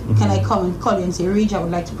 Can I come and call you and say, Reg, I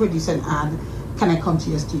would like to produce an ad. Can I come to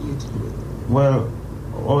your studio to do it? Well,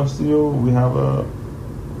 our studio, we have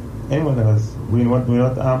anyone else. We're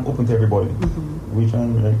not open to everybody. We try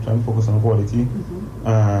to focus on quality.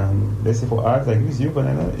 And let's say for art, like use you, but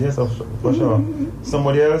yes, for sure.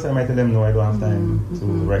 Somebody else, I might tell them no, I don't have time to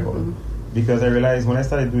record, because I realized when I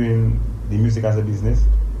started doing the music as a business,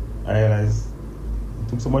 I realized it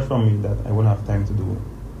took so much from me that I wouldn't have time to do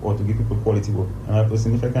or to give people quality work. And I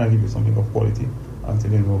personally, if I can't give you something of quality, I'll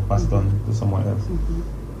tell you no, pass it on to someone else.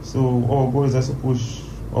 So our goal is just to push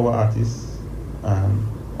our artists and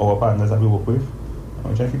our partners that we work with.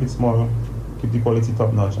 I'm trying to keep it small, keep the quality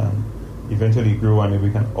top notch, and eventually grow, and maybe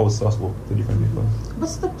we can outsource work to different people.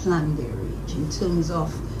 What's the plan there, Reg, in terms of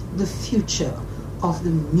the future of the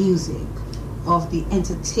music, of the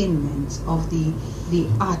entertainment, of the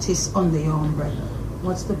artists under your umbrella?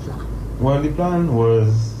 What's the plan? Well, the plan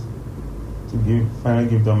was to finally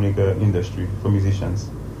give Dominica industry for musicians.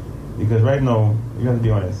 Because right now, you have to be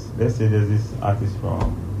honest, let's say there's this artist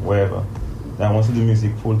from wherever that wants to do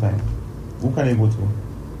music full time. Who can they go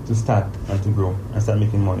to start and to grow and start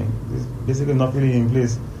making money? It's basically not really in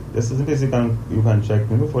place. There's certain places you can check,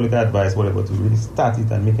 for like advice, whatever, to really start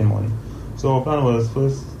it and making money. So our plan was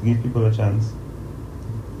first give people a chance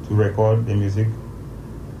to record their music,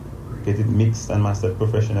 get it mixed and mastered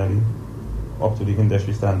professionally, up to the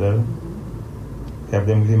industry standard. Help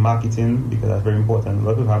them with the marketing, because that's very important. A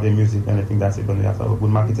lot of people have their music and I think that's it, but they have to have a good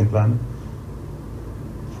marketing plan.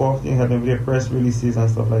 Fourth thing, help them with their press releases and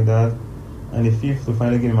stuff like that. And the fifth, to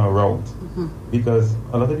finally give them a route. Because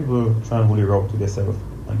a lot of people try and hold a route to themselves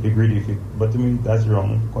and be greedy with it. But to me, that's the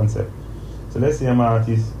wrong concept. So let's say I'm an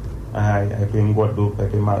artist, I play in Guadeloupe, I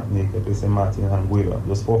play Martinique, I play St. Martin and Anguilla,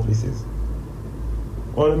 those 4 places.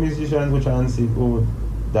 All the musicians will try and say, oh,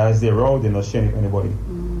 that's their route, they're not sharing it with anybody.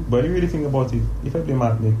 But you really think about it, if I play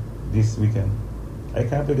Martinique this weekend, I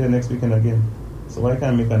can't play there next weekend again. So why can't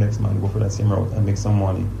I make a next man go for that same route and make some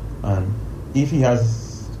money? And if he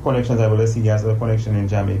has connections, let's say he has a connection in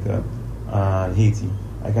Jamaica and Haiti,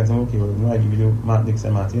 I can say, okay, well, I give you Martinique,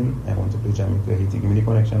 St. Martin, I want to play Jamaica, Haiti, give me the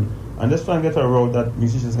connection. And just try and get a route that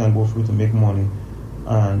musicians can go through to make money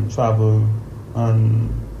and travel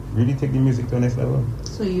and really take the music to the next level.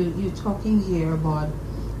 So you're talking here about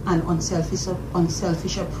an unselfish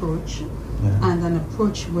approach, and an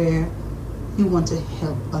approach where you want to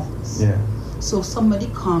help others. Yeah. So if somebody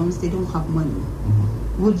comes, they don't have money.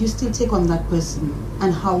 Mm-hmm. Would you still take on that person?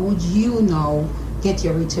 And how would you now get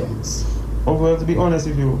your returns? Oh, well, to be honest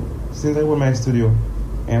with you, since I own my studio,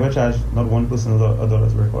 I never charge not one person $1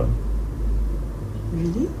 to record.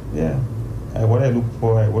 Really? Yeah. What I look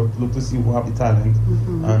for, I look to see who have the talent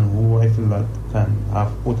and who I feel that can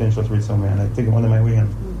have potential to reach somewhere, and I take them under my wing and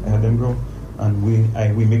I help them grow, and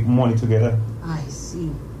we make money together. I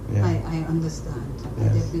see. Yeah. I understand.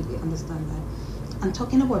 Yes. I definitely understand that. And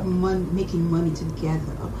talking about making money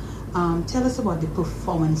together, tell us about the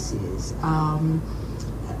performances,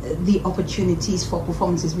 the opportunities for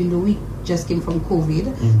performances. We know we just came from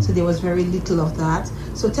COVID, so there was very little of that.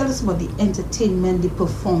 So tell us about the entertainment, the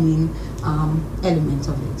performing element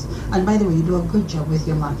of it. And by the way, you do a good job with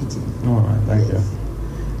your marketing. All right, thank you.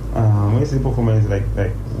 When you say performance,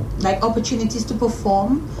 like opportunities to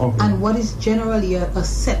perform, okay. And what is generally a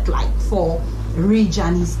set like for Ridge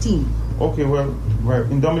and his team? Okay, well,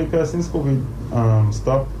 in Dominica, since COVID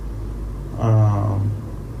stopped,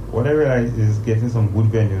 what I realized is getting some good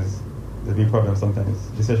venues. There's been problems sometimes,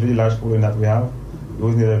 especially large following that we have. We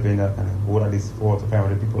always need a venue that can hold at least 400 to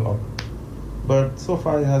 500 people up. But so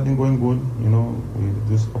far it has been going good. You know, we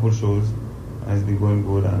do a couple shows, and it's been going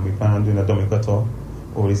good, and we plan on doing a Dominica tour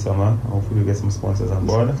over the summer. Hopefully we get some sponsors on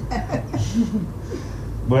board.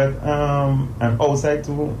 But and outside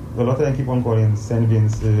too, a lot of them keep on calling St.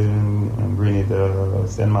 Vincent, Grenada,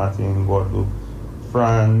 St. Martin, Guadeloupe,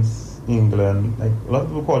 France, England. Like a lot of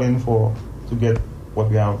people calling to get what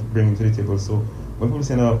we have bringing to the table. So when people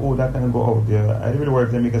say, "Oh, that can go out there," I really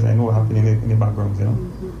work them because I know what happening in the background, you know.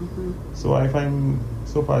 So I find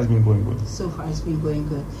so far it's been going good. So far it's been going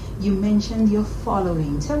good. You mentioned your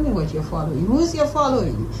following. Tell me what you're following. Who's your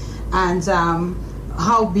following? And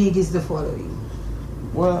how big is the following?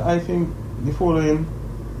 Well, I think the following,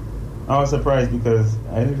 I was surprised because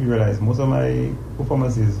I didn't realize most of my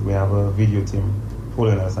performances, we have a video team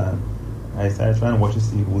following us, and I started trying to watch to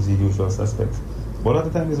see who's the usual suspects. But at the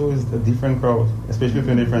time, there's always a different crowd, especially if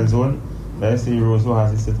you're in a different zone. Let's say Roseau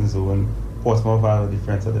has a certain zone, Portsmouth has a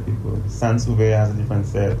different set of people, Saint-Sauveur has a different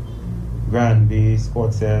set, Grand Bay,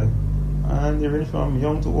 Scott set, and they range from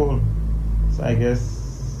young to old. So I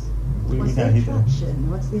guess we can hit them.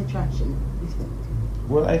 What's the attraction, you think?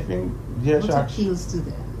 Well, I think the attraction. What appeals to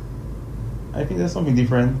them? I think there's something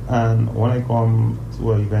different, and when I come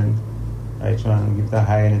to an event, I try and give that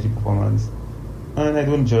high energy performance. And I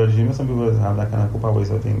don't judge, you know, some people have that kind of copper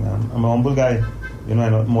waste of thing. I'm a humble guy, you know,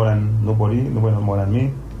 I'm not more than nobody not more than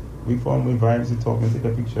me. We form, we vibes, we talk, we take a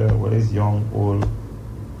picture, whether it's young, old,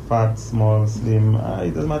 fat, small, slim,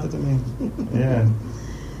 it doesn't matter to me. Yeah.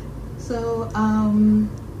 So,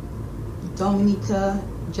 Dominica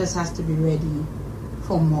just has to be ready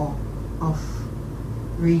for more of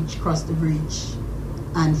Ridge Cross the Bridge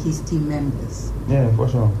and his team members. Yeah, for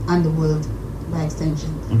sure. And the world by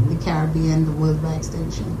extension, the Caribbean, the world by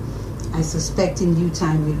extension. I suspect in due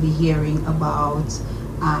time we'll be hearing about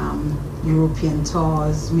European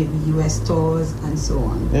tours, maybe US tours, and so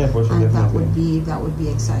on. Yeah, for sure. And definitely. that would be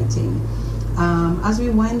exciting. As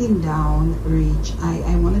we're winding down, Ridge,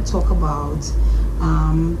 I want to talk about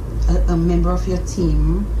a member of your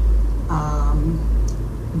team,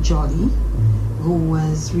 Jolly, who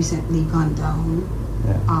was recently gone down.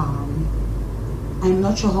 Yeah. I'm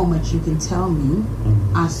not sure how much you can tell me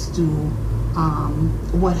as to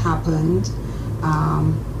what happened,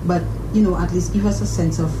 but you know, at least give us a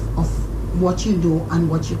sense of what you do and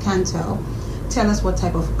what you can tell. Tell us what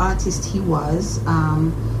type of artist he was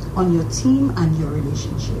on your team and your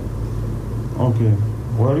relationship. Okay.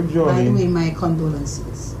 Well, with Jolly. By the way, my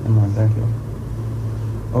condolences. Man, thank you.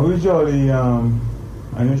 Well, with Jolly,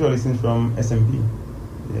 I knew Jolly since from SMP.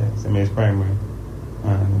 Yeah, SMA is primary.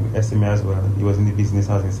 And SMA as well. He was in the business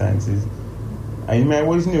housing sciences. I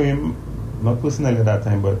always knew him, not personally at that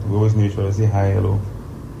time, but we always knew each other, say hi, hello.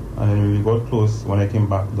 And then we got close when I came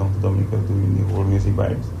back down to Dominica doing the whole music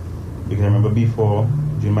vibes. Because I remember before,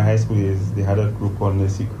 during my high school years, they had a group called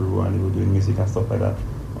Mercy Crew, and they were doing music and stuff like that,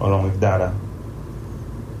 along with Dada.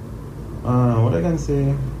 What I can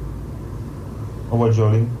say about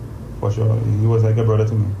Jolly, for sure, he was like a brother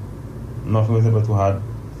to me. Nothing was ever too hard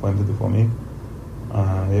for him to do for me.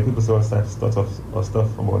 People say all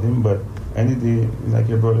stuff about him, but any day, he's like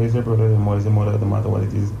your brother is your brother, your mother is your mother, no matter what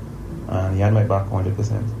it is. And he had my back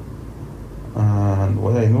 100%. And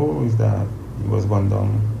what I know is that he was gone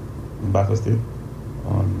down in Bathurst State,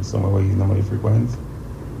 somewhere where he normally frequents.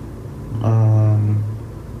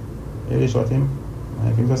 They shot him.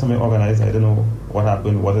 I think it was something organized. I don't know what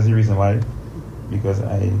happened, what is the reason why. because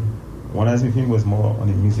when I was with him was more on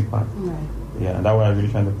the music part. Right. Yeah, and that's why I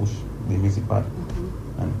really trying to push the music part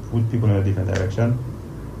and put people in a different direction.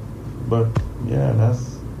 But yeah,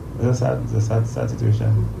 that's a sad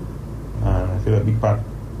situation. And I feel a big part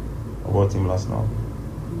about him lost now.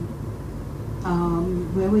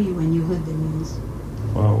 Where were you when you heard the news?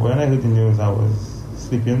 Well, when I heard the news, I was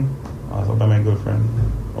sleeping. I was up by my girlfriend,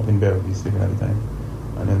 up in Bellevue, sleeping at the time.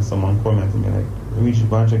 And then someone commented to me like, "We should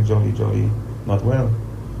go and check Jolly, not well."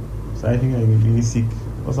 So I think he's really sick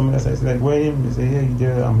or something else. I said like, "Where him?" They say, "Yeah, he's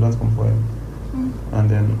there, ambulance come for him." And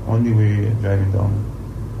then on the way driving down,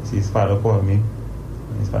 I see his father called me.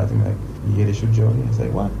 And his father told me like, "Yeah, they shoot Jolly." I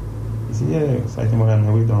said, "What?" He said, "Yeah." So I think on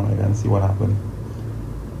my way down, I can see what happened.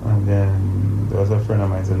 And then there was a friend of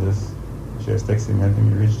mine in this. She was texting me and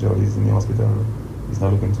telling me, "Rich Jolly's in the hospital. He's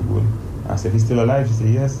not looking too good." I said, "He's still alive?" She said,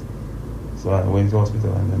 "Yes." So I went to the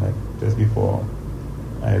hospital, and then like just before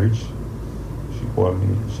I reached, she called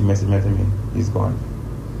me. She messaged me and told me, "He's gone."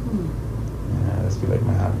 And I just feel like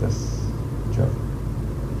my heart just dropped.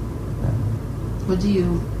 What do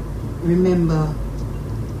you remember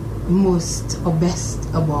most or best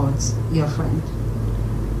about your friend?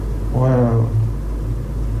 Well,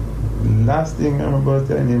 last thing I remember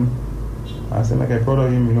telling him, I said like I'm proud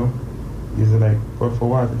of him, you know. He's like, "Proud for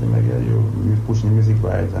what?" I think like, "Yeah, you're pushing the music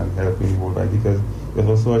vibes and helping the whole vibe," because he was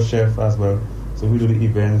also a chef as well. So we do the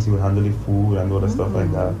events, he would handle the food and all the stuff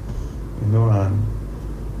like that, you know. And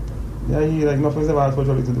yeah, he like nothing's ever hard for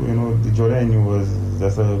Jolly to do, you know. The Jolly I knew was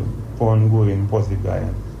just a fun, going, positive guy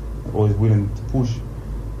and always willing to push.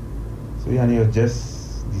 So yeah, and he was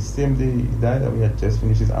just the same day he died, we had just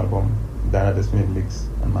finished his album. Then I just finished mix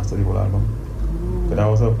and mastered the whole album. So that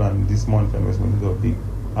was our plan this month, and was going to do a big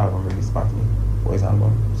album release party for his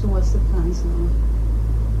album. So what's the plans now?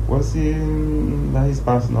 Well, seeing that he's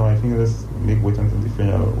passed now, I think let's wait until the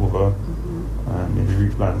funeral over and maybe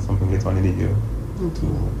replan something later on in the year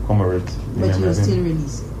to commemorate. But you'll still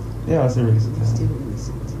release it? Yeah, I'll still release it. Still release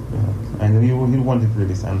it. Yeah. And he'll want it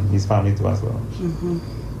released, and his family too as well.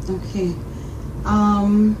 Okay.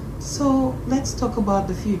 So let's talk about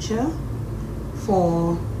the future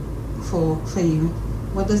for you.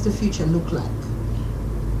 What does the future look like?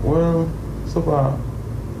 Well, so far,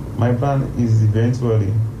 my plan is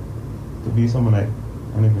eventually to be someone like,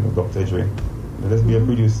 I don't even know, Dr. Dre. Let's be a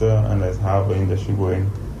producer and let's have an industry going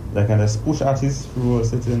that can just push artists through a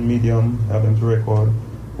certain medium, help them to record,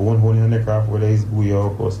 go on honing in their craft, whether it's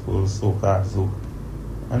booyah, gospel, soca, zouk,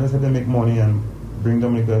 and just help them make money and bring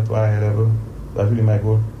Dominica to a higher level. That's really my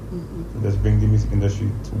goal. So just bring the music industry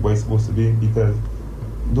to where it's supposed to be, because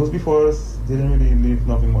those before us didn't really leave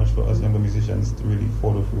nothing much for us younger musicians to really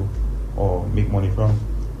follow through or make money from.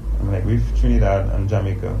 I mean, like with Trinidad and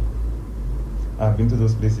Jamaica, I've been to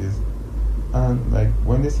those places, and like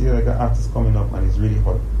when they see like an artist coming up and it's really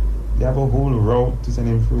hot, they have a whole route to send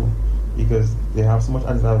him through, because they have so much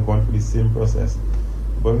artists that have gone through the same process.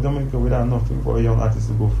 But with Dominica, we don't have nothing for a young artist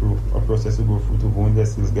to go through, a process to go through to hone their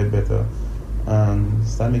skills, get better, and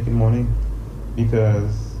start making money,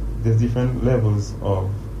 because there's different levels of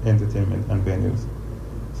entertainment and venues.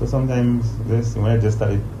 So sometimes, when I just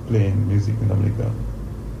started playing music in Dominica,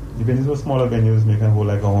 the venues were smaller venues, we can hold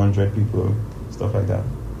like 100 people, stuff like that.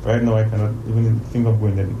 Right now I cannot even think of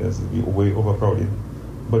going there because it'll be way overcrowded.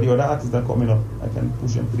 But the other artists that are coming up, I can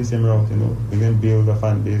push them to the same route, you know. They can build a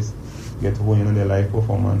fan base, get to hone in their live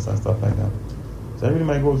performance and stuff like that. So really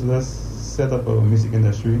my goal is to just set up a music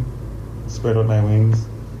industry, spread out my wings,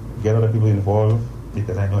 get other people involved,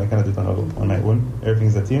 because I know I cannot do it on my own. Everything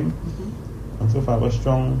is a team. And so far I have a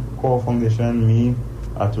strong core foundation, me,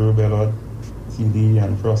 Arturo Bellot, TD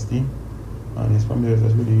and Frosty. And it's from there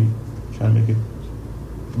just really trying to make it,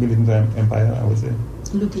 build it into an empire, I would say.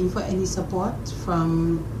 Looking for any support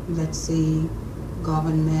from, let's say,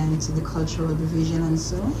 government, the cultural division and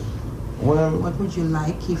so? Well, what would you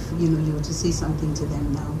like if you were to say something to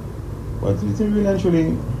them now? Well, it's really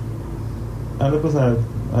actually, I'm the person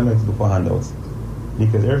I like to look for handouts,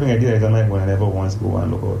 because everything I did I done my own. I never once go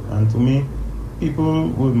and look out. And to me, people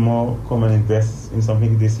would more come and invest in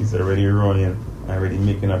something this is already running and already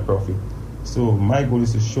making a profit. So my goal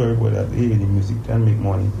is to show everybody that hey, the music can make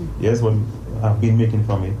money. Yes, what I've been making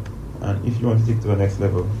from it, and if you want to take it to the next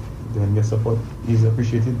level, then your support is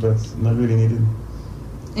appreciated, but not really needed.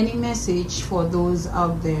 Any message for those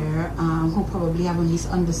out there who probably have a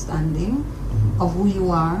misunderstanding of who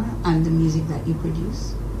you are and the music that you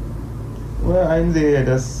produce? Well, I'm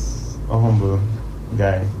just a humble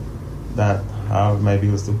guy that have my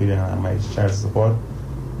bills to pay and my child support.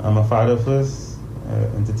 I'm a father first,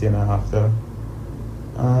 entertainer after.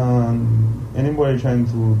 Anybody trying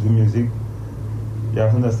to do music, you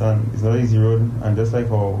have to understand, it's not an easy road, and just like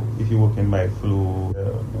how if you work in my flow,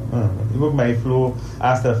 you work my flow,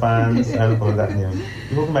 ask the fans, I don't know that name.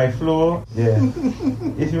 You work my flow, yeah.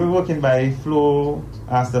 If you work in my flow,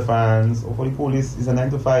 ask the fans, or for the police, it's a 9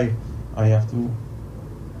 to 5, and you have to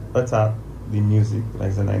attack the music like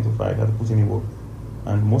it's a 9 to 5. You have to put in the work,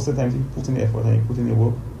 and most of the times you put in the effort and you put in the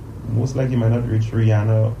work. Most likely you might not reach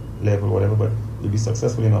Rihanna level or whatever, but you'll be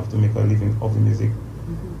successful enough to make a living of the music.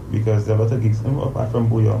 Because there are a lot of gigs, apart from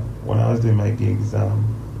Booyah, when I was doing my gigs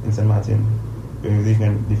in St. Martin, with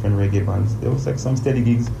different reggae bands, there was like some steady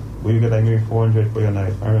gigs where you get like maybe 400 for your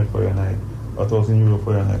night, 500 for your night, or 1,000 euro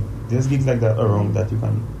for your night. There's gigs like that around that you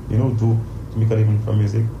can, do to make a living from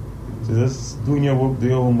music. So just doing your work, do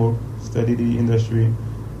your homework, study the industry,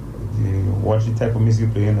 watch the type of music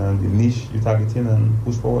you're playing and the niche you're targeting and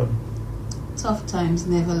push forward. Tough times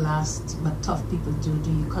never last, but tough people do.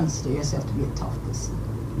 Do you consider yourself to be a tough person?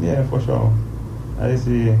 Yeah, for sure. I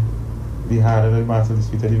say the harder the battle, the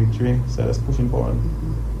sweeter the victory. So just pushing forward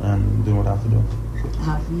and doing what I have to do.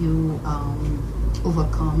 Have you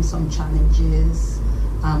overcome some challenges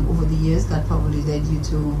over the years that probably led you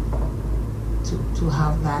to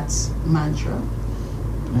have that mantra?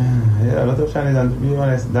 Yeah, a lot of challenges, and to be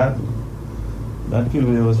honest, that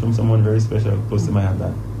pillow was from someone very special, close to my heart,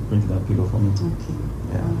 that printed that pillow for me. Okay.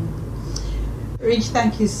 Yeah. Rich,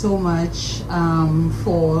 thank you so much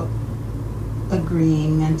for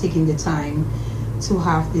agreeing and taking the time to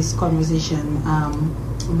have this conversation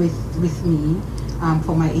with me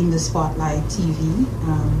for my In the Spotlight TV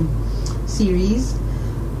series.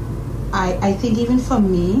 I think even for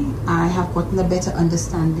me, I have gotten a better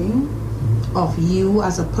understanding of you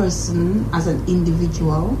as a person, as an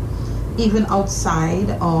individual, even outside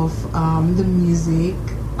of the music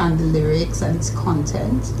and the lyrics and its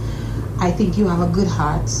content. I think you have a good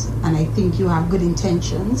heart, and I think you have good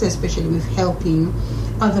intentions, especially with helping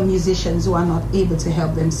other musicians who are not able to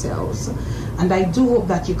help themselves. And I do hope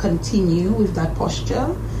that you continue with that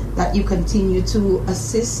posture, that you continue to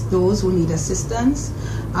assist those who need assistance.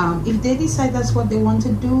 If they decide that's what they want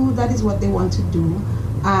to do, that is what they want to do.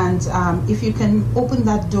 And if you can open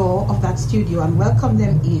that door of that studio and welcome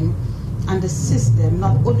them in and assist them,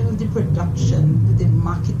 not only with the production, with the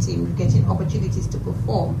marketing, with getting opportunities to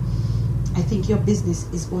perform, I think your business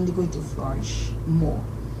is only going to flourish more.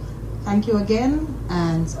 Thank you again,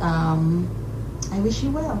 and I wish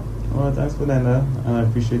you well. Well, thanks for that, and I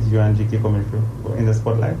appreciate you and GK coming through In the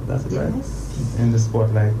Spotlight. That's it, right? Yes. In the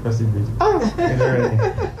Spotlight, cross the bridge. Oh!